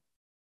sneaky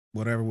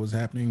whatever was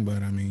happening.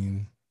 But I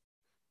mean,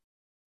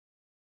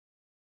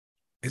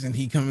 isn't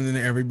he coming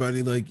into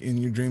everybody like in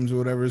your dreams or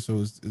whatever? So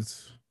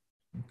it's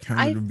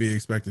kind of to be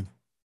expected.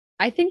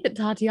 I think that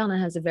Tatiana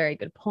has a very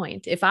good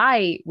point. If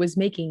I was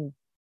making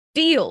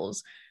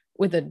deals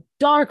with a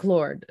Dark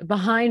Lord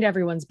behind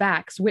everyone's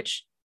backs,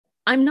 which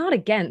I'm not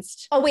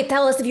against. Oh, wait,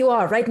 tell us if you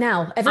are right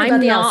now.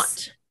 Everybody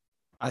else.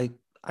 I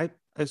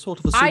sort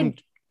of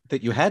assumed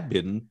that you had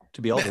been,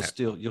 to be honest.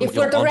 If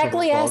we're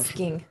directly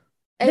asking,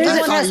 Everyone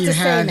everyone has to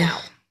say now.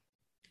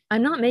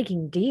 I'm not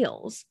making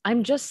deals.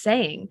 I'm just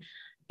saying,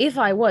 if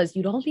I was,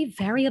 you'd all be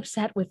very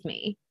upset with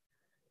me.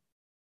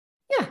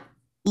 Yeah.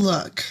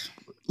 Look.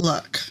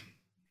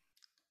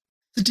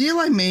 The deal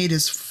I made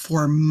is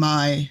for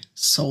my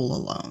soul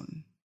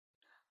alone.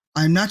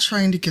 I'm not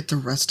trying to get the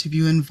rest of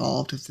you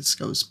involved if this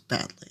goes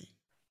badly.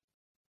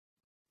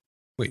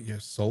 Wait, your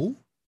soul?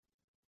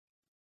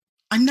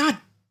 I'm not,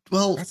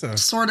 well,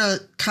 That's sort of,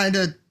 kind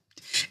of,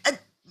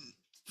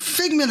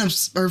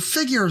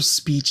 figure of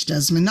speech,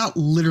 Desmond, not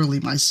literally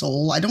my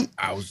soul.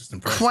 I was just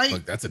impressed.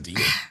 Like, that's a deal.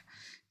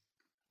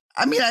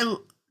 I mean,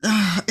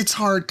 it's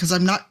hard because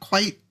I'm not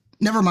quite,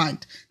 never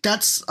mind.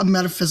 That's a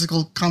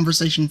metaphysical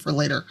conversation for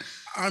later.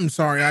 I'm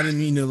sorry, I didn't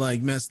mean to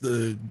like mess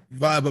the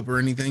vibe up or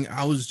anything.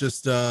 I was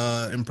just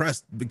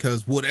impressed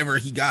because whatever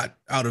he got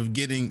out of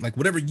getting, like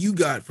whatever you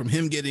got from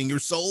him getting your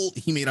soul,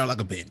 he made out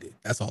like a bandit.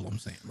 That's all I'm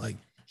saying. Like,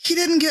 he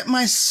didn't get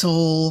my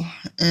soul,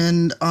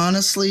 and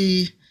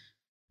honestly,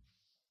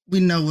 we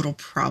know it'll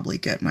probably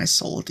get my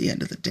soul at the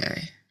end of the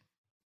day.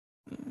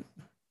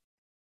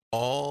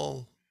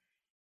 All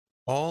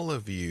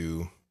of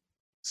you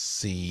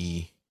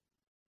see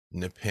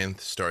Nepenthe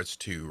starts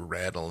to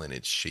rattle in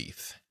its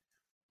sheath.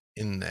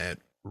 In that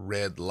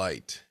red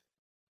light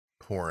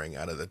pouring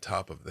out of the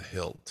top of the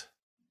hilt.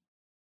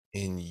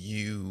 And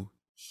you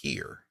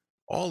hear,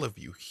 all of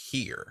you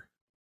hear.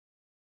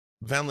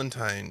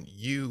 Valentine,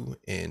 you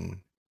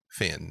and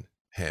Finn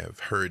have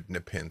heard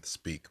Nepenthe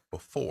speak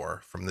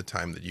before from the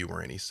time that you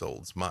were in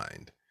Isolde's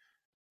mind.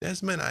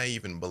 Desmond, I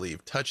even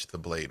believe, touched the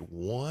blade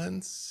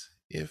once,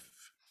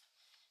 if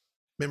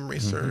memory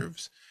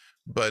serves.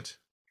 But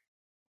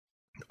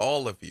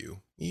all of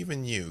you,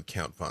 even you,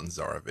 Count von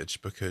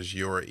Zarovich, because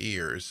your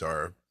ears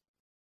are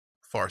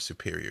far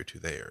superior to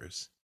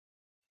theirs,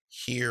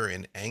 hear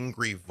an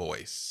angry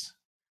voice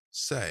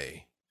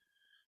say,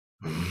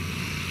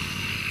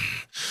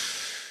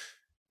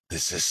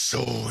 "This is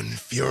so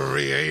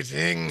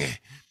infuriating.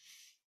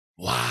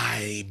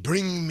 Why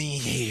bring me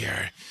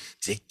here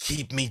to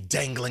keep me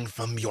dangling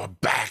from your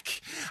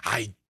back?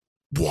 I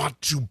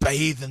want to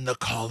bathe in the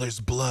caller's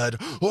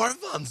blood, or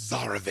von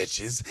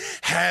Zarovich's.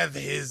 Have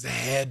his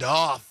head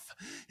off,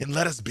 and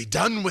let us be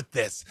done with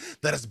this.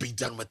 Let us be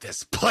done with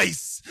this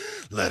place.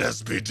 Let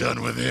us be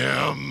done with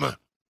him."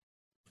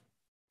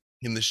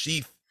 And the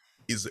sheath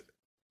is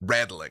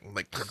rattling,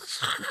 like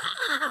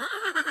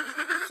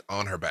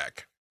on her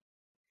back.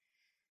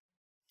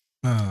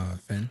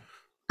 Finn,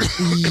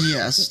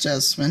 Yes,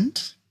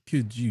 Desmond.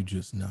 could you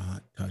just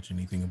not touch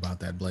anything about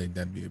that blade?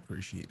 That'd be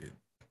appreciated.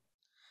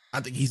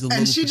 I think he's a little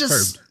And she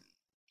perturbed.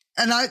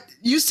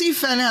 you see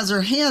Fen has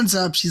her hands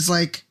up. She's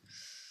like,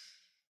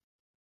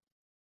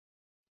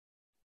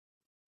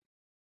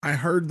 I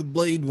heard the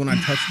blade when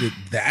I touched it.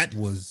 That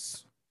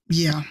was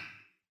yeah.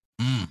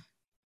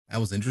 that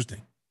was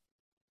interesting.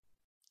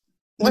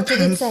 What did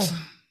it say?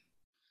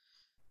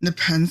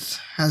 Nepenthe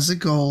has a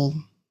goal,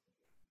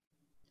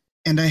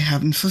 and I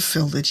haven't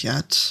fulfilled it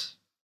yet.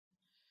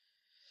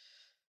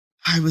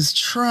 I was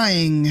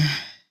trying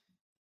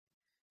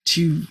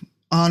to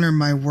honor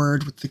my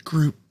word with the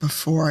group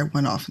before I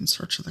went off in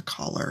search of the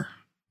caller.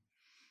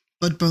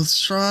 But both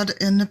Strahd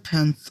and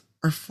Nepenthe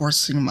are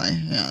forcing my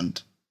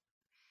hand.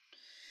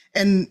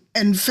 And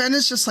Fen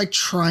is just like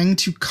trying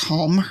to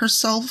calm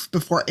herself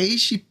before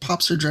she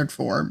pops her dread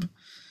form,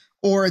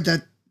 or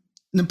that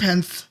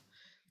Nepenthe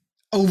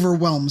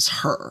overwhelms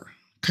her,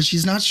 because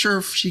she's not sure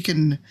if she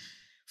can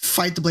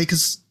fight the blade,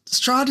 because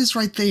Strahd is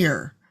right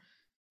there,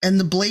 and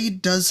the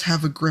blade does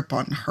have a grip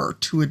on her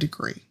to a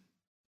degree.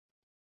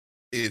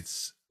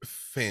 It's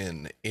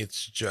Finn.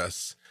 It's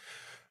just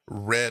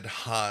red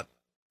hot,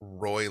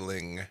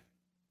 roiling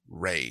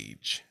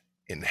rage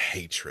and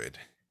hatred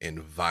and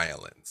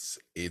violence.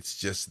 It's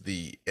just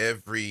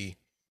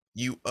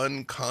you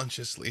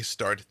unconsciously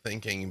start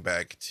thinking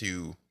back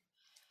to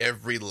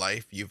every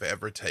life you've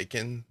ever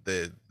taken.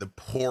 The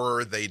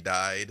poorer they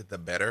died, the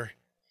better.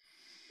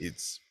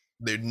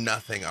 They're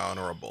nothing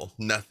honorable,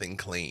 nothing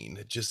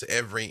clean. Just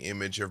every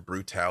image of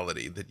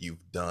brutality that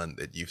you've done,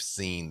 that you've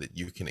seen, that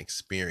you can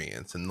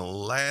experience. And the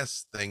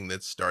last thing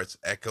that starts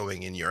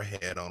echoing in your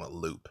head on a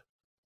loop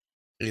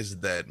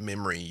is that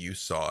memory you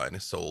saw in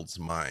Isolde's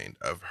mind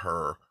of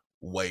her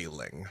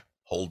wailing,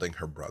 holding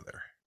her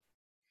brother.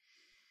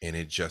 And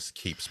it just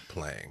keeps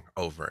playing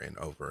over and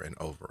over and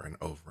over and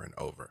over and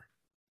over.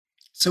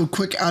 So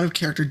quick out of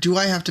character, do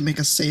I have to make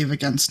a save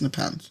against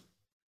Nepenthe?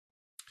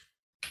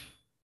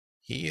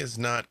 He is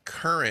not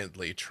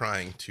currently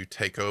trying to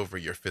take over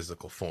your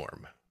physical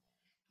form.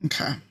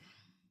 Okay.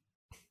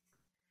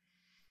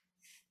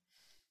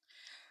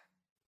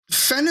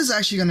 Fen is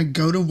actually going to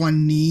go to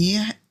one knee,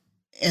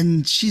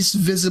 and she's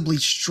visibly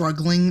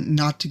struggling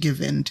not to give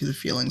in to the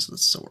feelings of the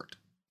sword.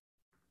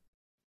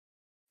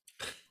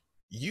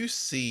 You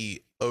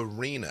see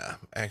Arena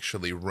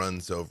actually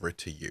runs over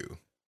to you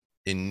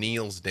and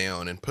kneels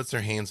down and puts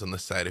her hands on the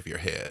side of your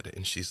head.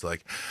 And she's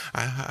like,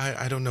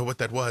 I don't know what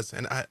that was.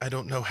 And I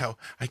don't know how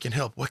I can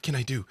help. What can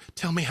I do?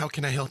 Tell me, how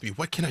can I help you?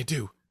 What can I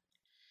do?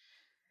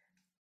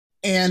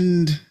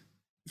 And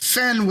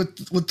Fen,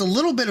 with the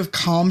little bit of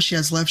calm she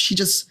has left, she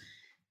just,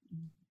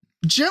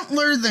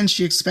 gentler than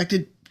she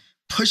expected,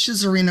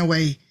 pushes Arena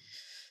away.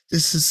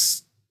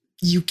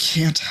 You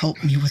can't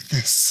help me with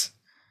this.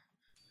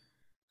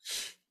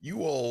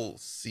 You all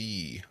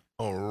see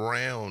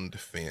around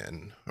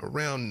Finn,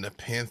 around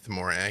Nepenthe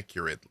more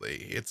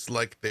accurately, it's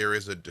like there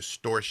is a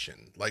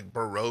distortion, like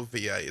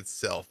Barovia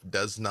itself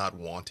does not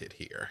want it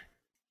here.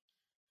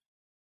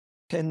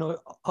 Ken,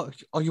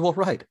 are you all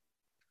right?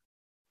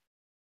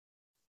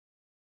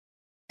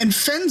 And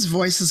Fen's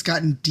voice has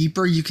gotten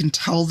deeper. You can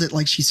tell that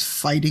like she's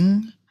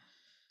fighting.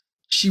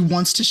 She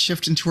wants to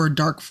shift into her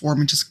dark form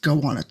and just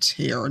go on a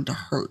tear and to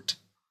hurt.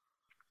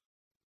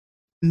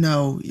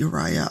 No,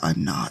 Uriah,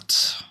 I'm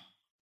not.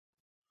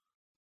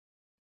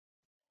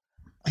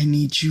 I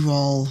need you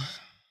all.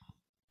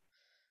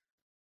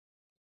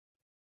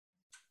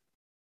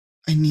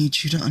 I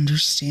need you to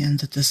understand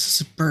that this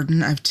is a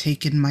burden I've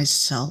taken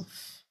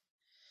myself.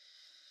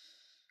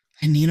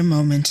 I need a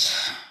moment.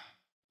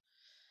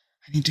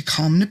 I need to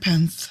calm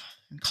Nepenthe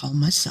and calm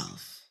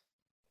myself.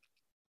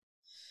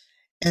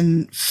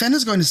 And Fen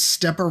is going to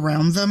step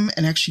around them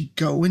and actually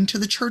go into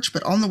the church,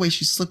 but on the way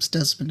she slips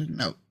Desmond a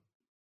note.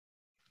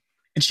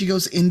 And she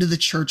goes into the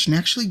church and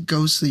actually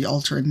goes to the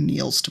altar and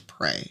kneels to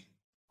pray.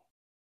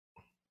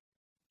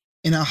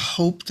 in a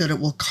hope that it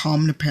will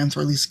calm Nepantha,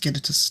 or at least get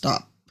it to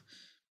stop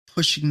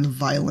pushing the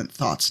violent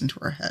thoughts into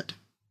her head.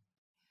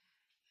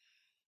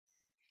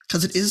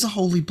 Because it is a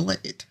holy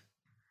blade.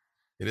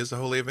 It is a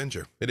holy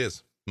avenger. It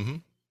is.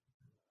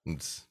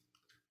 It's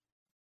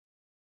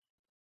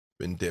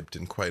been dipped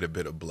in quite a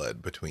bit of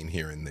blood between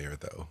here and there,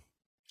 though.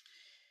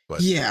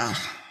 But yeah.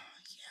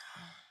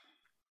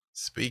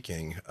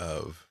 Speaking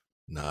of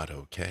not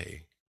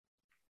okay,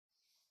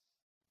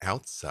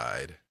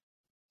 outside,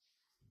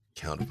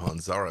 Count von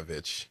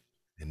Zarovich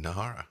and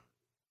Nahara.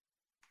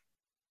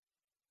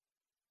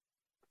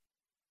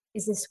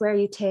 Is this where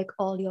you take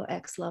all your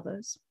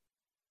ex-lovers?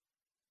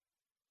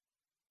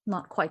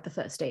 Not quite the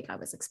first date I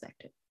was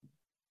expecting.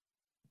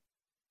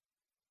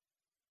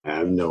 I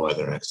have no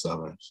other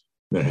ex-lovers.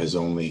 There has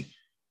only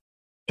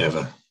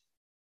ever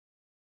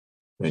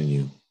been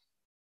you.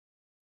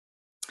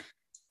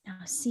 Now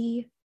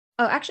see,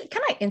 oh, actually,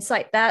 can I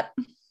insight that?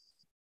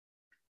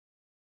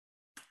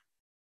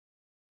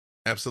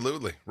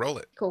 Absolutely. Roll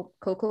it. Cool.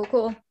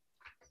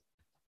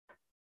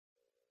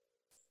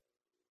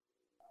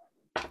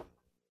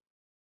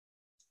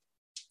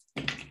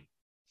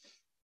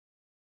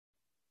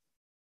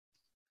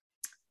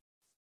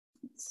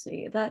 Let's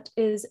see, that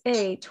is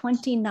a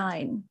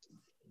 29.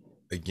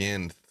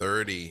 Again,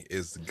 30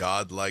 is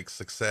godlike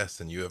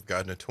success, and you have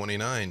gotten a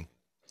 29.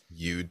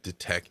 You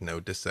detect no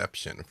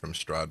deception from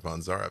Strahd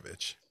von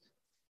Zarovich.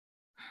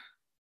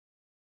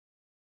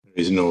 There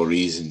is no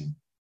reason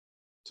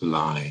to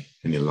lie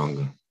any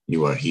longer.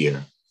 You are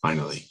here,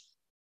 finally,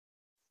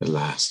 at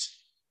last,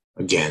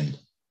 again.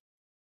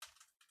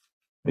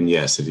 And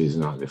yes, it is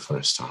not the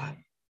first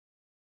time.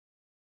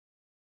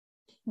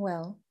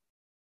 Well,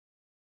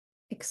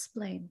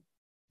 explain.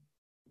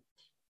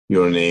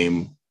 Your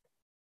name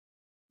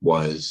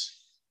was,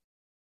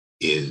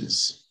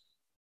 is,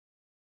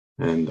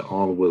 and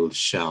all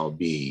shall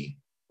be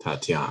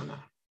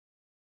Tatiana.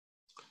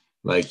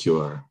 Like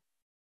your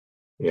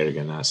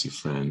Erganasi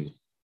friend.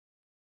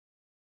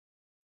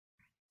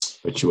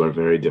 But you are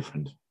very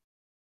different,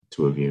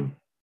 two of you.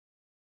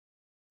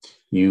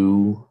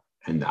 You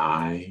and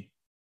I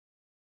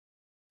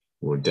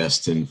were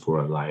destined for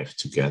a life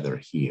together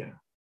here.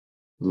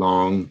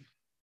 Long,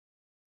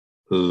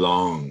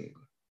 long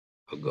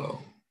ago.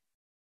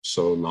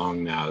 So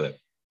long now that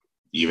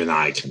even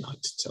I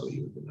cannot tell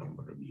you the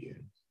number of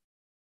years.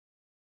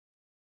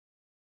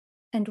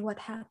 And what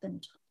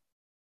happened?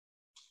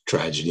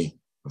 Tragedy,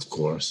 of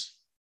course.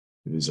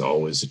 It is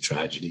always a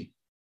tragedy.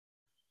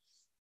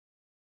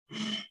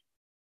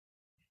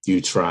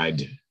 You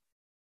tried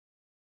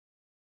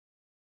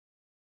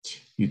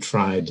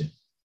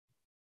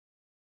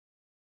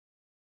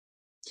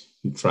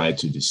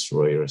to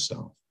destroy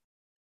yourself.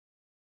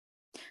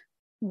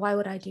 Why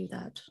would I do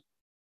that?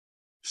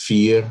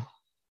 Fear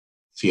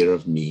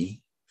of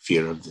me,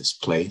 fear of this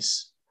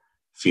place,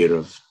 fear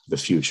of the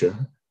future,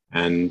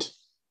 and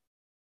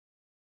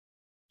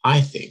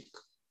I think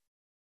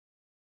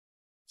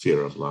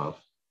fear of love.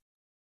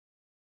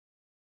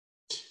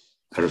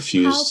 I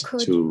refused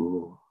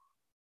to.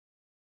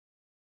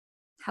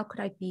 How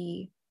could I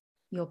be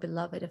your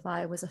beloved if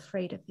I was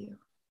afraid of you?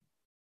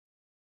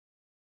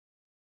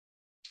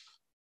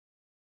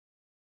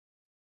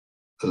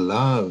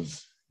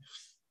 Love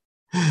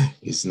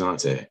is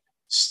not a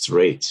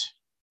straight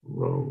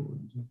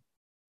road. It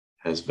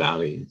has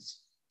valleys,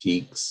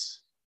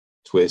 peaks,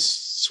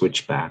 twists,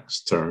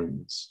 switchbacks,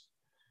 turns.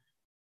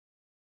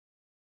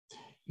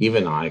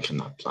 Even I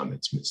cannot plumb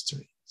its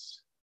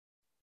mysteries.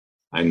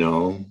 I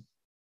know,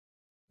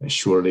 as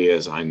surely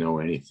as I know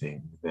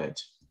anything,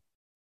 that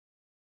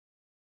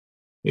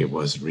it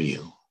was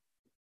real.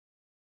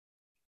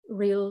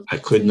 Real. I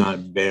could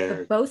not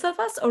bear. Both of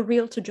us, or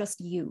real to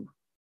just you?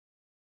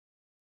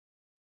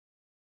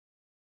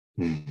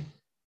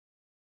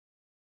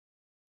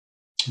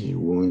 You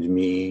wound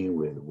me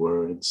with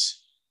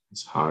words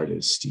as hard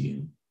as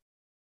steel.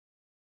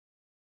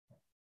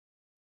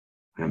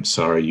 I'm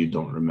sorry you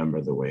don't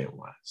remember the way it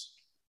was.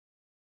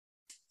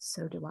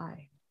 So do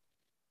I.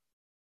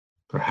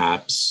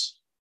 Perhaps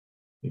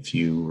if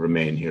you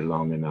remain here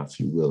long enough,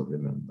 you will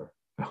remember.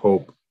 I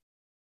hope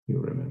you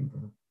remember.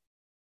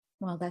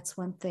 Well, that's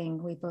one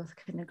thing we both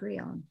can agree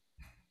on.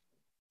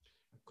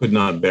 Could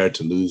not bear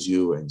to lose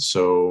you, and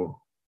so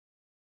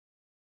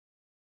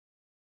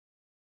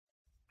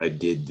I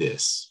did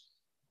this.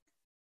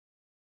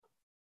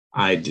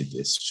 I did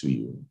this to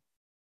you.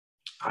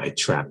 I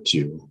trapped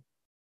you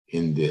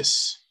in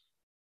this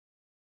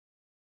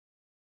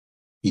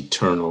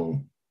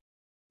eternal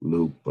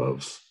loop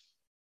of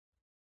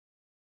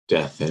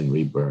death and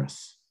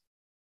rebirth,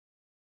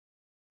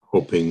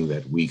 hoping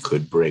that we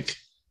could break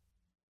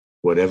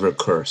whatever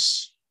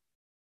curse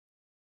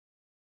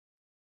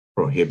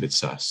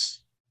prohibits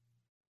us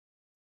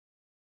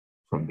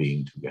from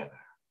being together.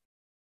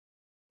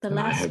 The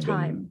last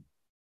time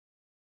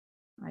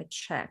I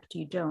checked,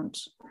 you don't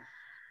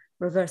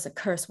reverse a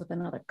curse with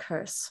another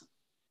curse.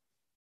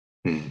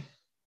 I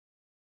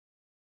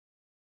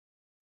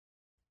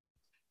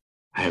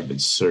have been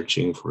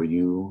searching for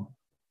you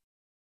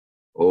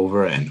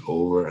over and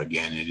over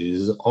again. It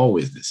is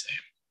always the same.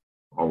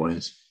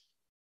 Always.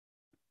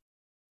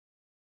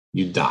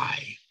 You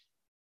die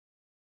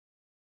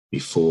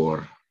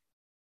before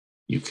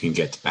you can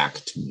get back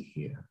to me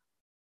here.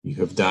 You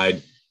have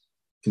died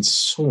in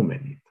so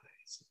many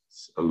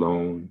places,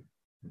 alone,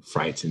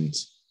 frightened,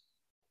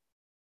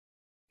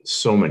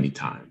 so many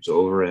times,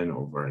 over and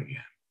over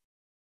again.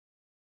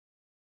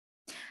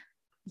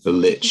 The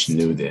Lich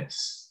knew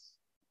this.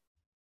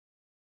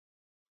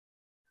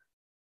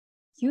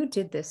 You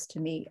did this to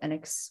me and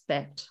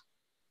expect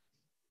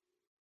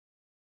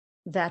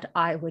that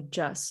I would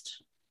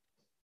just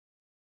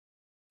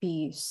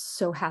be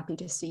so happy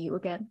to see you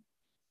again,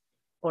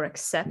 or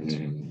accept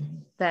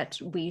that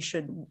we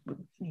should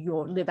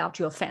live out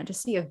your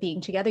fantasy of being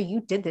together. You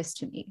did this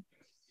to me.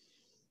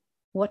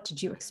 What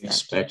did you expect?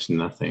 Expect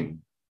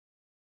nothing.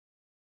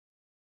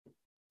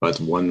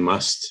 But one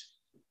must,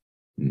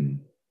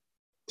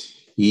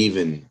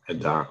 even a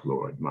Dark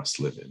Lord must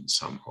live in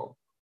some hope.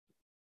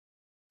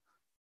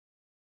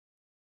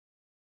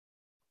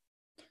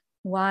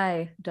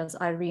 Why does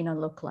Irina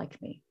look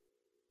like me?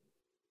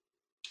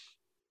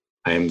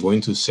 I am going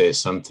to say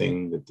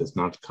something that does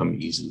not come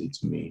easily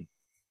to me.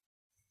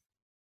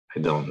 I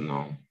don't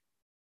know.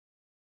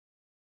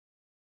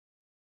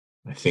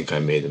 I think I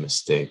made a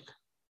mistake.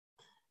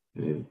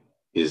 It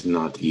is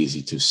not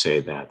easy to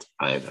say that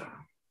either.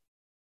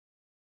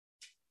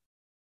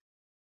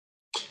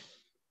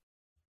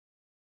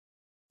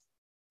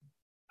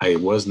 I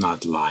was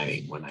not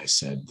lying when I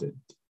said that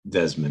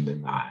Desmond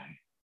and I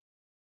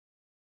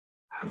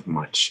have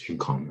much in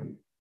common.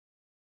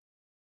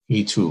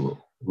 He too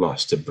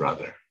lost a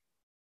brother.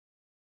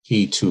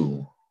 He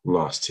too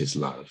lost his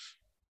love.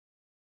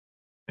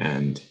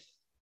 And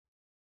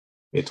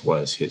it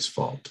was his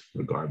fault,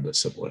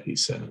 regardless of what he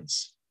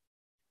says.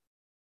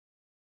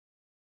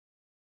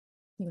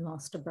 You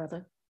lost a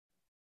brother?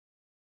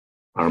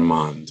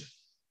 Armand,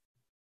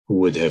 who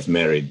would have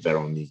married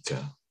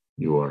Veronica,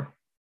 your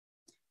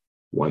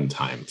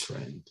one-time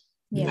friend,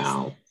 yes.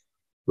 Now,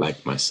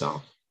 like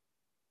myself.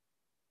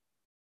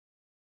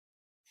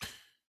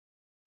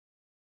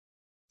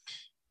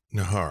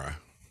 Nahara,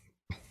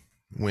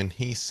 when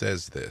he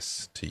says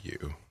this to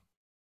you,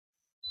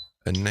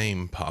 a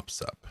name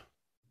pops up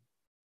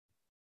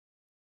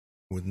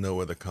with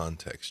no other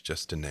context,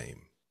 just a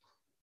name.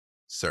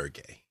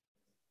 Sergei.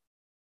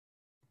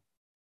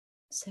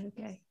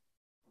 Sergei.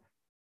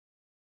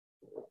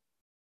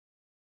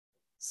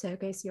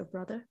 Sergei's your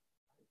brother?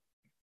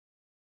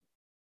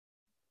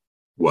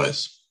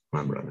 Was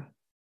my brother.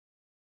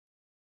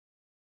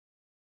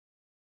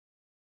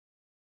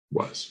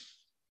 Was.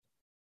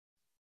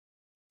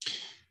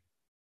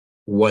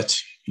 What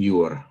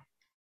your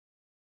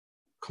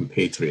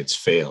compatriots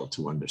fail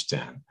to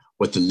understand,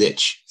 what the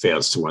Lich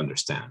fails to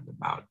understand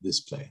about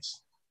this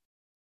place,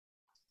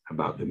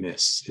 about the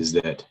Mists, is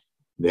that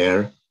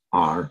there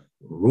are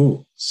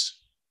rules,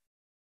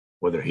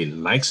 whether he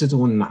likes it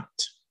or not.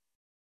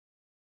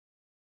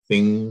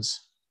 Things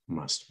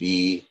must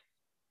be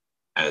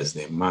as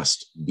they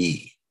must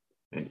be.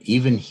 And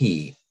even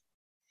he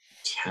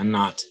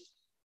cannot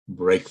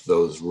break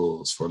those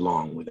rules for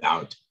long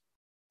without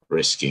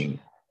risking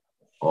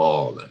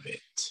all of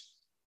it.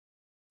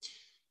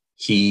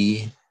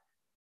 He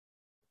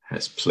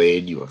has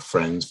played your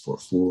friends for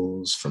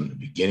fools from the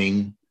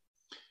beginning.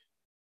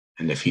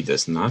 And if he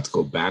does not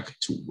go back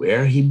to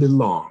where he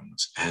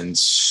belongs, and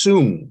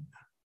soon,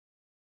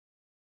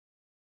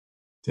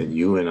 then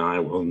you and I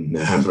will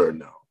never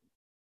know.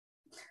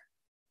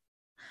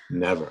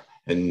 Never.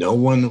 And no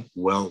one else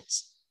will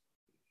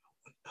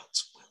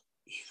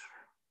either.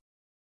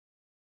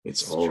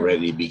 It's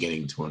already true.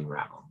 Beginning to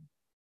unravel.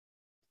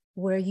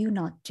 Were you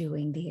not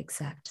doing the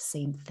exact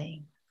same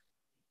thing?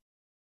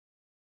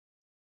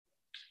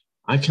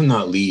 I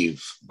cannot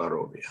leave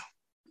Barovia.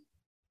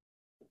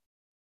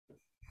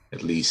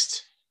 At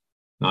least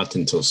not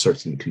until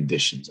certain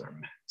conditions are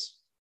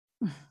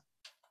met.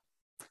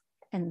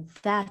 And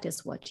that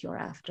is what you're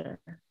after,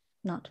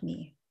 not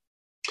me.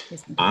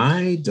 Isn't it?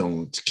 I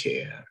don't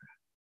care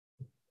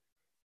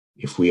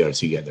if we are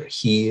together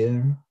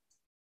here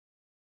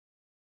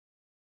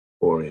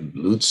or in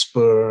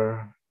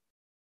Blutsburg.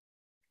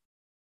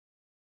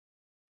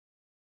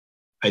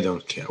 I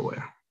don't care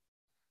where.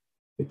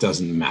 It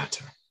doesn't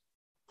matter.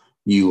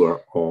 You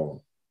are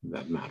all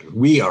that matters.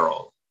 We are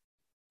all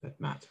that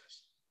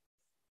matters.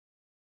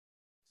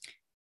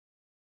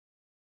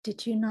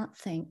 Did you not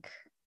think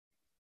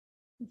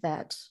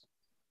that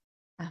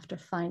after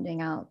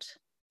finding out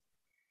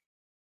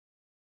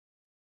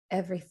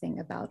everything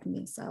about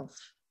myself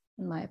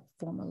in my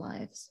former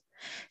lives,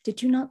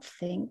 did you not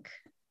think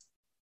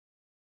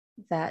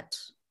that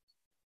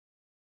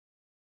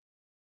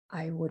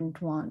I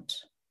wouldn't want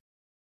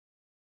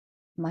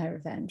my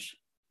revenge?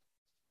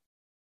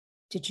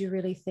 Did you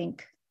really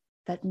think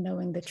that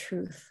knowing the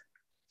truth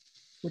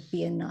would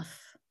be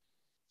enough?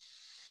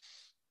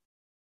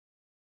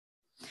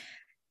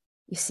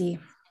 You see,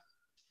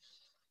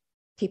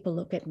 people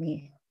look at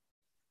me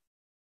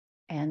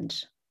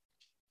and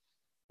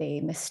they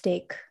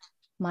mistake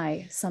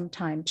my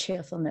sometime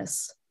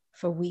cheerfulness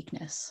for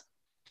weakness.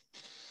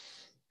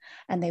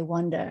 And they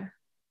wonder,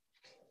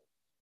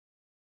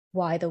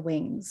 why the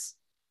wings?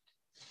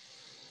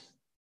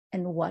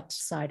 And what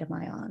side am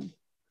I on?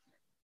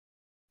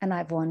 And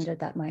I've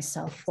wondered that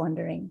myself,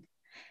 wondering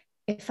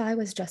if I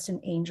was just an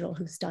angel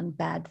who's done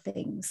bad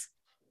things,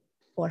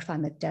 or if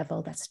I'm a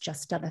devil that's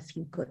just done a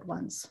few good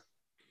ones.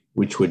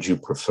 Which would you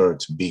prefer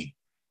to be?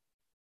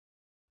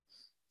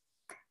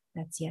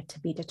 That's yet to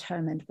be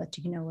determined, but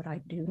do you know what I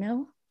do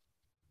know?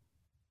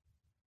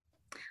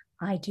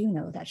 I do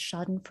know that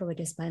schadenfreude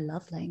is my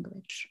love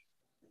language.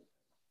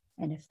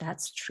 And if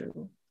that's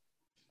true,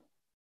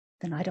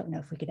 then I don't know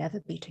if we could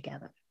ever be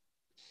together.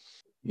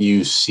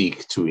 You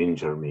seek to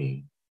injure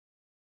me.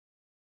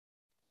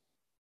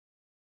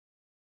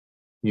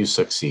 You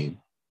succeed.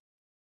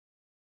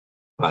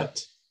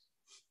 But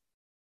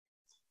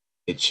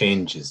it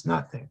changes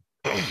nothing.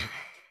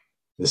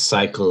 The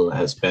cycle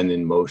has been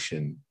in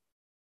motion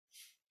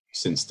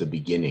since the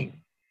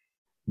beginning.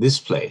 This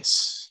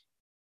place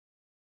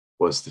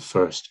was the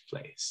first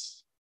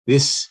place.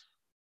 This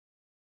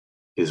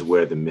is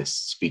where the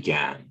mists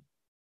began.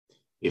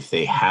 If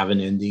they have an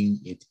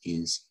ending, it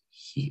is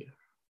here.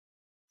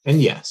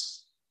 And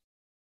yes,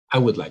 I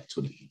would like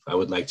to leave. I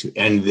would like to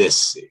end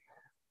this,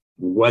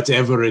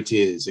 whatever it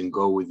is, and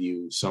go with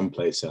you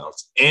someplace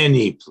else,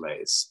 any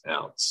place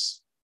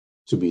else,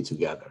 to be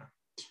together.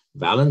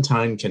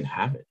 Valentine can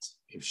have it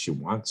if she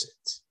wants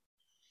it,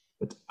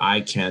 but I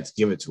can't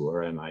give it to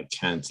her, and I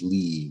can't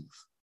leave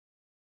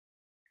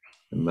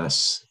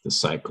unless the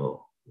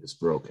cycle is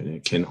broken.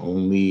 It can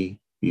only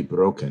be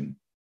broken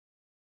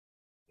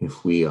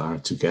if we are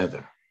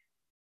together.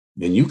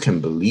 And you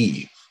can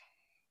believe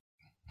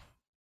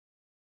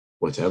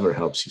whatever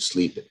helps you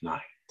sleep at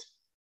night.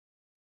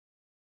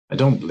 I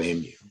don't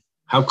blame you.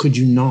 How could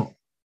you know?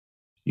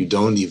 You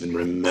don't even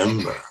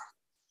remember.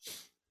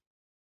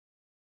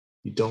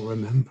 You don't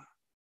remember.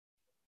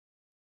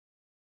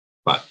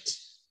 But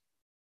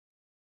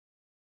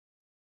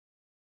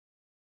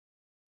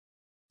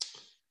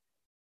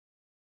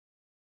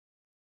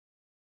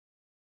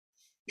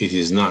it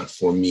is not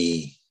for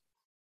me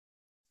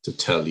to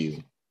tell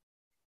you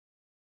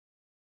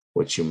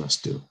what you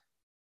must do.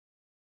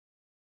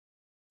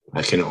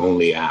 I can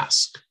only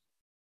ask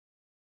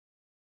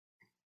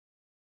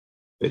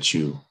that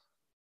you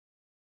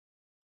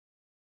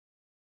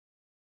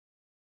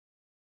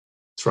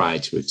try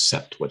to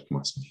accept what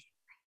must be.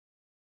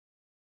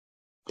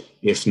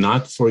 If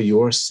not for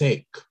your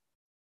sake,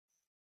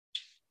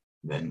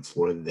 then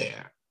for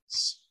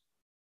theirs.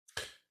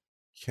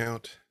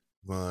 Count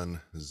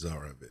von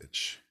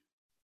Zarovich,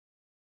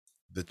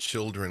 the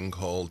children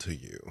call to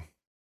you.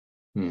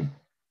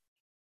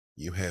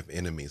 You have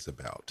enemies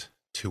about,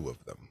 2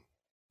 of them.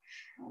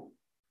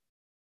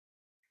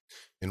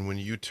 And when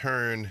you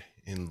turn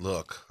and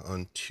look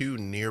on 2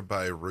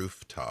 nearby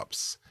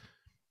rooftops,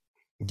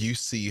 you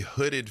see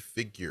hooded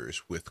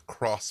figures with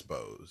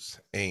crossbows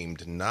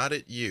aimed not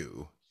at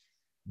you,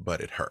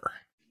 but at her.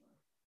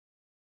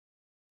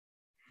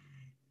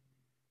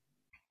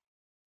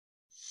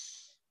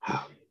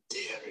 How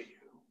dare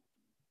you?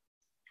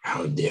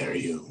 How dare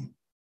you?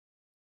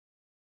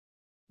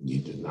 You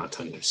do not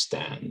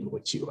understand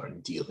what you are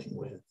dealing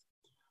with.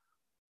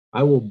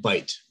 I will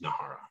bite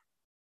Nahara.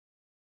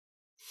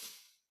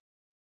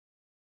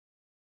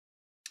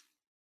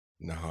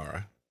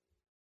 Nahara,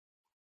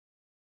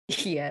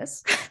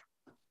 Yes.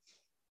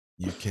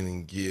 you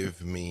can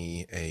give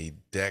me a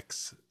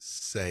dex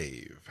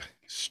save.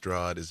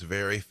 Strahd is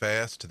very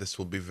fast. This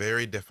will be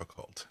very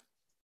difficult.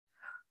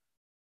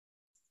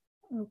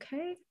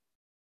 Okay.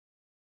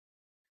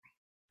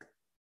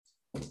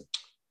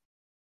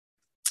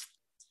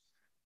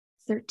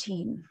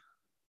 $13.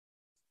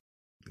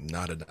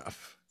 Not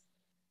enough.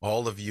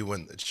 All of you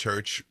in the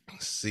church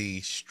see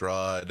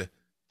Strahd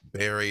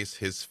buries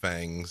his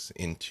fangs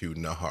into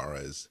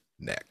Nahara's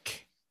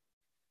neck.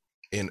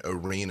 And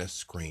Arena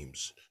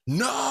screams,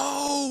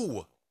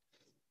 "No!"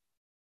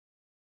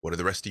 What do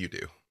the rest of you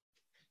do?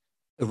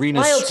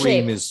 Arena's Wild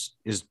scream shape.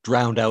 is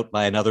drowned out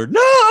by another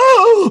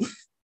 "No!"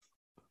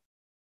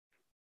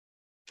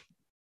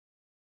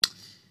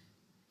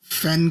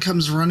 Fen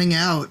comes running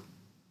out.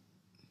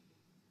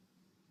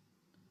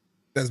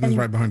 Desmond's And-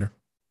 right behind her.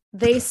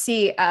 They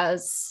see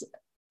as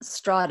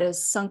Strahd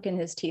is sunken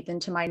his teeth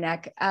into my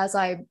neck. As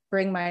I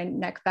bring my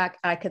neck back,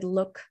 I could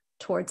look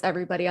towards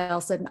everybody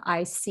else, and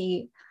I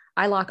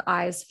lock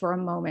eyes for a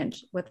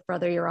moment with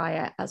Brother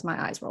Uriah as my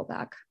eyes roll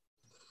back.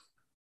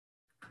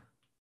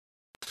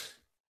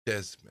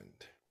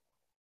 Desmond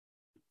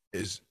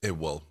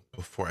well,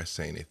 before I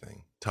say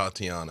anything,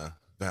 Tatiana,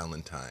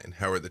 Valentine,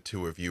 how are the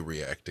 2 of you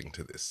reacting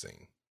to this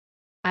scene?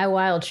 I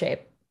wild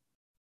shape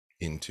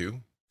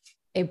Into?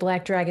 a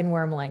black dragon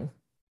wormling.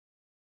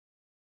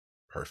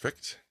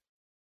 Perfect.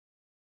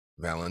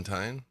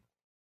 Valentine?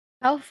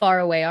 How far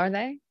away are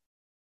they?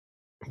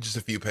 Just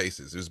a few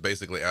paces. It was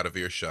basically out of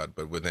earshot,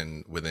 but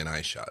within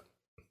eyeshot.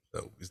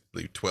 So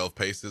 12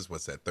 paces.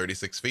 What's that?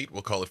 36 feet?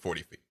 We'll call it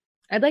 40 feet.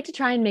 I'd like to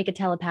try and make a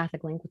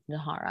telepathic link with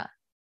Nahara.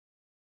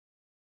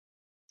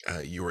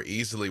 You are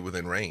easily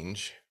within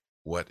range.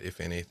 What, if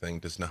anything,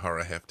 does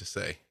Nahara have to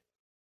say?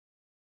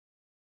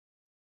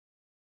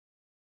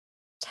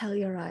 Tell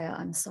Uriah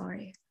I'm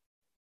sorry.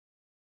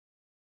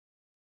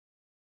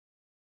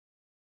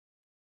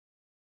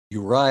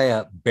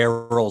 Uriah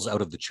barrels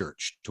out of the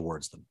church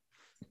towards them.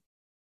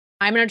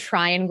 I'm going to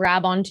try and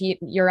grab onto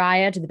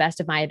Uriah to the best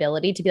of my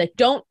ability to be like,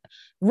 don't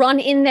run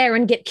in there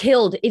and get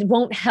killed. It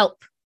won't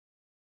help.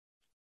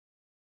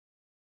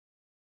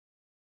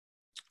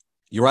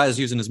 Uriah's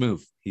using his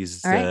move.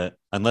 He's right.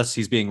 Unless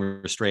he's being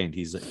restrained,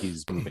 he's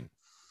moving.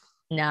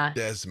 Nah.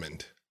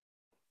 Desmond,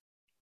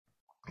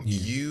 Yeah.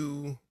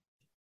 you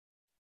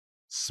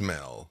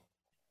smell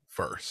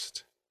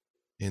first,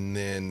 and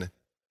then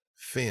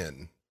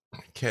Finn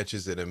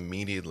catches it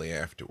immediately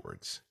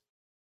afterwards.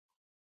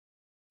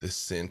 The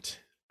scent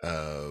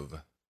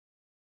of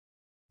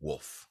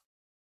wolf,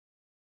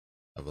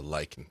 of a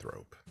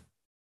lycanthrope.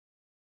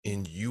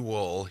 And you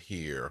all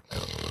hear,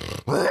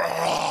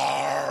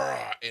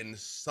 and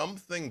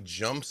something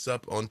jumps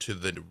up onto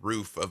the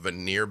roof of a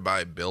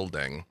nearby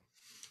building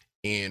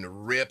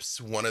and rips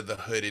one of the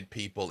hooded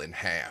people in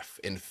half,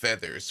 and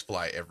feathers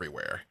fly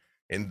everywhere.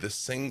 And the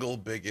single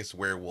biggest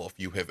werewolf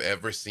you have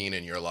ever seen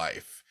in your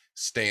life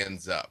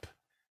stands up.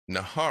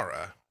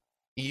 Nahara,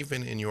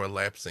 even in your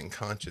lapsing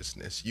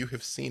consciousness, you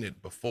have seen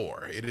it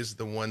before. It is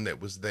the one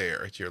that was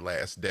there at your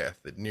last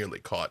death that nearly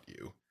caught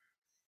you.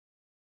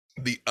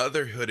 The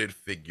other hooded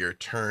figure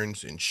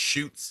turns and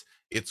shoots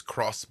its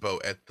crossbow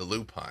at the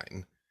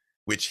lupine,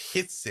 which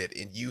hits it,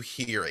 and you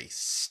hear a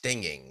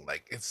stinging,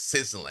 like it's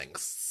sizzling,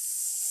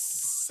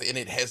 and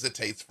it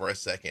hesitates for a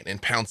second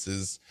and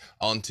pounces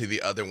onto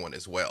the other one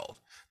as well.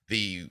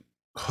 The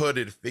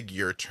hooded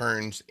figure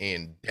turns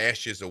and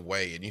dashes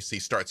away, and you see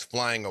starts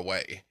flying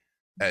away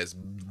as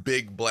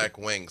big black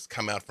wings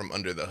come out from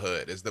under the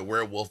hood as the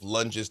werewolf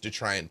lunges to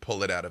try and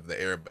pull it out of the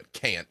air but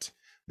can't,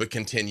 but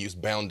continues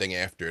bounding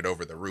after it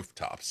over the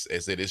rooftops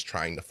as it is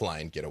trying to fly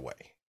and get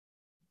away.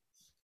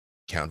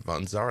 Count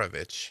von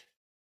Zarovich.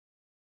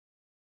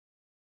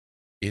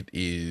 It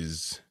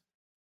is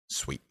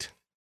sweet.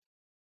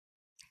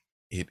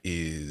 It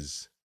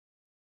is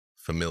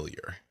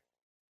familiar.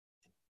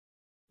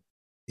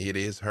 It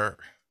is her.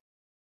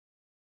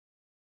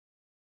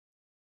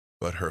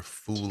 But her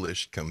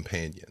foolish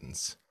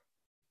companions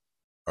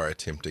are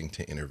attempting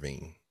to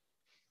intervene.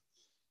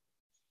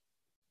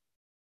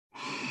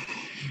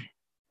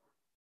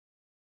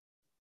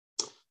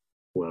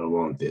 Well,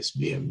 won't this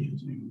be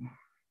amusing?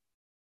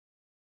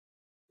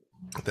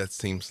 That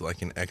seems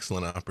like an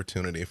excellent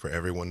opportunity for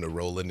everyone to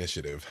roll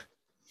initiative.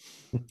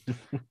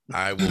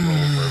 I will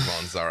roll for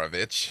von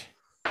Zarovich.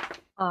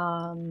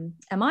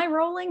 Am I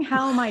rolling?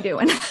 How am I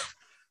doing?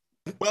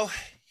 Well,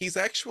 he's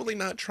actually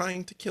not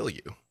trying to kill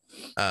you.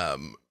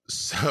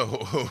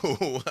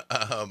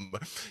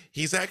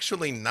 He's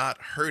actually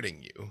not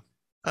hurting you.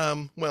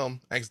 Well,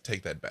 I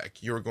take that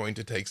back. You're going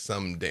to take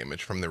some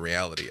damage from the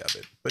reality of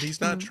it, but he's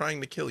not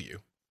trying to kill you.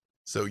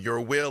 So your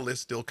will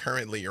is still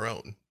currently your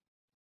own.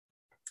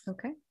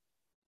 Okay.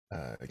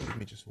 Give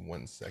me just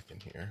 1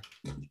 second here.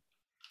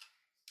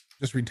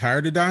 Just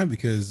retire to die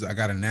because I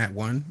got a nat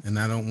 1 and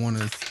I don't want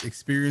to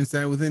experience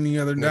that with any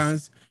other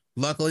dice.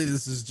 Luckily,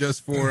 this is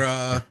just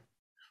for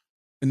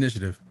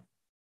initiative.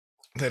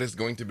 That is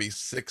going to be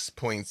 6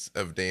 points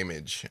of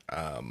damage,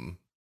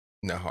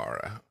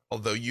 Nahara.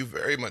 Although you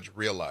very much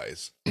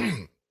realize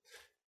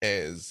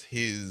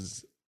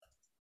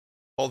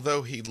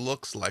although he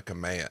looks like a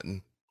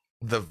man,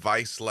 the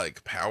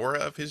vice-like power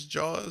of his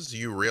jaws,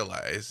 you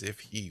realize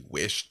if he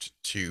wished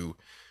to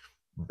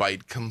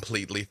bite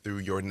completely through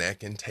your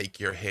neck and take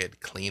your head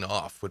clean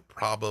off would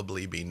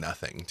probably be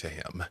nothing to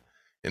him.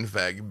 In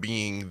fact,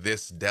 being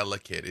this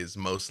delicate is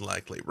most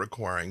likely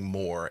requiring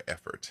more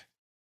effort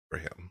for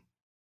him.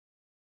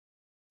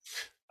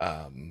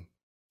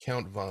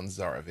 Count von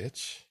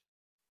Zarovich.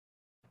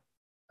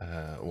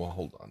 Well,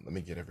 hold on. Let me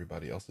get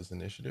everybody else's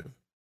initiative.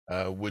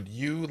 Would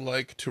you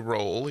like to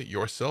roll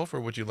yourself, or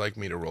would you like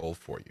me to roll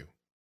for you?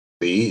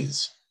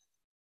 Please.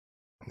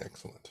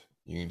 Excellent.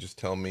 You can just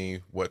tell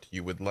me what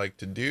you would like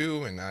to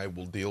do, and I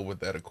will deal with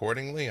that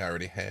accordingly. I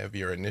already have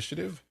your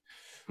initiative.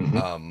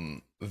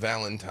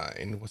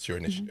 Valentine, what's your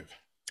initiative?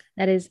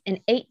 That is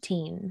an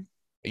 18.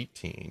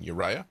 18.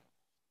 Uriah?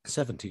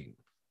 17.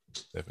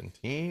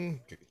 17.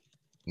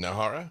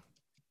 Nahara?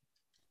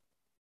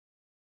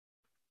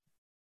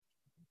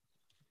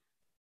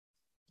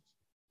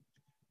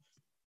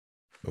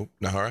 Oh,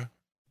 Nahara?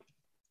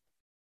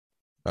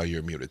 Oh,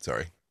 you're muted.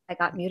 Sorry. I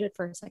got muted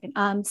for a second.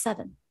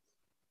 7.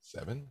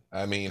 7?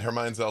 I mean, her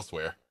mind's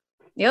elsewhere.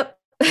 Yep.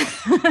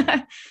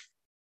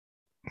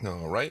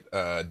 All right.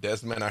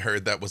 Desmond, I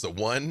heard that was a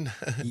 1.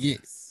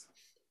 Yes.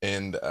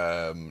 And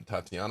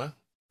Tatiana?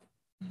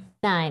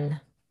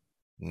 9.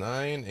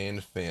 9.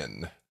 And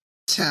Finn?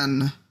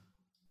 10.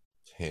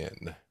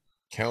 10.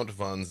 Count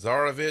von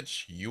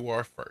Zarovich, you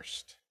are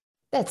first.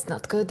 That's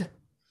not good.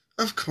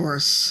 Of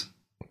course.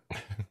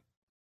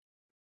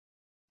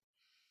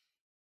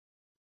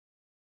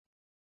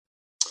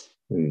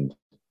 And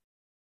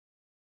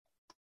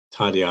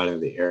Tatiana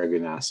the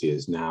Aragonasi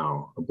is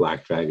now a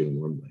black dragon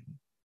wormling.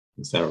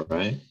 Is that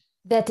right?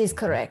 That is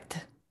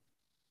correct.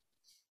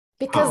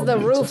 Because How the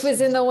roof beautiful.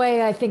 is in the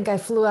way, I think I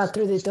flew out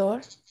through the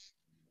door.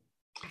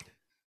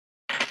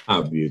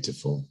 How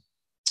beautiful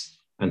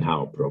and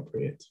how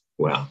appropriate.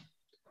 Well,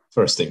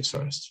 first things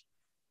first.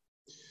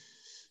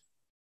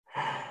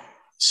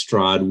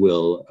 Strahd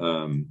will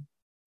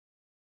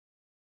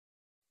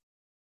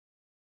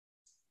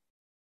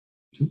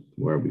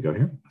where we go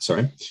here?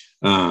 Sorry.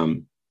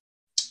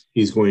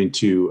 He's going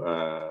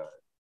to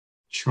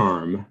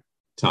charm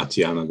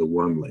Tatiana the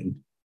Wormling,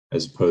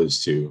 as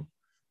opposed to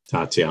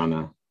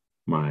Tatiana,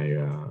 my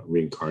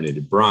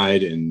reincarnated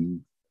bride, and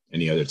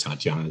any other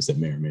Tatianas that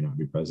may or may not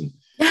be present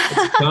at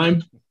the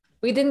time.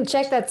 We didn't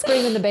check that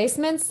screen in the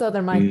basement, so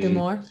there might be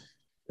more.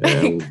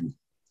 The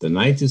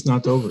night is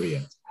not over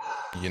yet.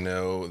 You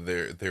know,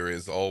 there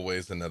is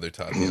always another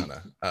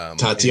Tatiana.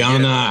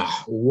 Tatiana,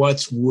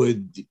 what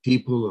would the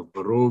people of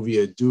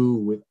Barovia do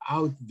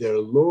without their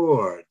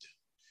lord?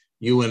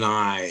 You and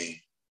I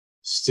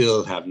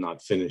still have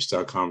not finished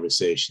our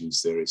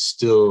conversations. There is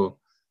still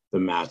the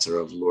matter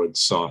of Lord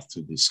Soth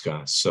to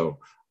discuss. So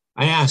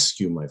I ask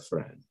you, my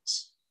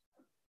friends,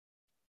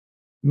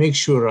 make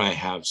sure I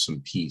have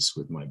some peace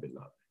with my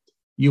beloved.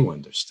 You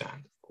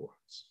understand, of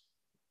course.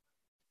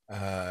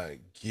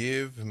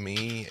 Give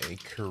me a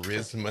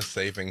charisma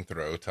saving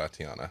throw,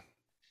 Tatiana.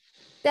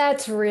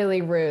 That's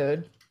really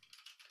rude.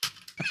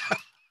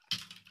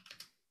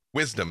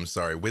 Wisdom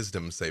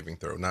saving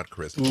throw, not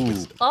charisma. Ooh.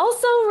 Wisdom.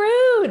 Also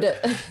rude.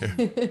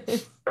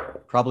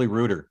 Probably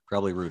ruder.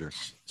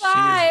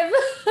 Five.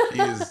 She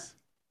is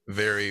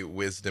very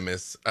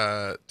wisdomous.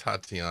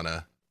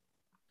 Tatiana,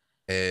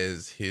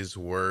 as his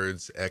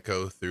words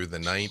echo through the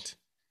night,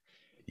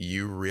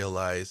 you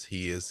realize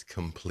he is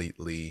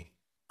completely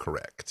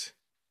correct.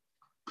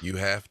 You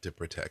have to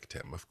protect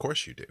him. Of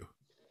course you do.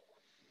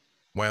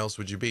 Why else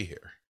would you be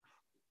here?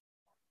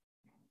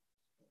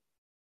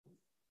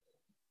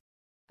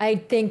 I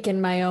think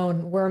in my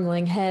own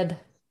wormling head.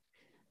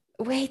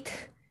 Wait,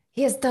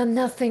 he has done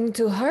nothing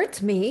to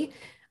hurt me.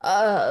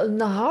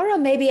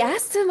 Nahara maybe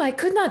asked him. I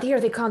could not hear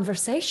the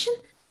conversation.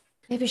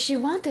 Maybe she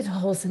wanted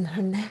holes in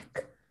her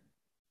neck.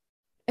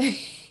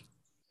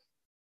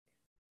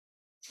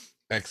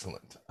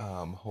 Excellent.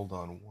 Hold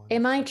on one.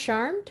 Am I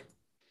charmed?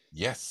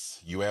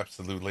 Yes, you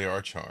absolutely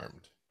are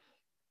charmed.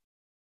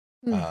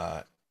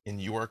 And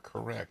you are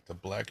correct. A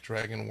black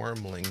dragon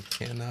wormling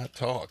cannot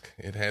talk.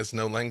 It has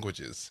no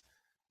languages.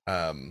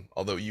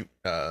 Although you,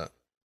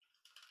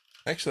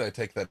 actually, I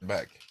take that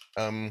back.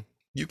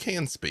 You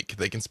can speak.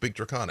 They can speak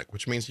Draconic,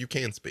 which means you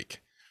can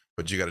speak,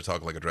 but you got to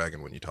talk like a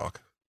dragon when you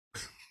talk.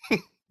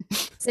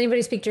 Does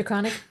anybody speak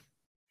Draconic?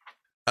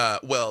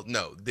 Well,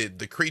 no,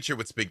 the creature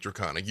would speak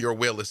Draconic. Your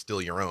will is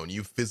still your own.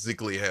 You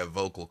physically have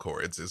vocal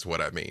cords, is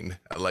what I mean.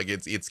 Like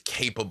it's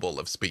capable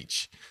of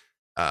speech.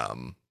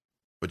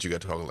 But you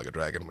got to talk like a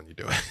dragon when you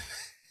do it.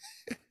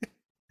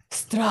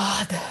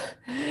 Strahd.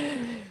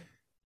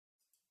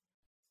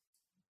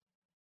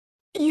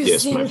 You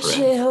Yes, my seem friend.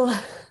 chill.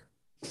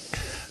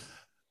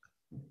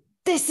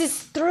 This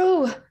is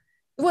true.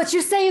 What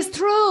you say is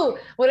true.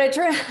 When I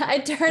turn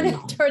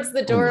it towards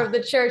the door of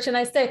the church, and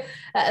I say,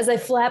 as I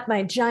flap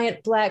my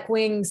giant black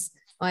wings.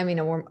 Well, I mean,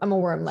 I'm a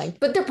wormling,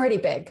 but they're pretty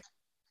big.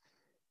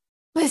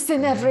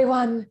 Listen,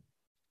 everyone.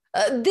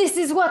 This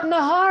is what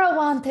Nahara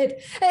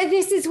wanted.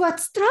 This is what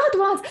Strahd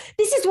wants.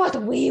 This is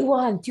what we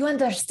want. You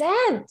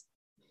understand?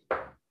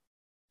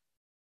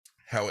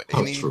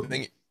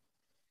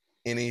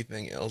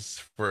 Anything else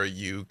for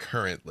you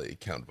currently,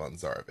 Count von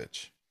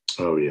Zarovich?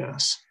 Oh,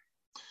 yes.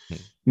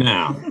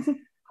 Now,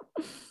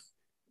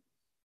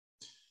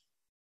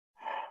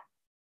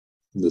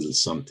 little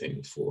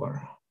something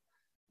for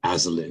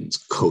Azalin's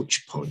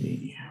coach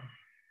pony.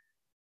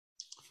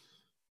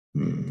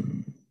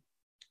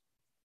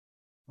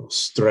 I'll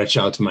stretch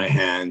out my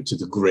hand to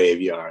the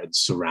graveyard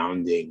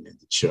surrounding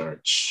the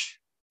church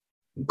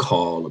and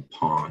call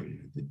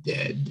upon the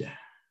dead.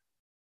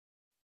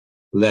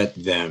 Let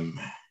them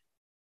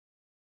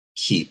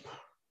keep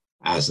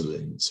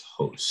Azalin's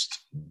host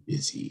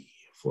busy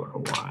for a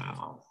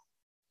while.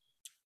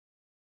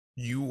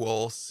 You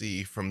all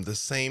see from the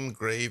same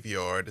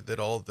graveyard that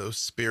all those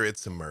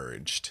spirits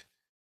emerged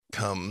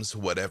comes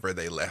whatever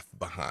they left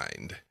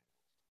behind.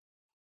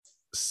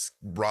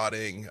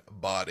 Rotting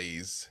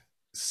bodies,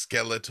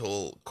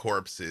 skeletal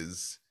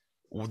corpses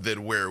that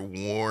wear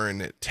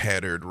worn,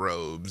 tattered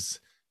robes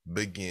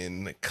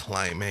begin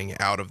climbing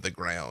out of the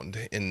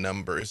ground in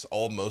numbers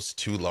almost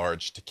too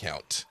large to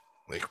count.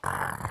 They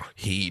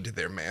heed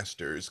their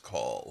master's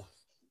call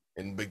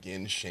and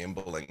begin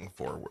shambling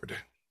forward.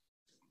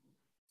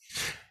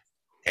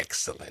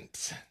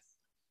 Excellent.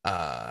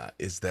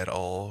 Is that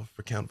all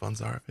for Count von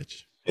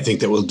Zarovich? I think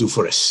that will do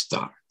for a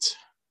start.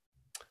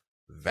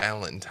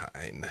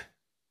 Valentine.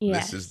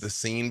 Yes. This is the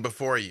scene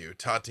before you.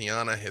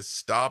 Tatiana has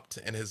stopped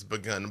and has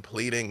begun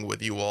pleading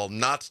with you all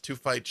not to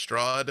fight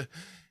Strahd,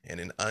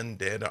 and an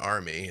undead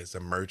army is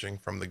emerging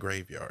from the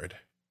graveyard.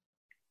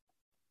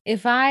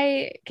 If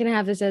I can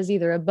have this as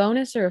either a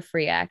bonus or a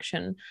free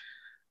action,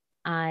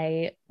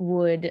 I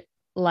would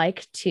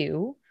like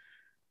to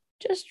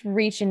just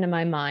reach into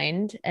my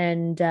mind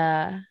and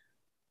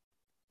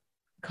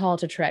call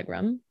to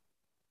Tregram.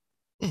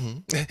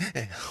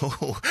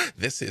 Oh,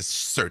 this has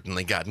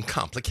certainly gotten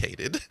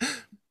complicated.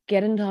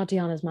 Get in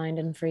Tatiana's mind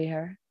and free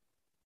her.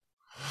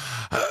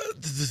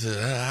 If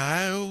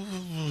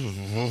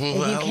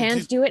you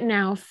can't do it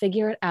now,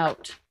 figure it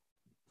out.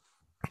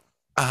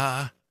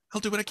 I'll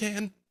do what I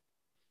can.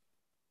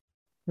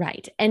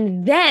 Right.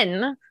 And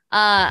then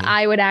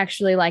I would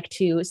actually like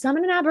to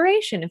summon an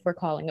aberration if we're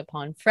calling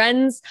upon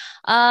friends.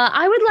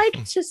 I would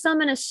like to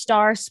summon a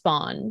star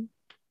spawn.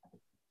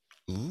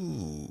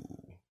 Ooh.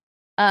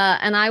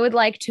 And I would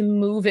like to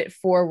move it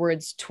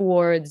forwards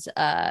towards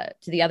to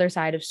the other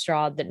side of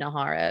Strahd that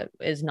Nahara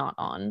is not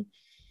on.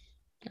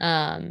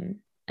 And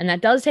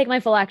that does take my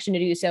full action to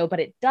do so, but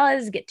it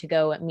does get to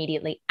go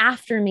immediately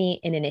after me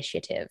in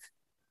initiative.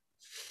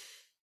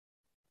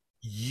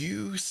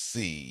 You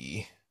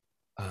see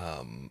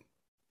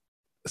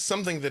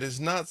something that is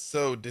not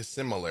so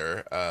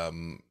dissimilar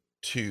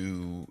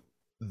to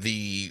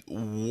the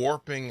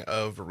warping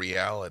of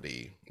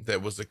reality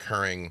that was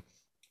occurring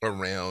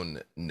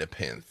around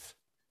Nepenthe,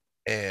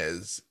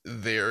 as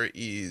there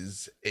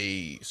is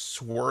a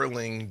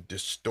swirling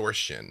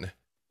distortion,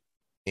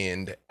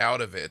 and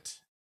out of it,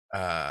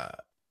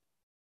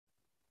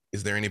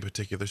 is there any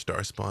particular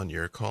star spawn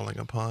you're calling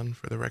upon,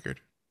 for the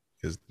record?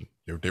 Because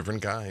there are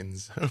different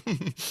kinds.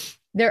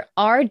 There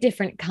are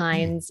different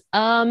kinds.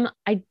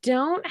 I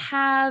don't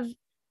have,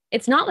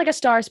 it's not like a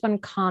star spun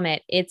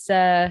comet. It's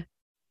a,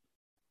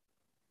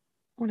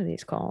 what are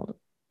these called?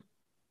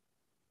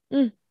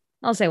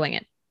 I'll say wing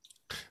it.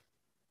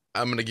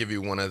 I'm going to give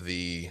you one of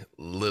the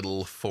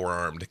little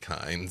four-armed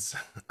kinds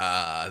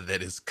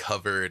that is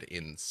covered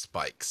in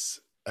spikes.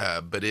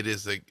 But it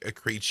is a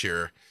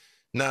creature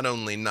not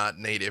only not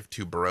native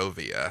to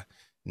Barovia,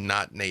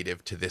 not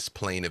native to this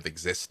plane of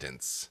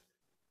existence,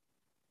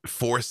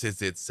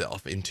 forces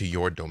itself into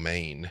your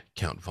domain,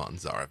 Count von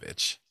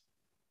Zarovich.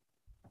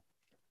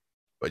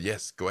 But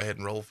yes, go ahead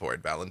and roll for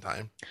it,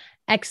 Valentine.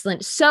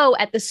 Excellent. So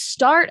at the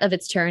start of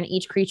its turn,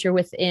 each creature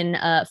within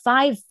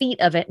 5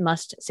 feet of it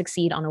must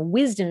succeed on a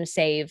wisdom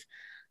save,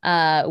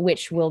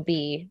 which will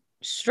be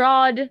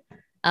Strahd,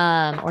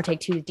 or take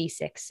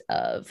 2d6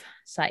 of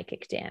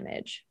psychic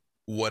damage.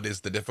 What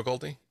is the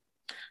difficulty?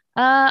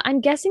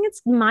 I'm guessing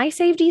it's my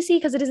save DC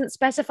because it isn't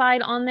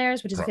specified on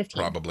theirs, which is 15.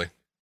 Probably.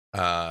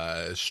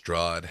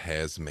 Strahd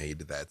has made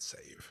that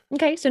save.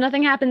 Okay, so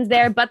nothing happens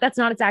there, but that's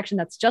not its action.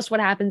 That's just what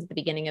happens at the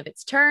beginning of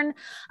its turn.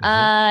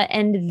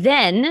 And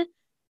then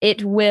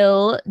it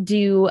will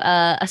do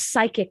a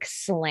psychic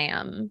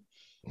slam.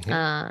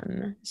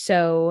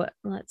 So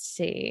let's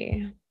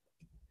see.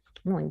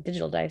 I'm rolling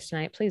digital dice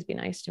tonight. Please be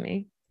nice to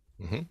me.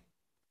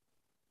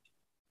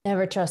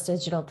 Never trust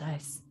digital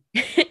dice.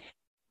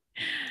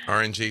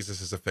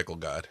 RNGesus is a fickle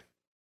god.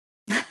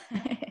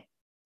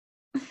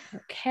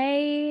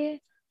 Okay.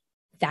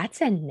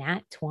 That's a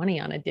nat 20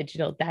 on a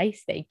digital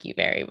dice. Thank you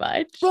very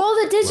much. Roll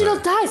the digital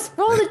dice.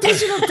 Roll the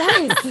digital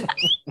dice.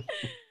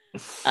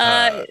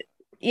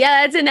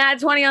 Yeah, it's a nat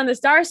 20 on the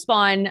star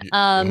spawn.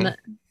 And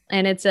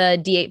it's a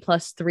D8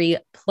 plus 3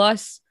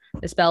 plus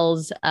the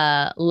spell's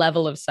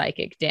level of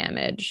psychic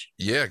damage.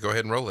 Yeah, go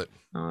ahead and roll it.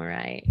 All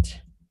right.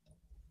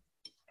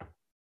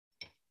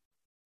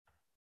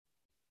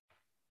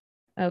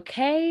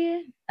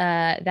 Okay.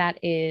 That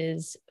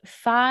is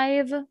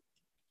 5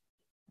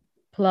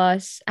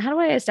 plus, how do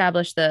I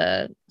establish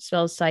the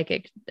spell's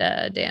psychic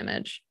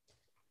damage?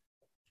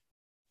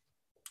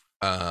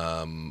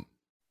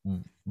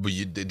 But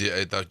you did.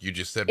 I thought you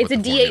just said it's a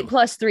D8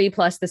 plus 3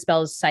 plus the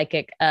spell's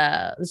psychic,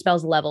 the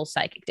spell's level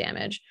psychic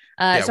damage.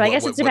 So I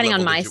guess it's depending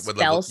on my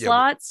spell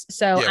slots.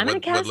 So I'm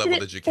going to cast it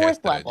at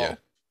 4th level. Right?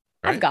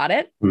 I've got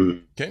it.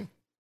 Okay.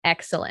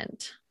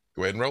 Excellent.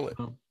 Go ahead and roll it.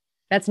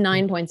 That's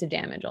 9 points of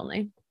damage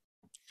only.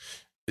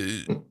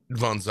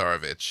 Von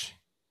Zarovich.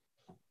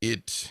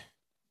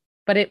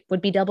 But it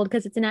would be doubled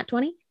because it's a nat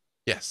 20?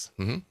 Yes.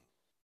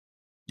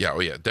 Yeah,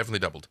 yeah, definitely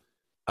doubled.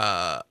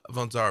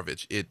 Von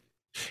Zarovich,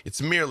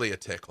 it's merely a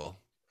tickle.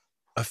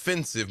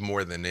 Offensive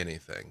more than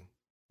anything.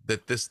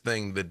 That this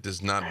thing that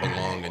does not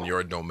belong in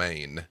your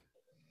domain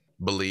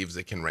believes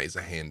it can raise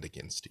a hand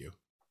against you.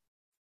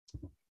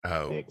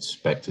 I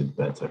expected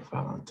better,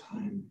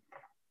 Valentine.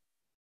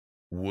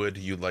 Would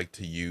you like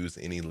to use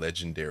any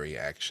legendary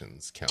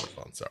actions, Count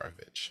von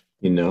Zarovich?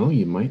 You know,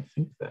 you might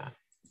think that.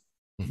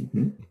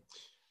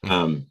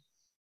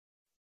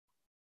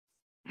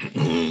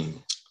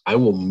 I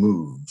will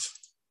move.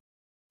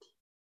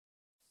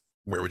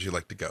 Where would you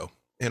like to go?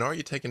 And are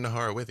you taking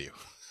Nahara with you?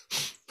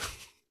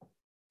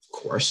 Of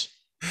course.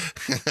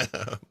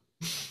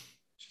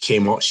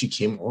 She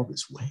came all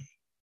this way.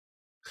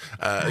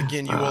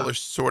 Again, you all are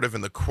sort of in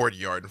the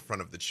courtyard in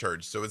front of the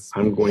church, so it's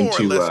I'm going more or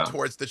to, less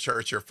towards the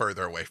church or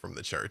further away from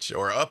the church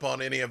or up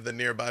on any of the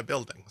nearby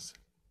buildings.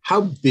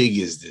 How big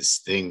is this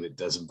thing that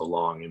doesn't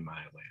belong in my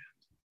land?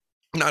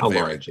 Not How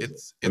very. large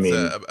is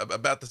It's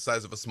about the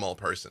size of a small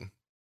person.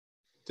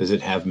 Does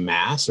it have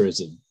mass or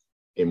is it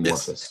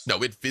amorphous?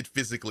 No, it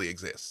physically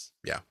exists.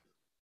 Yeah.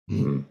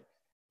 Mhm.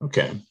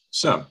 Okay,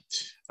 so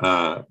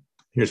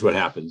here's what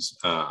happens.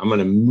 I'm going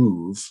to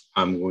move.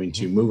 I'm going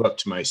to move up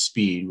to my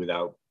speed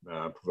without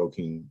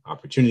provoking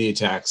opportunity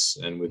attacks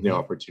and with no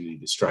opportunity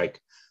to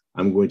strike.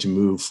 I'm going to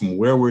move from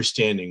where we're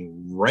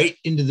standing right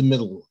into the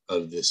middle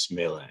of this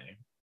melee,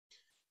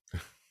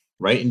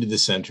 right into the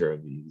center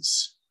of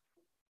these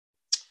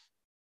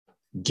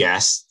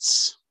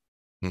guests.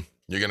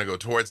 You're going to go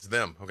towards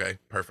them. Okay,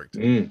 perfect.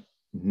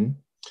 Mm-hmm.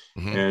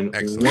 And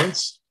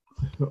Excellent.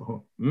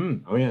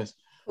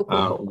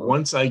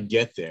 Once I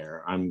get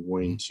there, I'm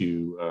going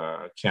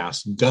to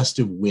cast Gust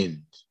of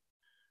Wind,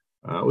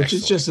 which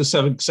is just a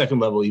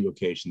 2nd level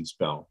evocation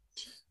spell.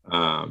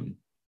 Pardon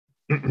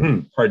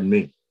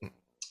me.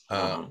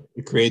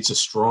 It creates a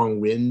strong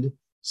wind,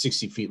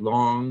 60 feet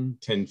long,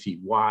 10 feet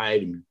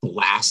wide, and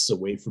blasts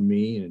away from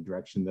me in a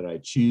direction that I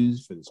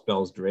choose for the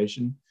spell's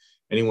duration.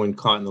 Anyone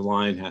caught in the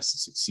line has to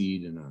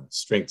succeed in a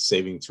strength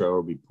saving throw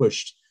or be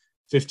pushed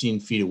 15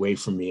 feet away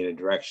from me in a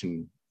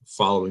direction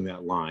following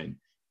that line.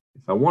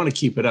 If I want to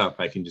keep it up,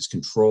 I can just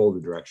control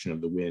the direction of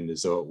the wind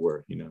as though it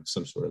were,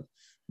 some sort of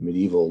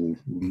medieval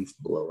leaf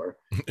blower.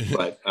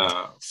 But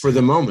for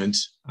the moment,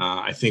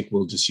 I think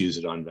we'll just use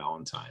it on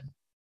Valentine.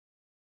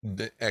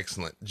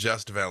 Excellent.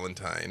 Just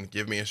Valentine.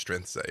 Give me a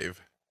strength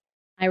save.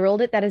 I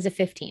rolled it. That is a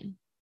 15.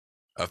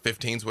 A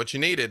 15 is what you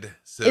needed.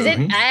 So, is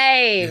it?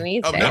 Hey,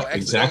 me too. Oh, no, actually,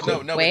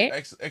 exactly. No, wait.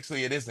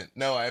 Actually, it isn't.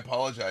 No, I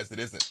apologize. It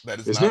isn't. That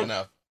is Isn't not it?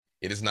 enough.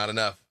 It is not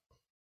enough.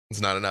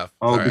 It's not enough.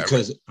 Oh, Sorry,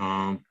 because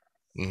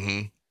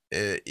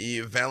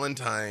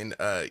Valentine.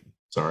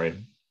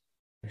 Sorry.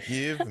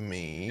 Give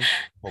me.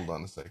 Hold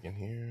on a second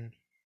here.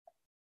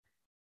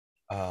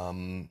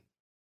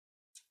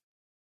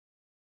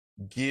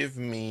 Give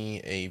me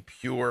a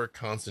pure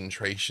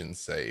concentration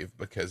save,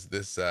 because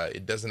this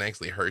it doesn't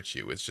actually hurt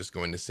you. It's just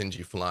going to send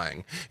you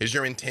flying. Is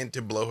your intent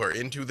to blow her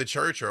into the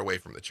church or away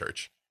from the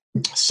church?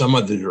 Some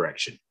other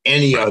direction.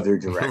 Any other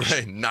direction.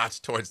 Right, not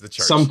towards the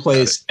church.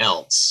 Someplace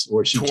else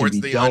where she towards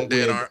can be dealt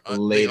with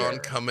later. The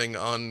oncoming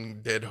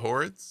undead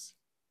hordes?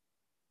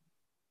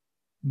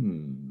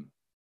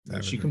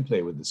 She can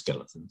play with the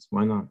skeletons.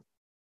 Why not?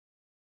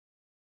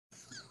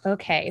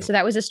 Okay, so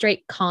that was a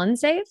straight con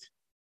save?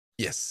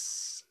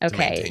 Yes. Okay. To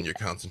maintain your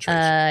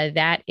concentration.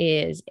 That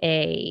is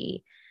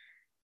a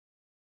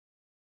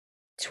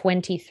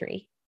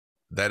 23.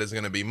 That is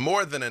going to be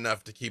more than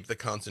enough to keep the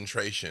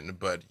concentration,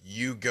 but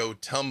you go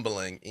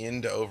tumbling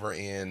end over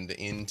end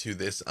into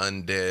this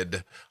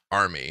undead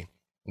army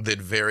that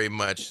very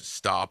much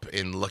stop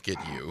and look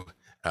at you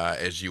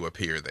as you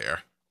appear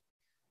there.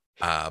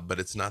 But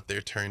it's not their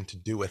turn to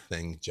do a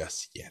thing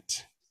just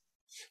yet.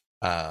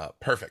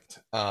 Perfect.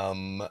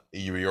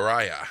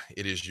 Uriah,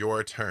 it is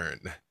your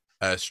turn.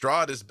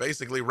 Strahd is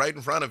basically right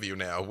in front of you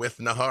now with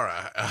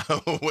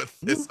Nahara, with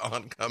this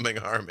oncoming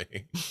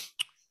army.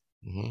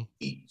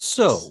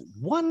 So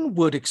one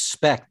would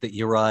expect that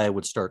Uriah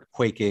would start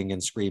quaking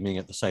and screaming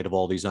at the sight of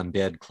all these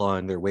undead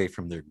clawing their way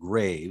from their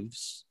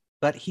graves,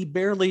 but he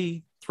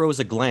barely throws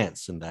a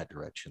glance in that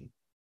direction.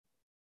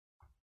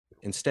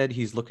 Instead,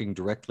 he's looking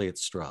directly at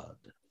Strahd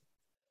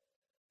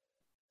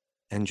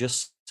and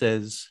just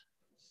says,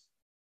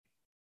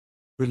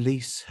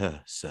 "Release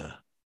her, sir.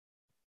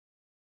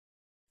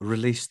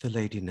 Release the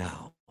lady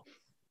now."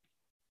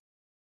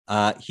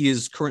 He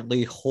is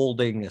currently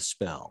holding a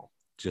spell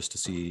just to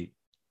see,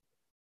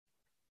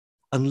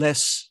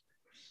 unless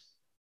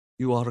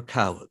you are a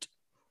coward.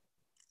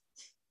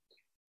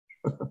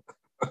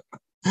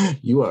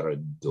 You are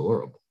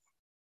adorable.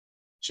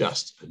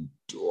 Just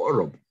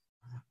adorable.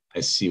 I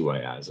see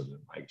why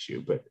Azalin likes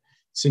you, but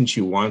since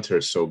you want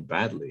her so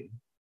badly,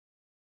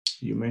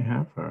 you may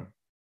have her.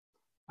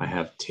 I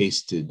have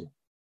tasted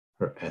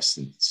her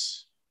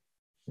essence,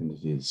 and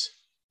it is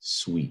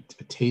sweet,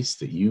 a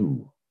taste that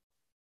you,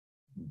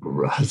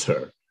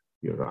 brother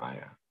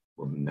Uriah,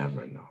 will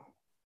never know.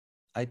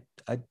 I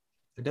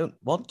don't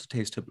want to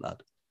taste her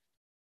blood.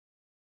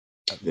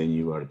 Then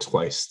you are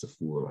twice the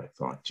fool I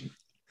thought you.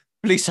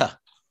 Lisa.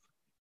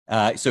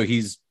 So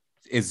is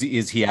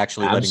he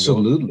actually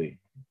Absolutely.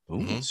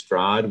 letting go?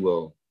 Strahd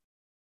will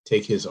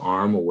take his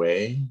arm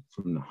away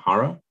from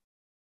Nahara,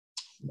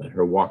 let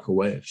her walk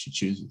away if she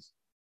chooses.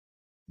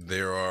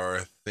 There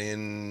are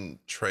thin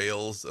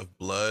trails of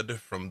blood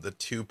from the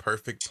 2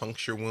 perfect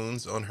puncture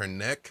wounds on her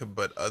neck,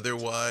 but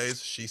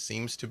otherwise she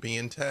seems to be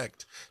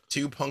intact.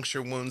 2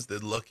 puncture wounds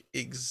that look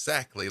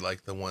exactly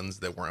like the ones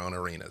that were on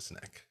Arena's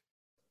neck.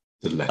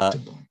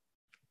 Delectable.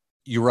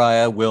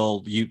 Uriah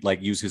will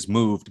use his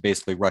move to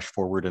basically rush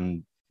forward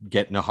and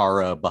get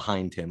Nahara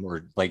behind him,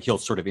 or he'll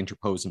sort of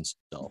interpose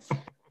himself.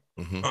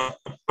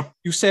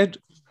 You said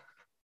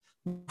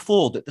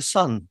before that the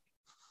sun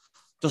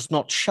does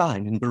not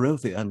shine in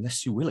Barovia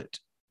unless you will it.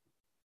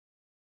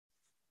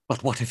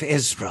 But what if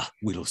Ezra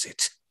wills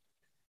it?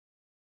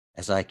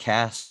 As I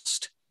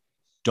cast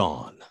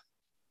Dawn.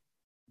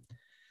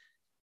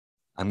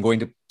 I'm going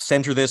to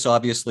center this,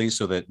 obviously,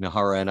 so that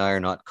Nahara and I are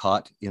not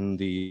caught in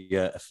the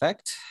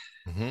effect.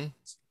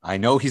 I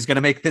know he's going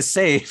to make this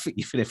save,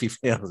 even if he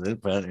fails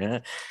it, but yeah.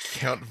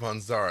 Count von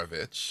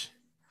Zarovich,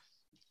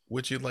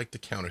 would you like to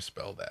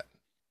counterspell that?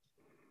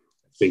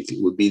 I think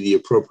it would be the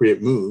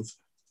appropriate move.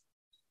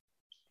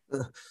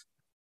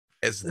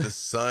 As the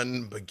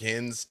sun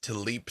begins to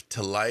leap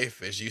to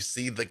life, as you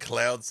see the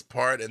clouds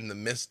part and the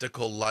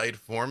mystical light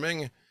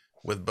forming,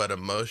 with but a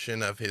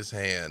motion of his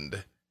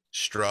hand,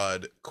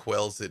 Strahd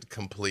quells it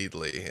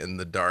completely, and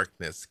the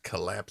darkness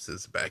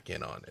collapses back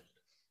in on it.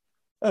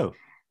 Oh,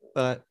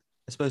 but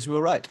I suppose you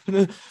were right.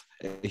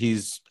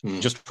 He's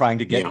just trying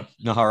to get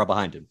Nahara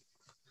behind him.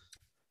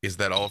 Is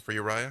that all for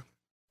Uriah?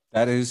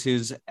 That is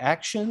his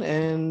action,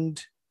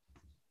 and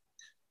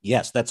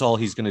yes, that's all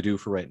he's going to do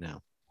for right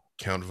now.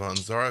 Count von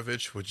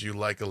Zarovich, would you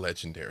like a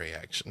legendary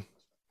action?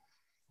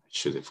 I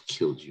should have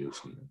killed you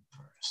from the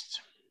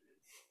first.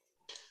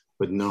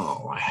 But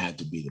no, I had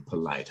to be the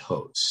polite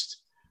host.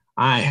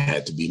 I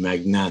had to be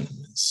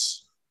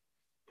magnanimous.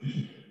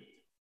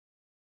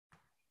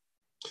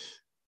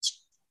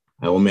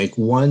 I will make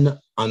one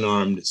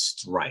unarmed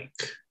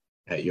strike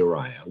at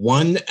Uriah.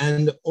 One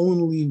and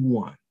only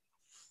one.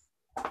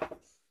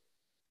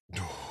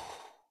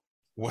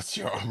 What's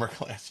your armor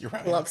class,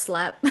 Uriah? Love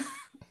slap.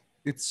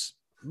 It's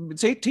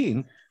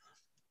 18.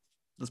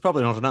 That's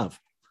probably not enough.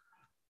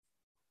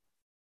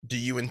 Do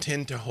you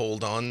intend to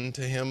hold on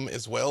to him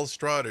as well,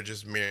 Strahd, or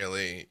just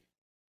merely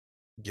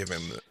give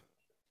him the...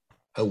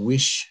 I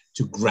wish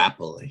to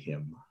grapple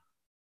him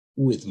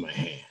with my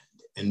hand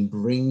and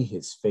bring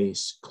his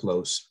face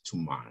close to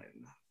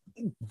mine.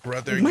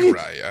 Brother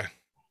Uriah,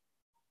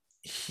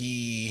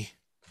 he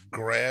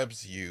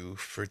grabs you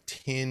for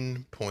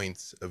 10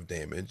 points of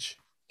damage.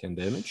 10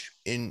 damage.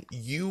 And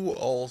you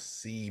all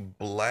see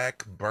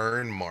black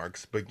burn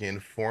marks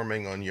begin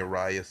forming on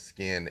Uriah's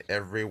skin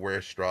everywhere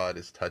Strahd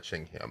is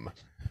touching him,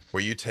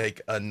 where you take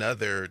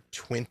another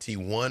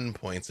 21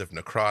 points of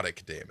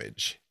necrotic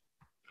damage.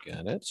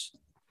 Got it.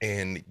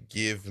 And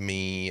give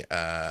me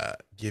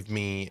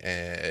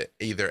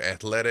either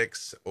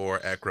athletics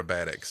or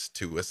acrobatics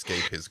to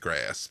escape his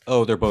grasp.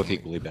 Oh, they're both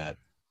equally bad.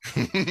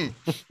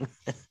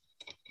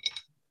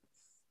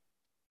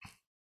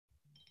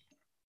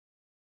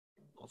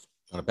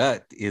 Not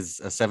bad. Is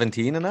a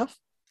 17 enough?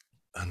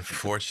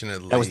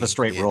 Unfortunately, that was the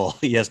straight roll.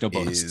 He has no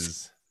bonuses.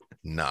 Is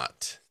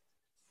not.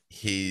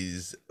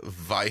 His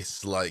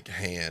vice-like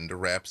hand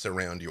wraps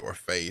around your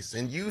face,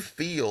 and you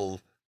feel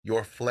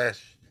your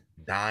flesh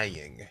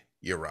dying,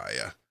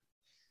 Uriah,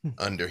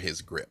 under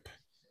his grip.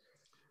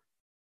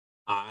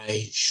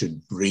 I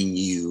should bring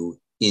you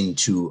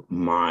into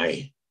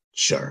my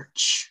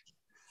church.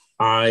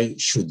 I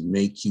should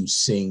make you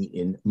sing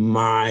in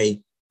my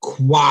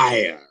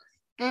choir.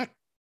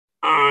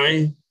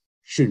 I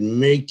should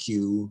make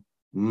you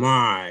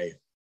my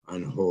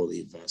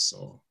unholy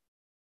vessel.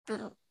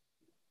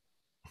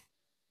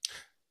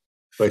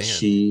 But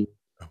she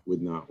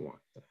would not want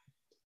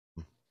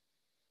that.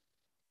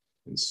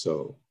 And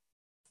so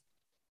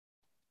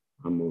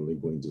I'm only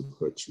going to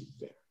hurt you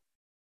there.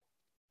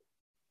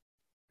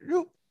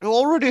 You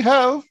already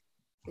have.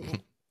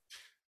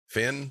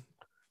 Finn,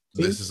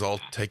 this is all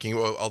taking,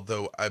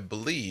 although I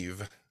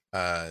believe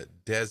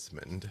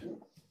Desmond,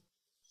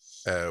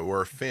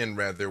 or Finn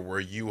rather, were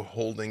you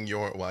holding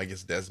your, well, I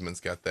guess Desmond's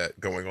got that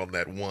going on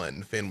that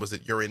one. Finn, was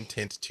it your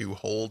intent to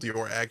hold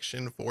your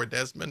action for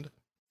Desmond?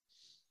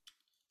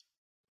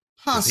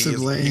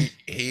 Possibly.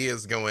 He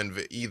is going,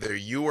 either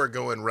you are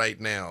going right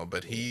now,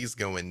 but he's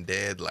going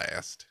dead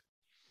last.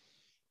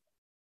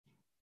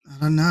 I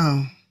don't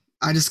know.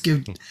 I just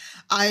give,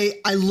 I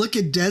look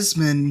at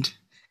Desmond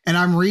and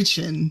I'm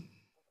reaching.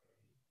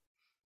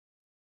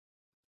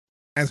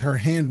 As her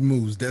hand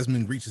moves,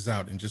 Desmond reaches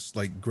out and just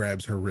like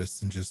grabs her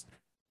wrists and just,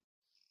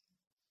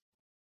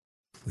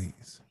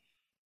 please,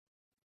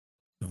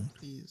 don't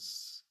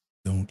use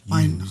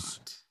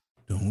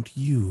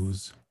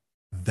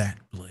that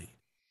blade.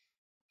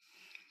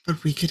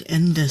 But we could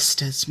end this,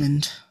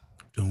 Desmond.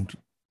 Don't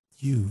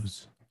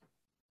use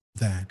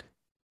that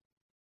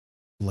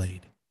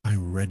blade. I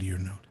read your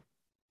note.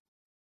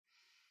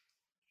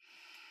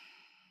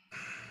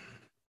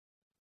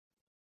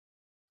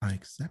 I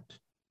accept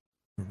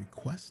your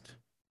request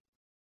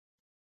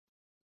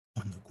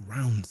on the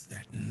grounds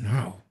that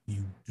now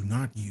you do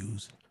not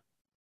use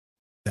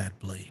that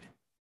blade.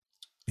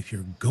 If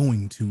you're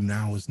going to,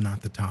 now is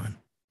not the time.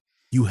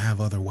 You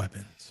have other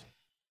weapons.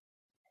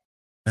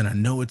 And I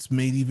know it's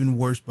made even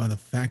worse by the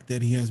fact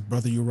that he has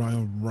Brother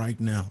Uriah right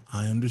now.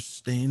 I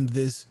understand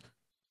this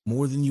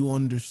more than you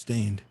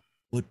understand,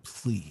 but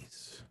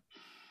please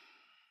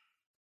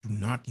do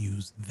not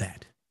use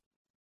that.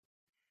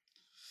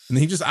 And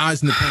he just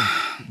eyes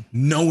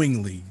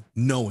Nepenthe,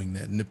 knowing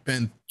that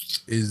Nepenthe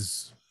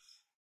is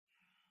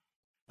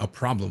a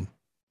problem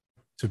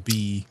to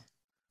be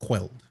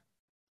quelled.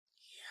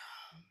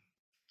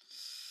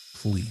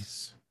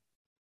 Please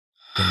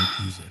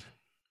don't use it.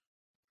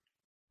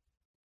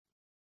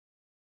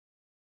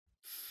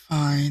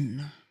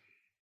 Fine.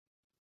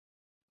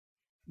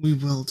 We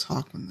will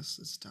talk when this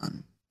is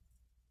done.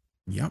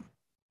 Yep.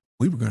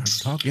 We were going to have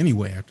to talk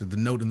anyway after the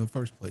note in the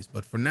first place.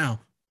 But for now,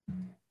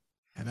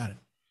 Have at it.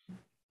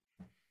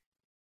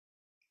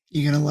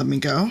 You gonna let me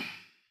go?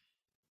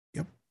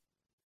 Yep.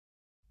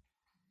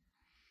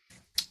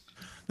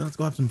 Now let's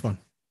go have some fun.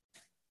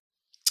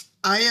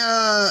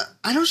 I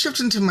don't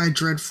shift into my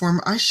dread form.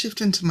 I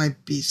shift into my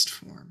beast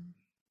form.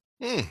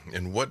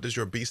 And what does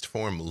your beast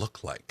form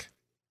look like?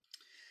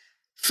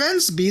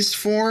 Fenn's beast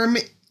form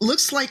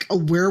looks like a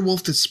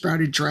werewolf that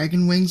sprouted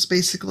dragon wings,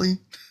 basically.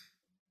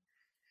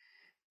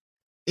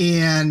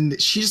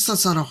 And she just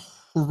lets out a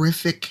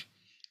horrific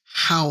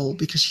howl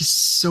because she's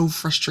so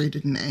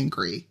frustrated and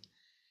angry.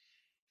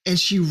 And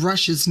she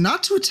rushes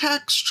not to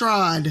attack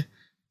Strahd,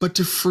 but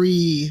to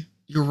free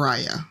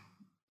Uriah.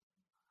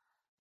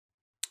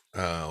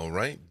 All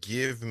right,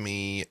 give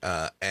me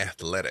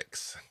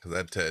athletics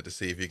to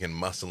see if you can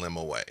muscle him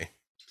away.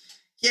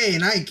 Yay,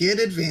 and I get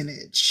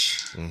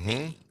advantage.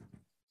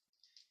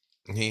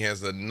 He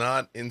has a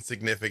not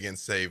insignificant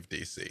save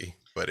DC,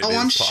 but it is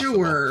I'm possible.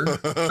 sure.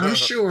 I'm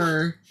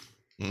sure.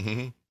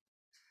 Mm-hmm.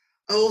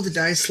 Oh, the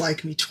dice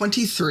like me.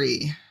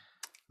 23.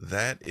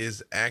 That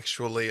is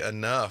actually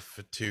enough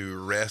to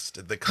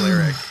rest the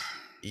cleric.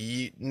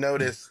 You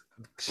notice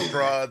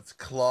Strahd's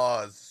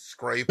claws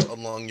scrape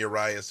along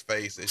Uriah's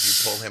face as you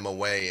pull him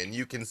away, and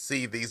you can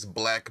see these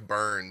black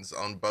burns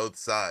on both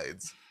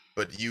sides,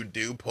 but you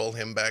do pull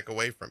him back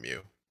away from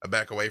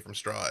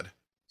Strahd.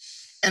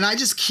 And I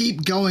just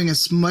keep going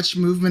as much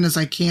movement as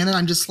I can, and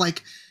I'm just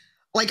like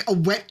a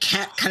wet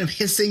cat kind of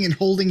hissing and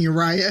holding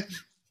Uriah.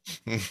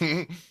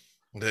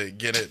 to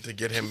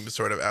get him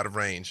sort of out of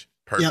range.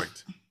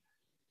 Perfect.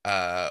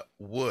 Yep.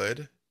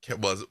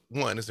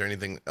 Is there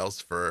anything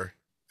else for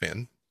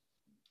Finn?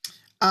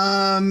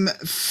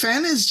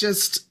 Fenn is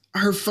just,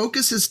 her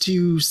focus is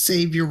to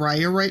save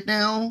Uriah right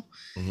now.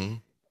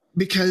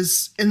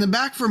 Because in the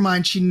back of her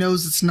mind, she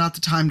knows it's not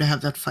the time to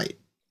have that fight.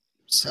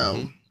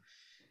 So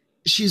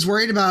she's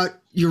worried about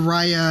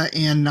Uriah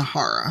and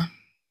Nahara.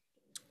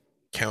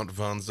 Count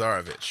von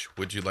Zarovich,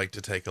 would you like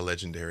to take a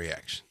legendary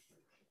action?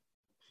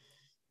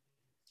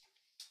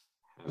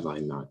 Have I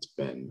not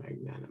been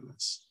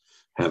magnanimous?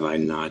 Have I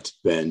not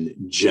been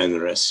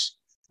generous?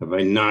 Have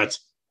I not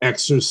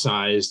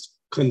exercised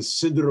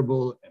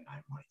considerable, and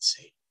I might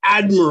say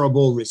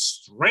admirable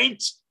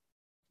restraint?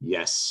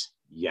 Yes,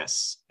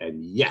 yes,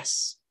 and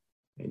yes.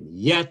 And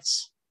yet,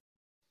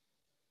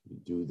 you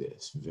do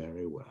this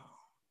very well.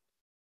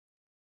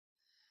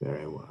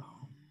 Very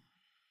well.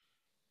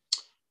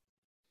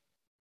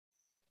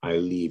 I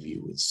leave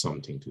you with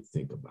something to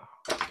think about.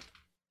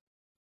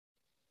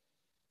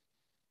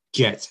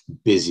 Get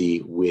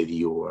busy with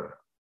your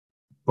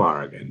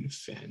bargain,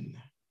 Finn.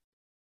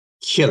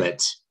 Kill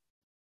it.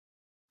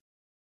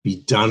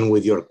 Be done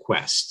with your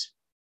quest.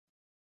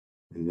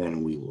 And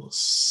then we will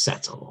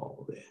settle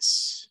all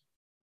this.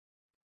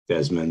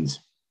 Desmond,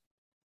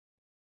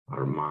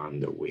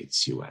 Armand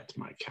awaits you at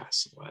my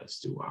castle, as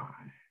do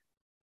I.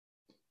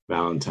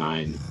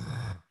 Valentine,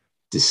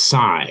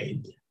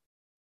 decide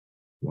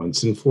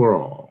once and for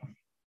all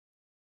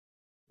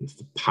if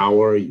the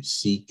power you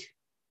seek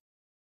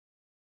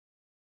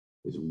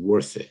is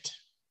worth it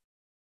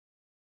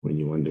when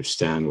you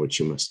understand what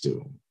you must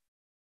do.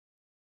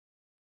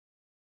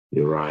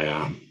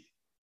 Uriah,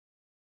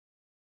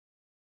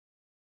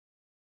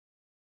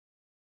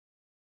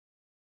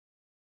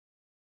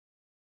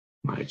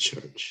 my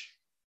church,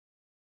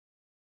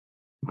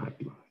 my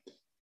blood.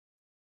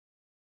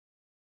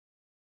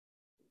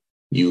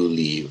 You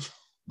leave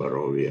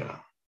Barovia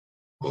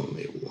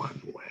only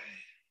one way.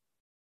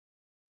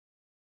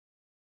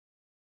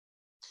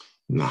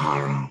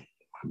 Nahara,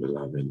 my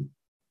beloved,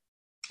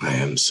 I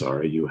am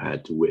sorry you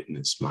had to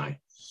witness my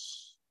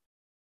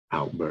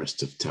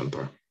outburst of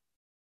temper.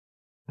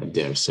 I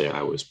dare say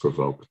I was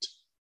provoked,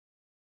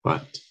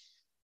 but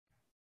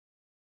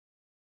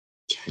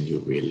can you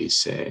really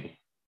say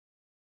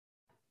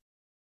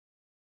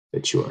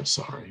that you are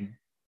sorry?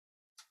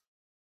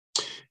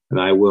 And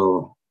I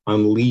will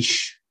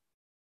unleash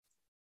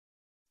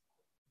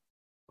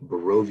a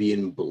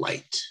Barovian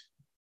blight.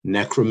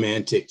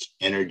 Necromantic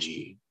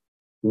energy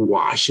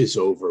washes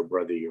over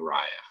Brother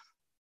Uriah,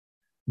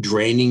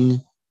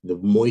 draining the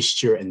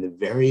moisture and the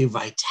very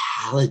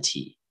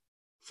vitality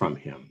from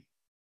him.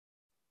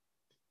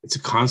 It's a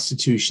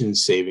Constitution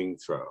saving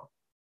throw.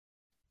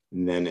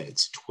 And then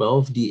it's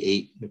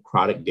 12d8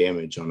 necrotic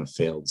damage on a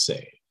failed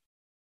save.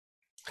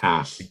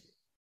 Half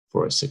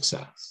for a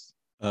success.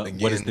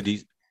 What is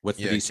the what's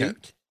the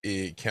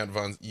DC? Count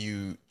von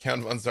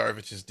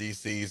Zarovich's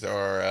DCs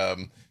are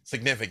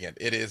significant.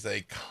 It is a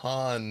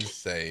con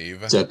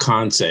save. It's a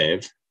con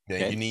save. Yeah,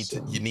 okay.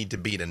 You need to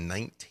beat a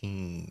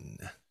 19.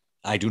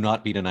 I do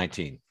not beat a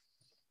 19.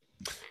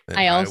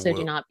 I also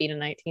do not beat a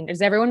 19.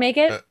 Does everyone make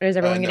it? Or is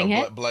everyone getting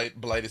hit?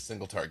 Blight is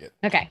single target.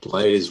 Okay.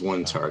 Blight is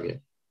one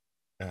target.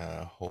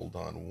 Hold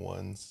on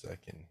 1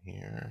 second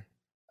here.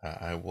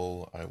 I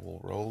will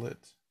roll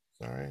it.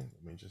 Sorry,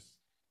 let me just.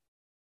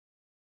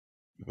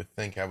 You would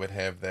think I would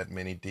have that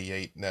many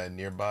D8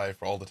 nearby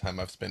for all the time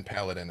I've spent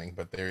paladining,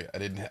 but I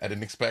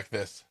didn't expect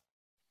this.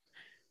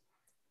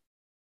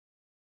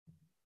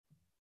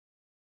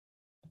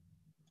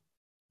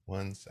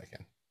 One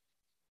second.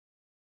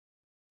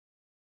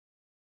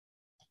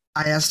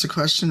 I asked a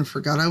question and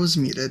forgot I was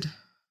muted.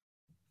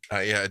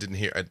 Yeah, I didn't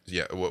hear.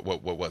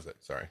 What was it?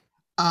 Sorry.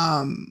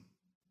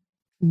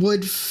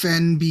 Would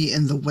Fen be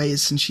in the way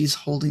since she's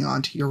holding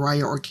on to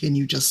Uriah, or can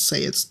you just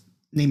say it's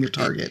name your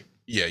target?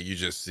 Yeah, you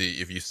just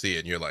see, if you see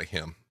it, you're like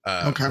him.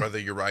 Okay. Brother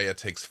Uriah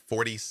takes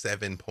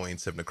 47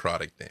 points of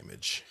necrotic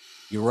damage.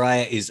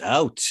 Uriah is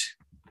out.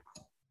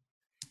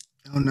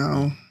 Oh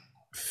no.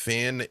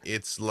 Finn,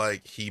 it's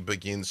like he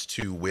begins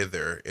to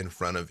wither in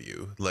front of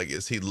you. Like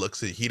as he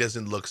looks at, he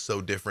doesn't look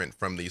so different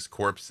from these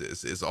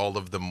corpses, as all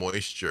of the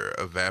moisture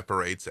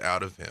evaporates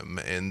out of him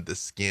and the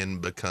skin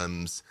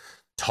becomes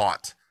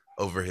taut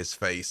over his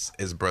face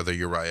as Brother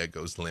Uriah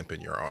goes limp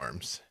in your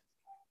arms.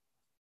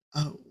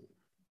 Oh,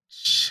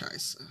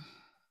 scheiße.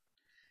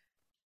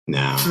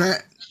 Now,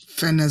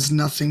 Fen has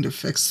nothing to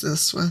fix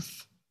this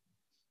with.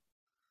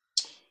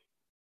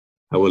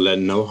 I will let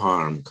no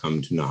harm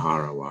come to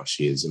Nahara while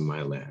she is in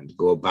my land.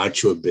 Go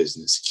about your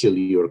business, kill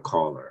your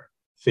caller,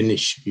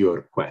 finish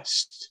your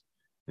quest,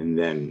 and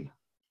then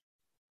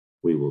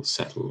we will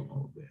settle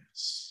all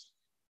this.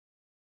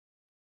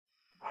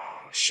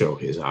 Show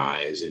his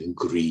eyes and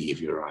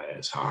grieve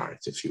Uriah's heart,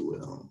 if you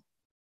will.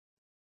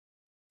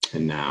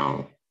 And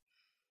now,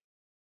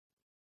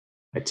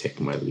 I take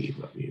my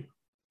leave of you.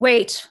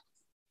 Wait.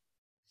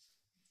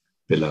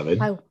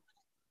 Beloved.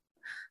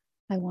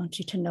 I want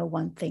you to know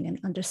one thing and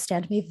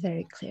understand me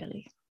very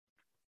clearly.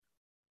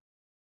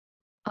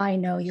 I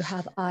know you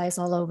have eyes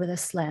all over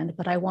this land,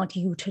 but I want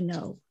you to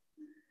know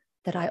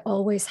that I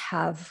always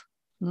have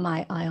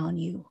my eye on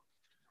you.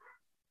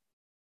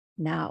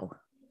 Now,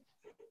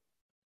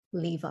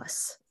 leave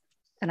us.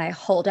 And I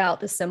hold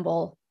out the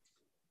symbol,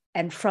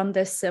 and from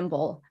this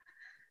symbol,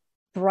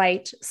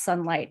 bright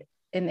sunlight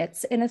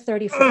emits in a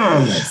 30-foot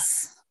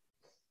radius.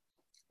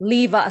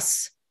 Leave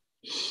us.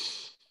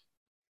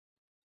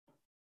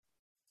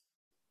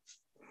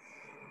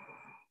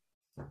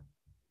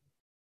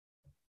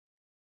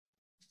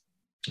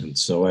 And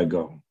so I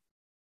go.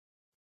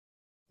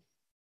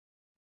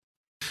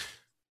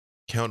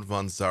 Count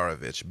von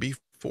Zarovich,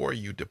 before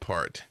you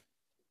depart,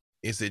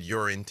 is it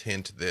your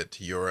intent that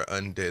your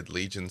undead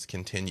legions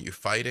continue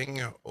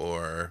fighting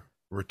or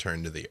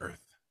return to the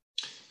earth?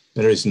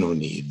 There is no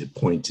need. The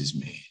point is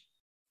made.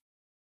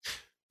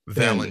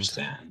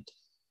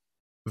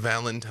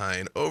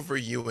 Valentine, over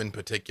you in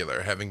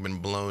particular, having been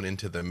blown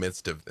into the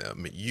midst of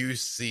them, you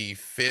see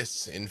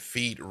fists and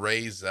feet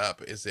raise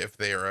up as if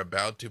they are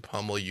about to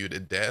pummel you to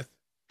death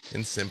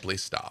and simply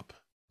stop.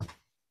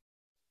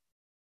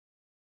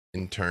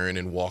 And turn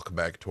and walk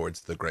back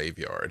towards the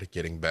graveyard,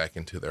 getting back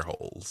into their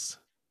holes.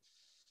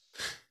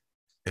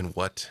 And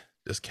what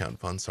does Count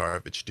von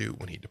Zarovich do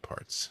when he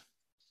departs?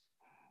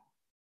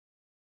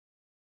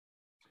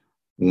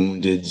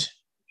 Wounded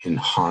in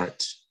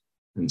heart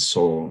and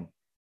soul,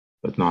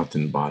 but not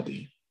in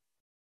body.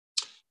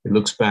 He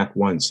looks back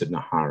once at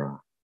Nahara.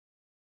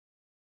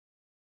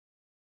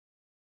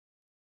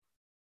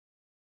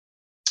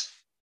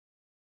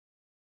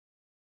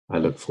 I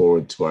look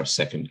forward to our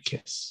second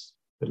kiss,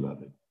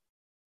 beloved.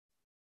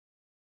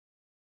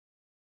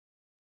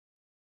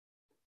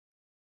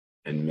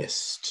 And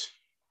mist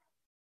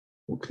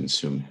will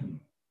consume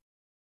him.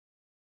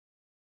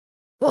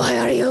 Why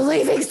are you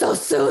leaving so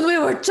soon? We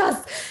were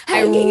just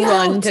hanging out.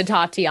 I run to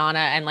Tatiana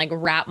and like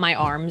wrap my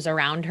arms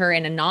around her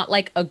in a not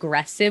like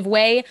aggressive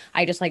way.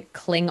 I just like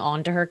cling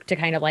onto her to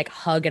kind of like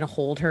hug and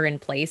hold her in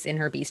place in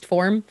her beast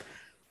form.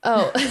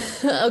 Oh,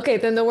 okay.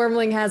 Then the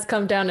wormling has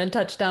come down and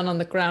touched down on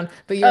the ground.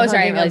 But you're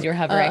sorry, I realized you're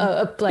hovering.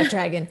 A black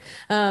dragon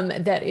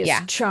that is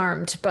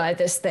charmed by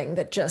this thing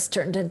that just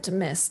turned into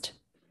mist.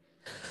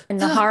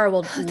 And Nahara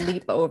will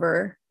leap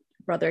over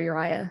Brother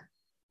Uriah.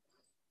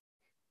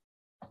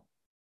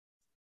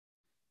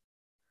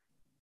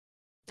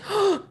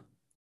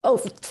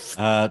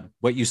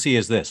 What you see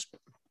is this.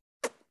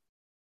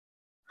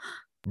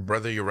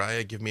 Brother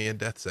Uriah, give me a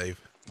death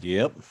save.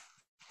 Yep.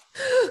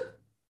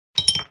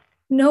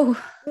 No.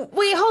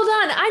 Wait, hold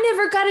on. I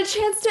never got a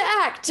chance to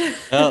act.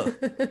 Oh,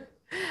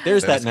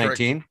 there's that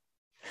 19.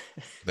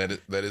 That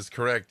is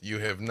correct. You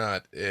have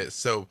not.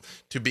 So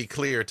to be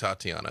clear,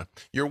 Tatiana,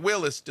 your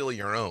will is still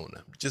your own.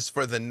 Just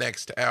for the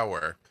next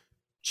hour,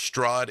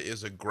 Strahd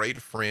is a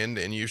great friend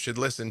and you should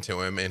listen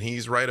to him, and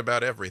he's right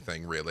about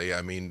everything, really.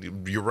 I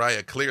mean,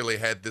 Uriah clearly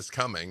had this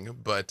coming,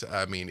 but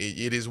I mean,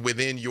 it is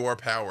within your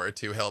power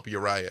to help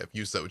Uriah if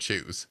you so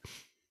choose.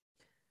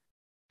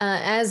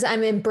 As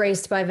I'm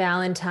embraced by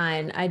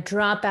Valentine, I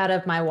drop out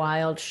of my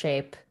wild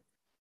shape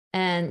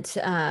and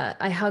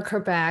I hug her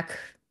back,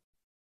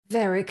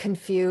 very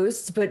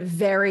confused, but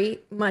very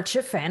much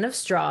a fan of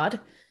Strahd.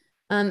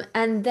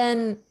 And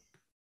then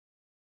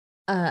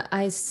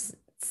I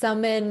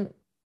summon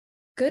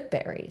good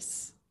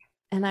berries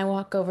and I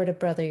walk over to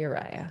Brother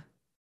Uriah.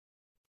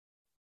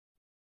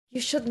 You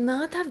should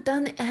not have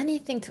done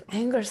anything to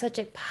anger such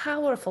a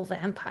powerful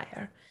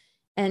vampire.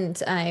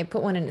 And I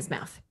put one in his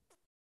mouth.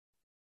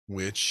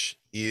 Which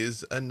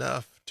is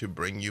enough to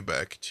bring you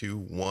back to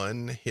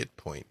 1 hit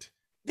point,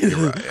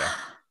 Uriah.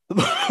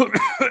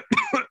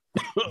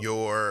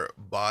 Your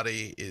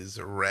body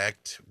is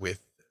wracked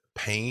with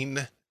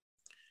pain.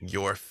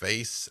 Your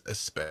face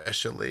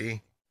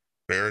especially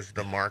bears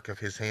the mark of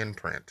his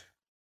handprint.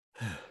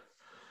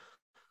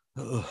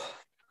 Are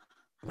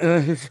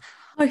you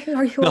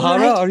Nahara, all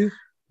right? are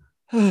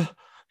you?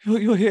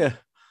 You're here.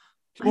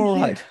 You're all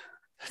I'm right.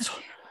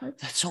 here.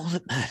 That's all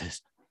that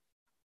matters.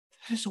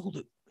 That is all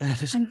that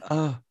matters.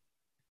 I'm-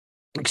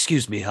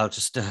 Excuse me. I'll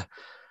just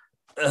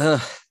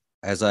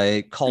as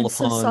I call I'm upon.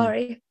 so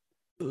sorry.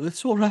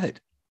 It's all right.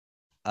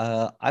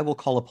 I will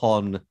call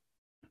upon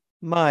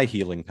my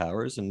healing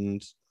powers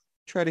and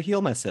try to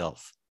heal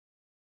myself.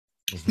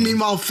 Mhm.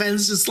 Meanwhile,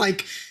 Fenn's just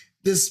like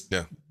this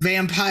Yeah.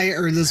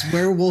 vampire or this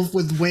werewolf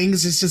with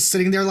wings is just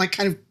sitting there, like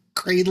kind of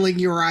cradling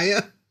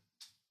Uriah.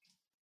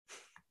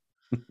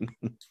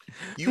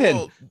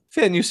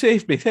 Finn, you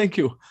saved me. Thank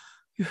you.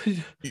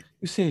 You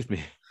saved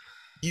me.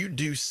 You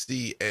do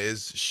see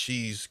as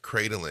she's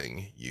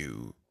cradling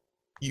you,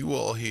 you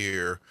all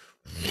hear,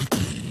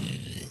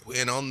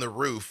 and on the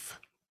roof,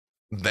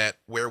 that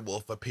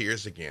werewolf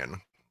appears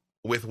again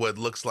with what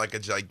looks like a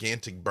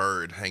gigantic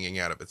bird hanging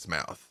out of its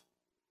mouth.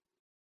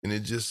 And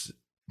it just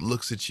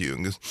looks at you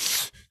and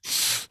goes,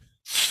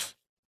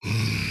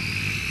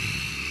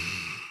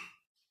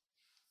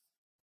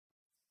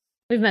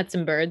 We've met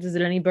some birds. Is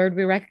it any bird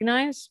we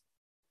recognize?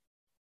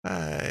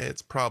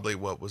 it's probably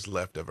what was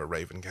left of a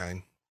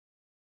ravenkind.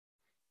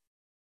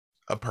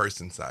 A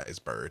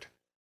person-sized bird.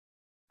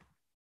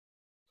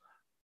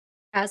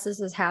 As this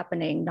is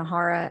happening,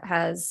 Nahara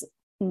has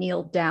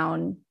kneeled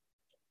down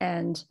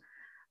and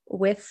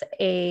with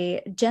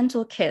a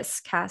gentle kiss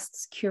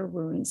casts Cure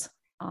Wounds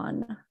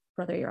on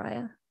Brother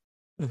Uriah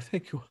Oh,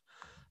 thank you.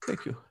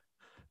 Thank you.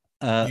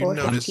 You for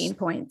notice 15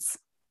 points.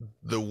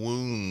 the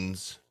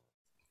wounds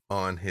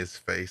on his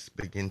face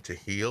begin to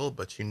heal,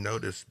 but you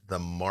notice the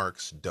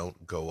marks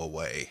don't go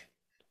away.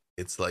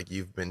 It's like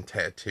you've been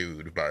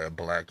tattooed by a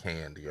black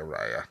hand,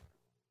 Uriah,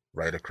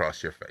 right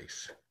across your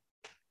face.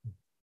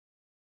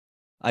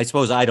 I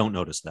suppose I don't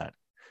notice that.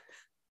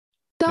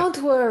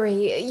 Don't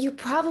worry. You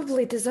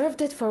probably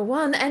deserved it for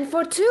one, and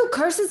for two,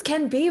 curses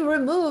can be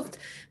removed.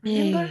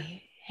 Remember?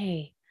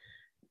 Hey,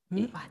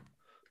 Hmm?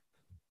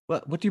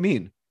 What? What do you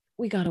mean?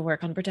 we got to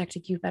work on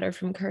protecting you better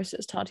from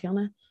curses,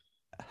 Tatiana.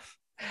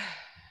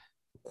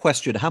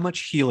 Question: how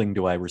much healing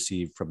do I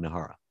receive from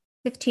Nahara?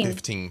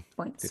 15.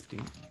 points.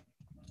 15.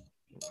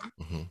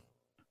 Mhm.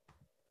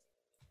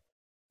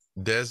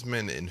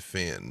 Desmond and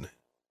Finn,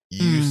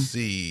 you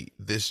see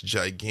this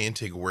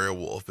gigantic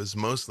werewolf is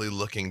mostly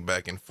looking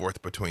back and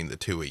forth between the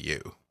two of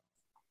you.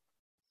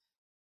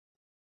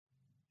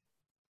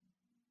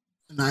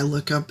 And I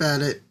look up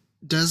at it.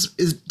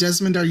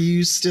 Desmond, are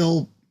you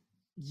still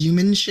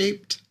human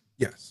shaped?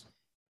 Yes.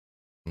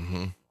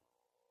 Mm-hmm.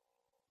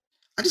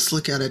 I just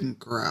look at it and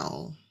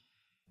growl.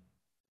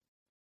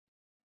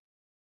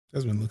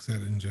 Desmond looks at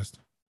it and just,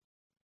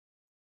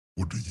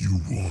 What do you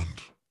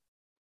want?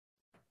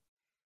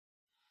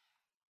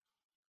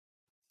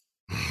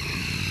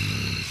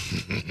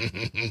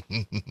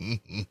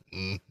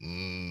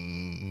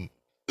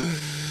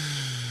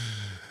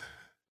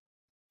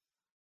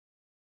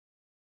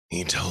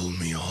 He told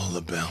me all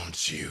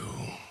about you.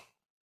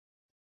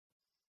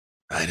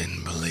 I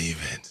didn't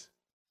believe it.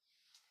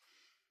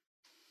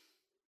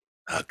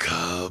 A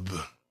cub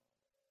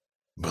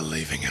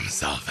believing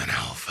himself an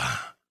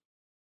alpha.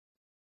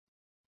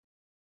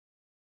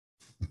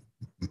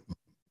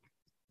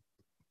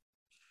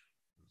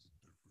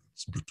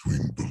 It's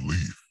between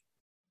belief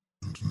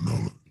and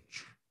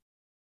knowledge.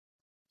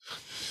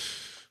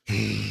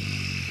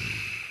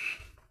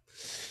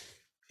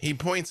 He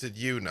points at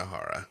you,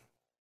 Nahara,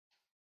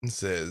 and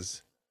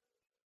says,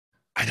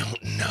 I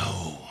don't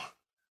know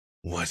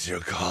what you're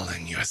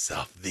calling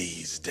yourself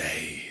these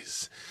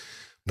days,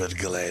 but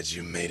glad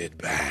you made it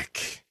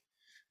back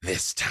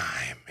this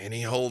time. And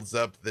he holds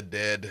up the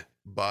dead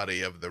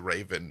body of the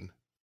raven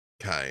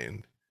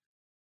kind.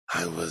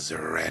 I was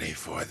ready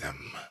for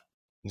them.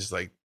 Just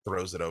like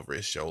throws it over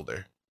his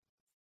shoulder.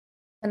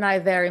 And I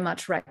very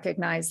much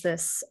recognize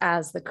this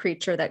as the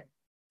creature that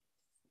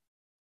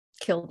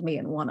killed me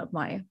in one of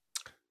my...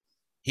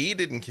 He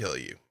didn't kill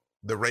you.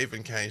 The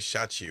raven kind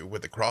shot you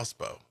with a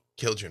crossbow,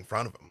 killed you in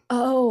front of him.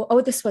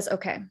 Oh, this was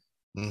okay.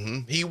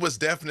 Mm-hmm. He was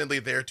definitely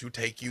there to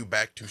take you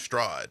back to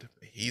Strahd.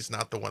 He's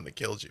not the one that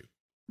killed you.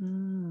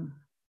 Mm.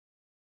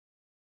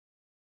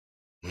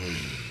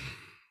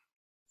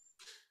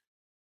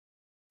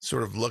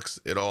 Sort of looks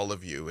at all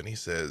of you and he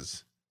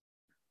says,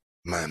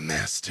 my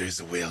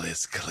master's will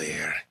is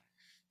clear.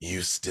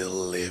 You still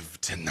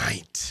live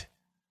tonight.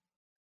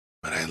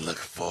 But I look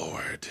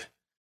forward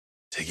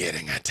to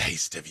getting a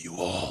taste of you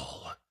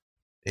all.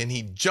 And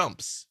he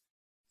jumps.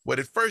 What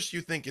at first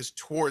you think is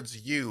towards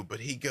you, but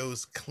he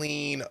goes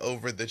clean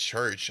over the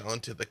church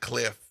onto the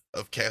cliff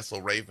of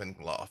Castle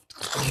Ravenloft.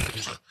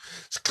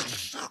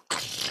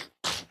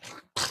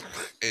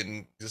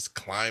 And just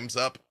climbs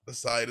up the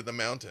side of the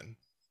mountain,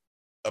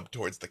 up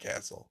towards the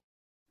castle.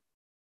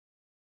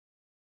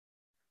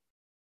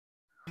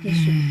 We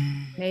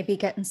should maybe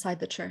get inside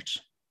the church.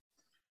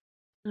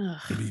 Ugh.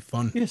 it'd be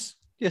fun.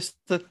 Yes,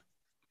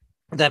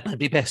 that might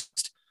be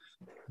best.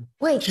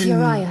 Wait, Can-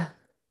 Uriah.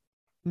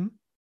 Hmm?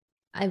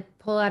 I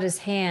pull out his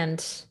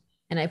hand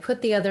and I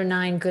put the other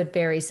 9 good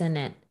berries in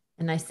it.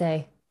 And I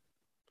say,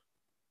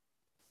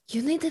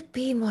 you need to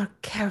be more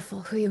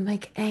careful who you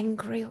make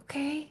angry,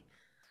 okay?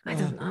 I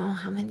don't know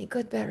how many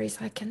good berries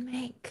I can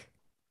make.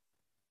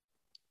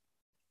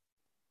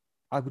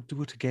 I would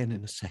do it again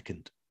in a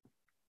second.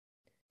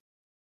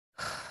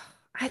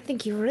 I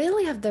think you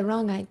really have the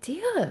wrong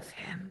idea of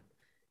him.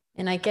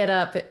 And I get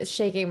up,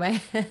 shaking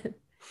my head,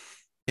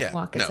 Yeah,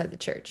 walk no, inside the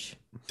church.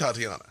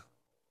 Tatiana.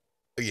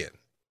 Again,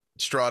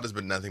 Strahd has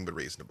been nothing but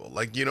reasonable.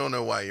 Like, you don't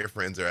know why your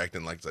friends are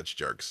acting like such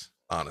jerks,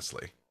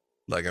 honestly.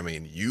 Like, I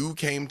mean, you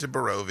came to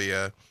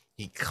Barovia.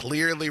 He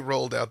clearly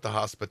rolled out the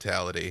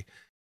hospitality.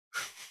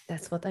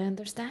 That's what I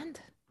understand.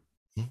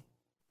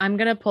 I'm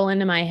going to pull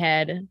into my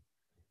head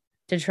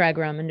to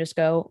Tregram and just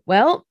go,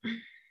 well,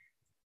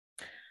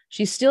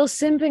 she's still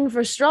simping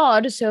for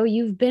Strahd, so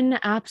you've been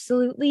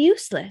absolutely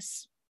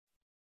useless.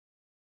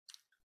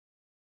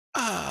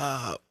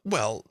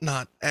 Well,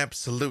 not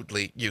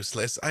absolutely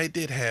useless. I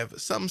did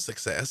have some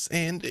success,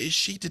 and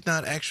she did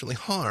not actually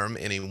harm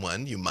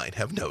anyone you might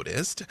have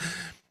noticed.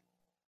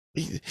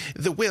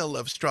 The will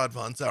of Strahd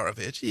von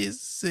Zarovich is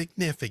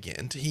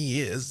significant.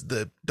 He is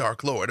the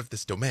Dark Lord of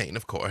this domain,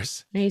 of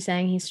course. Are you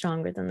saying he's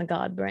stronger than the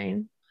God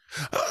Brain?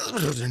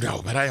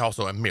 No, but I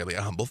also am merely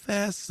a humble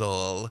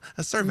vessel,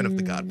 a servant of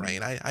the God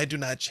Brain. I do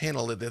not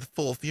channel the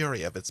full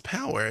fury of its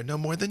power no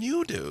more than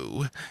you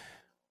do.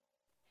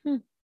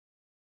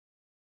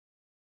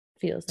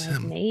 Feels like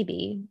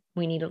maybe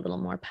we need a little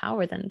more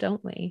power then,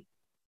 don't we?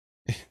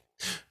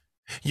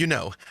 You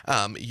know,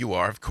 you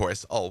are, of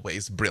course,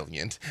 always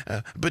brilliant.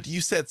 But you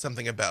said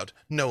something about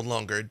no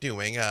longer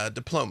doing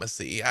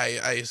diplomacy.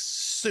 I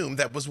assume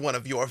that was one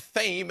of your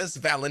famous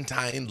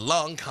Valentine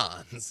long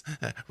cons.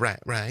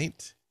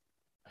 Right?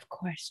 Of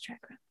course,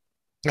 Tregram.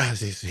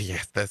 Yes,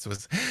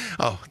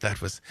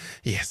 that was,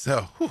 yes.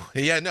 Oh, whew.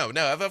 Yeah, no,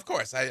 of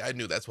course. I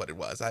knew that's what it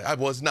was. I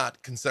was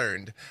not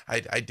concerned.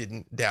 I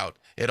didn't doubt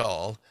at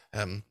all.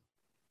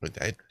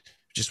 But I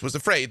just was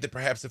afraid that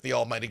perhaps if the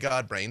almighty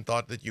Godbrain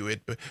thought that you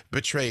had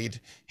betrayed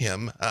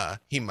him,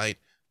 he might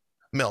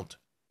melt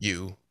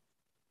you,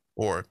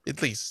 or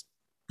at least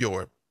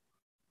your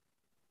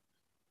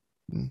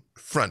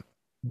front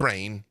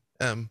brain.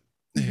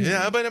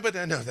 Yeah, but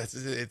no,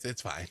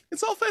 it's fine.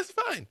 It's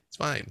fine. It's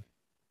fine.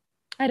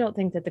 I don't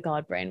think that the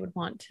God Brain would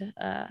want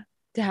to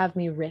have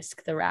me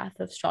risk the wrath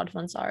of Strahd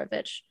von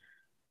Zarovich.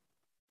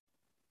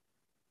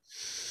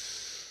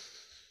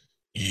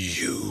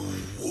 You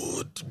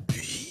would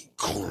be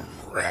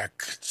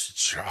correct,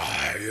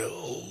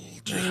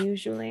 child. I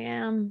usually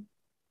am.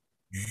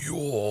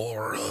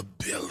 Your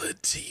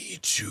ability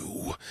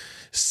to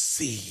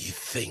see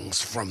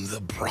things from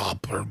the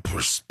proper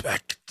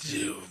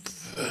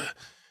perspective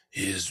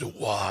is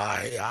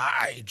why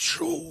I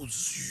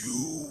chose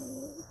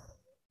you.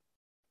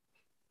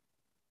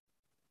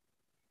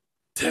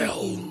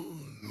 Tell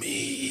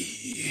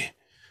me,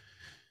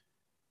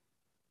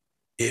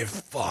 if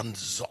von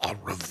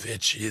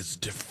Zarovich is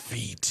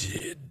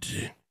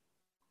defeated,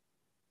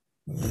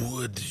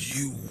 would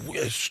you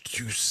wish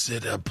to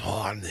sit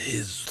upon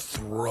his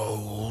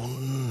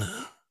throne?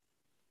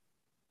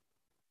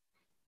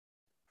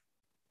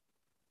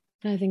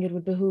 I think it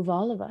would behoove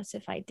all of us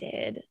if I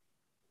did.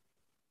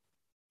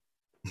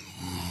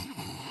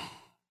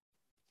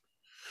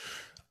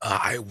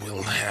 I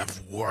will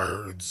have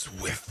words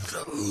with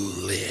the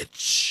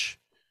Lich.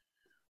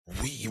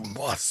 We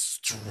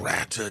must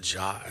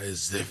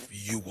strategize if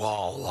you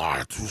all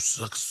are to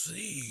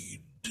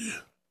succeed.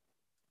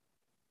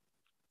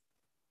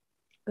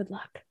 Good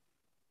luck.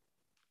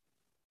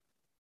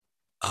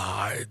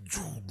 I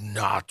do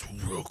not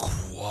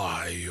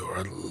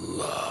require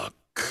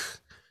luck.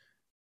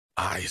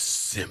 I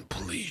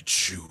simply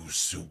choose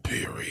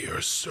superior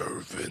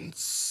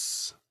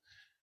servants.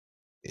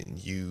 And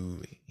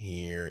you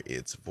hear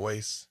its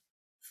voice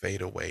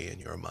fade away in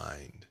your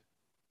mind.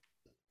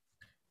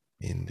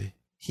 And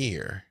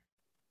here,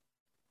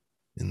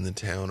 in the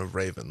town of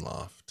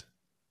Ravenloft,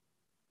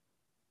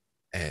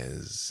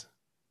 as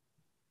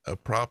a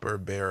proper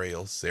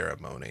burial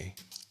ceremony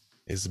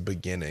is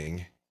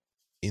beginning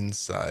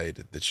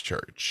inside the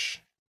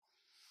church,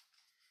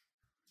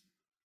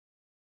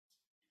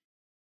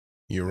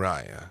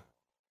 Uriah,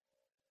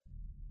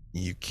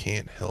 you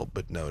can't help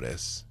but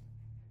notice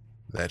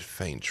that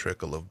faint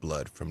trickle of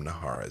blood from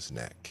Nahara's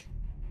neck.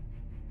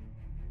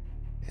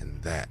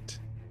 And that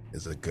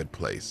is a good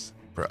place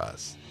for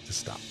us to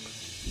stop.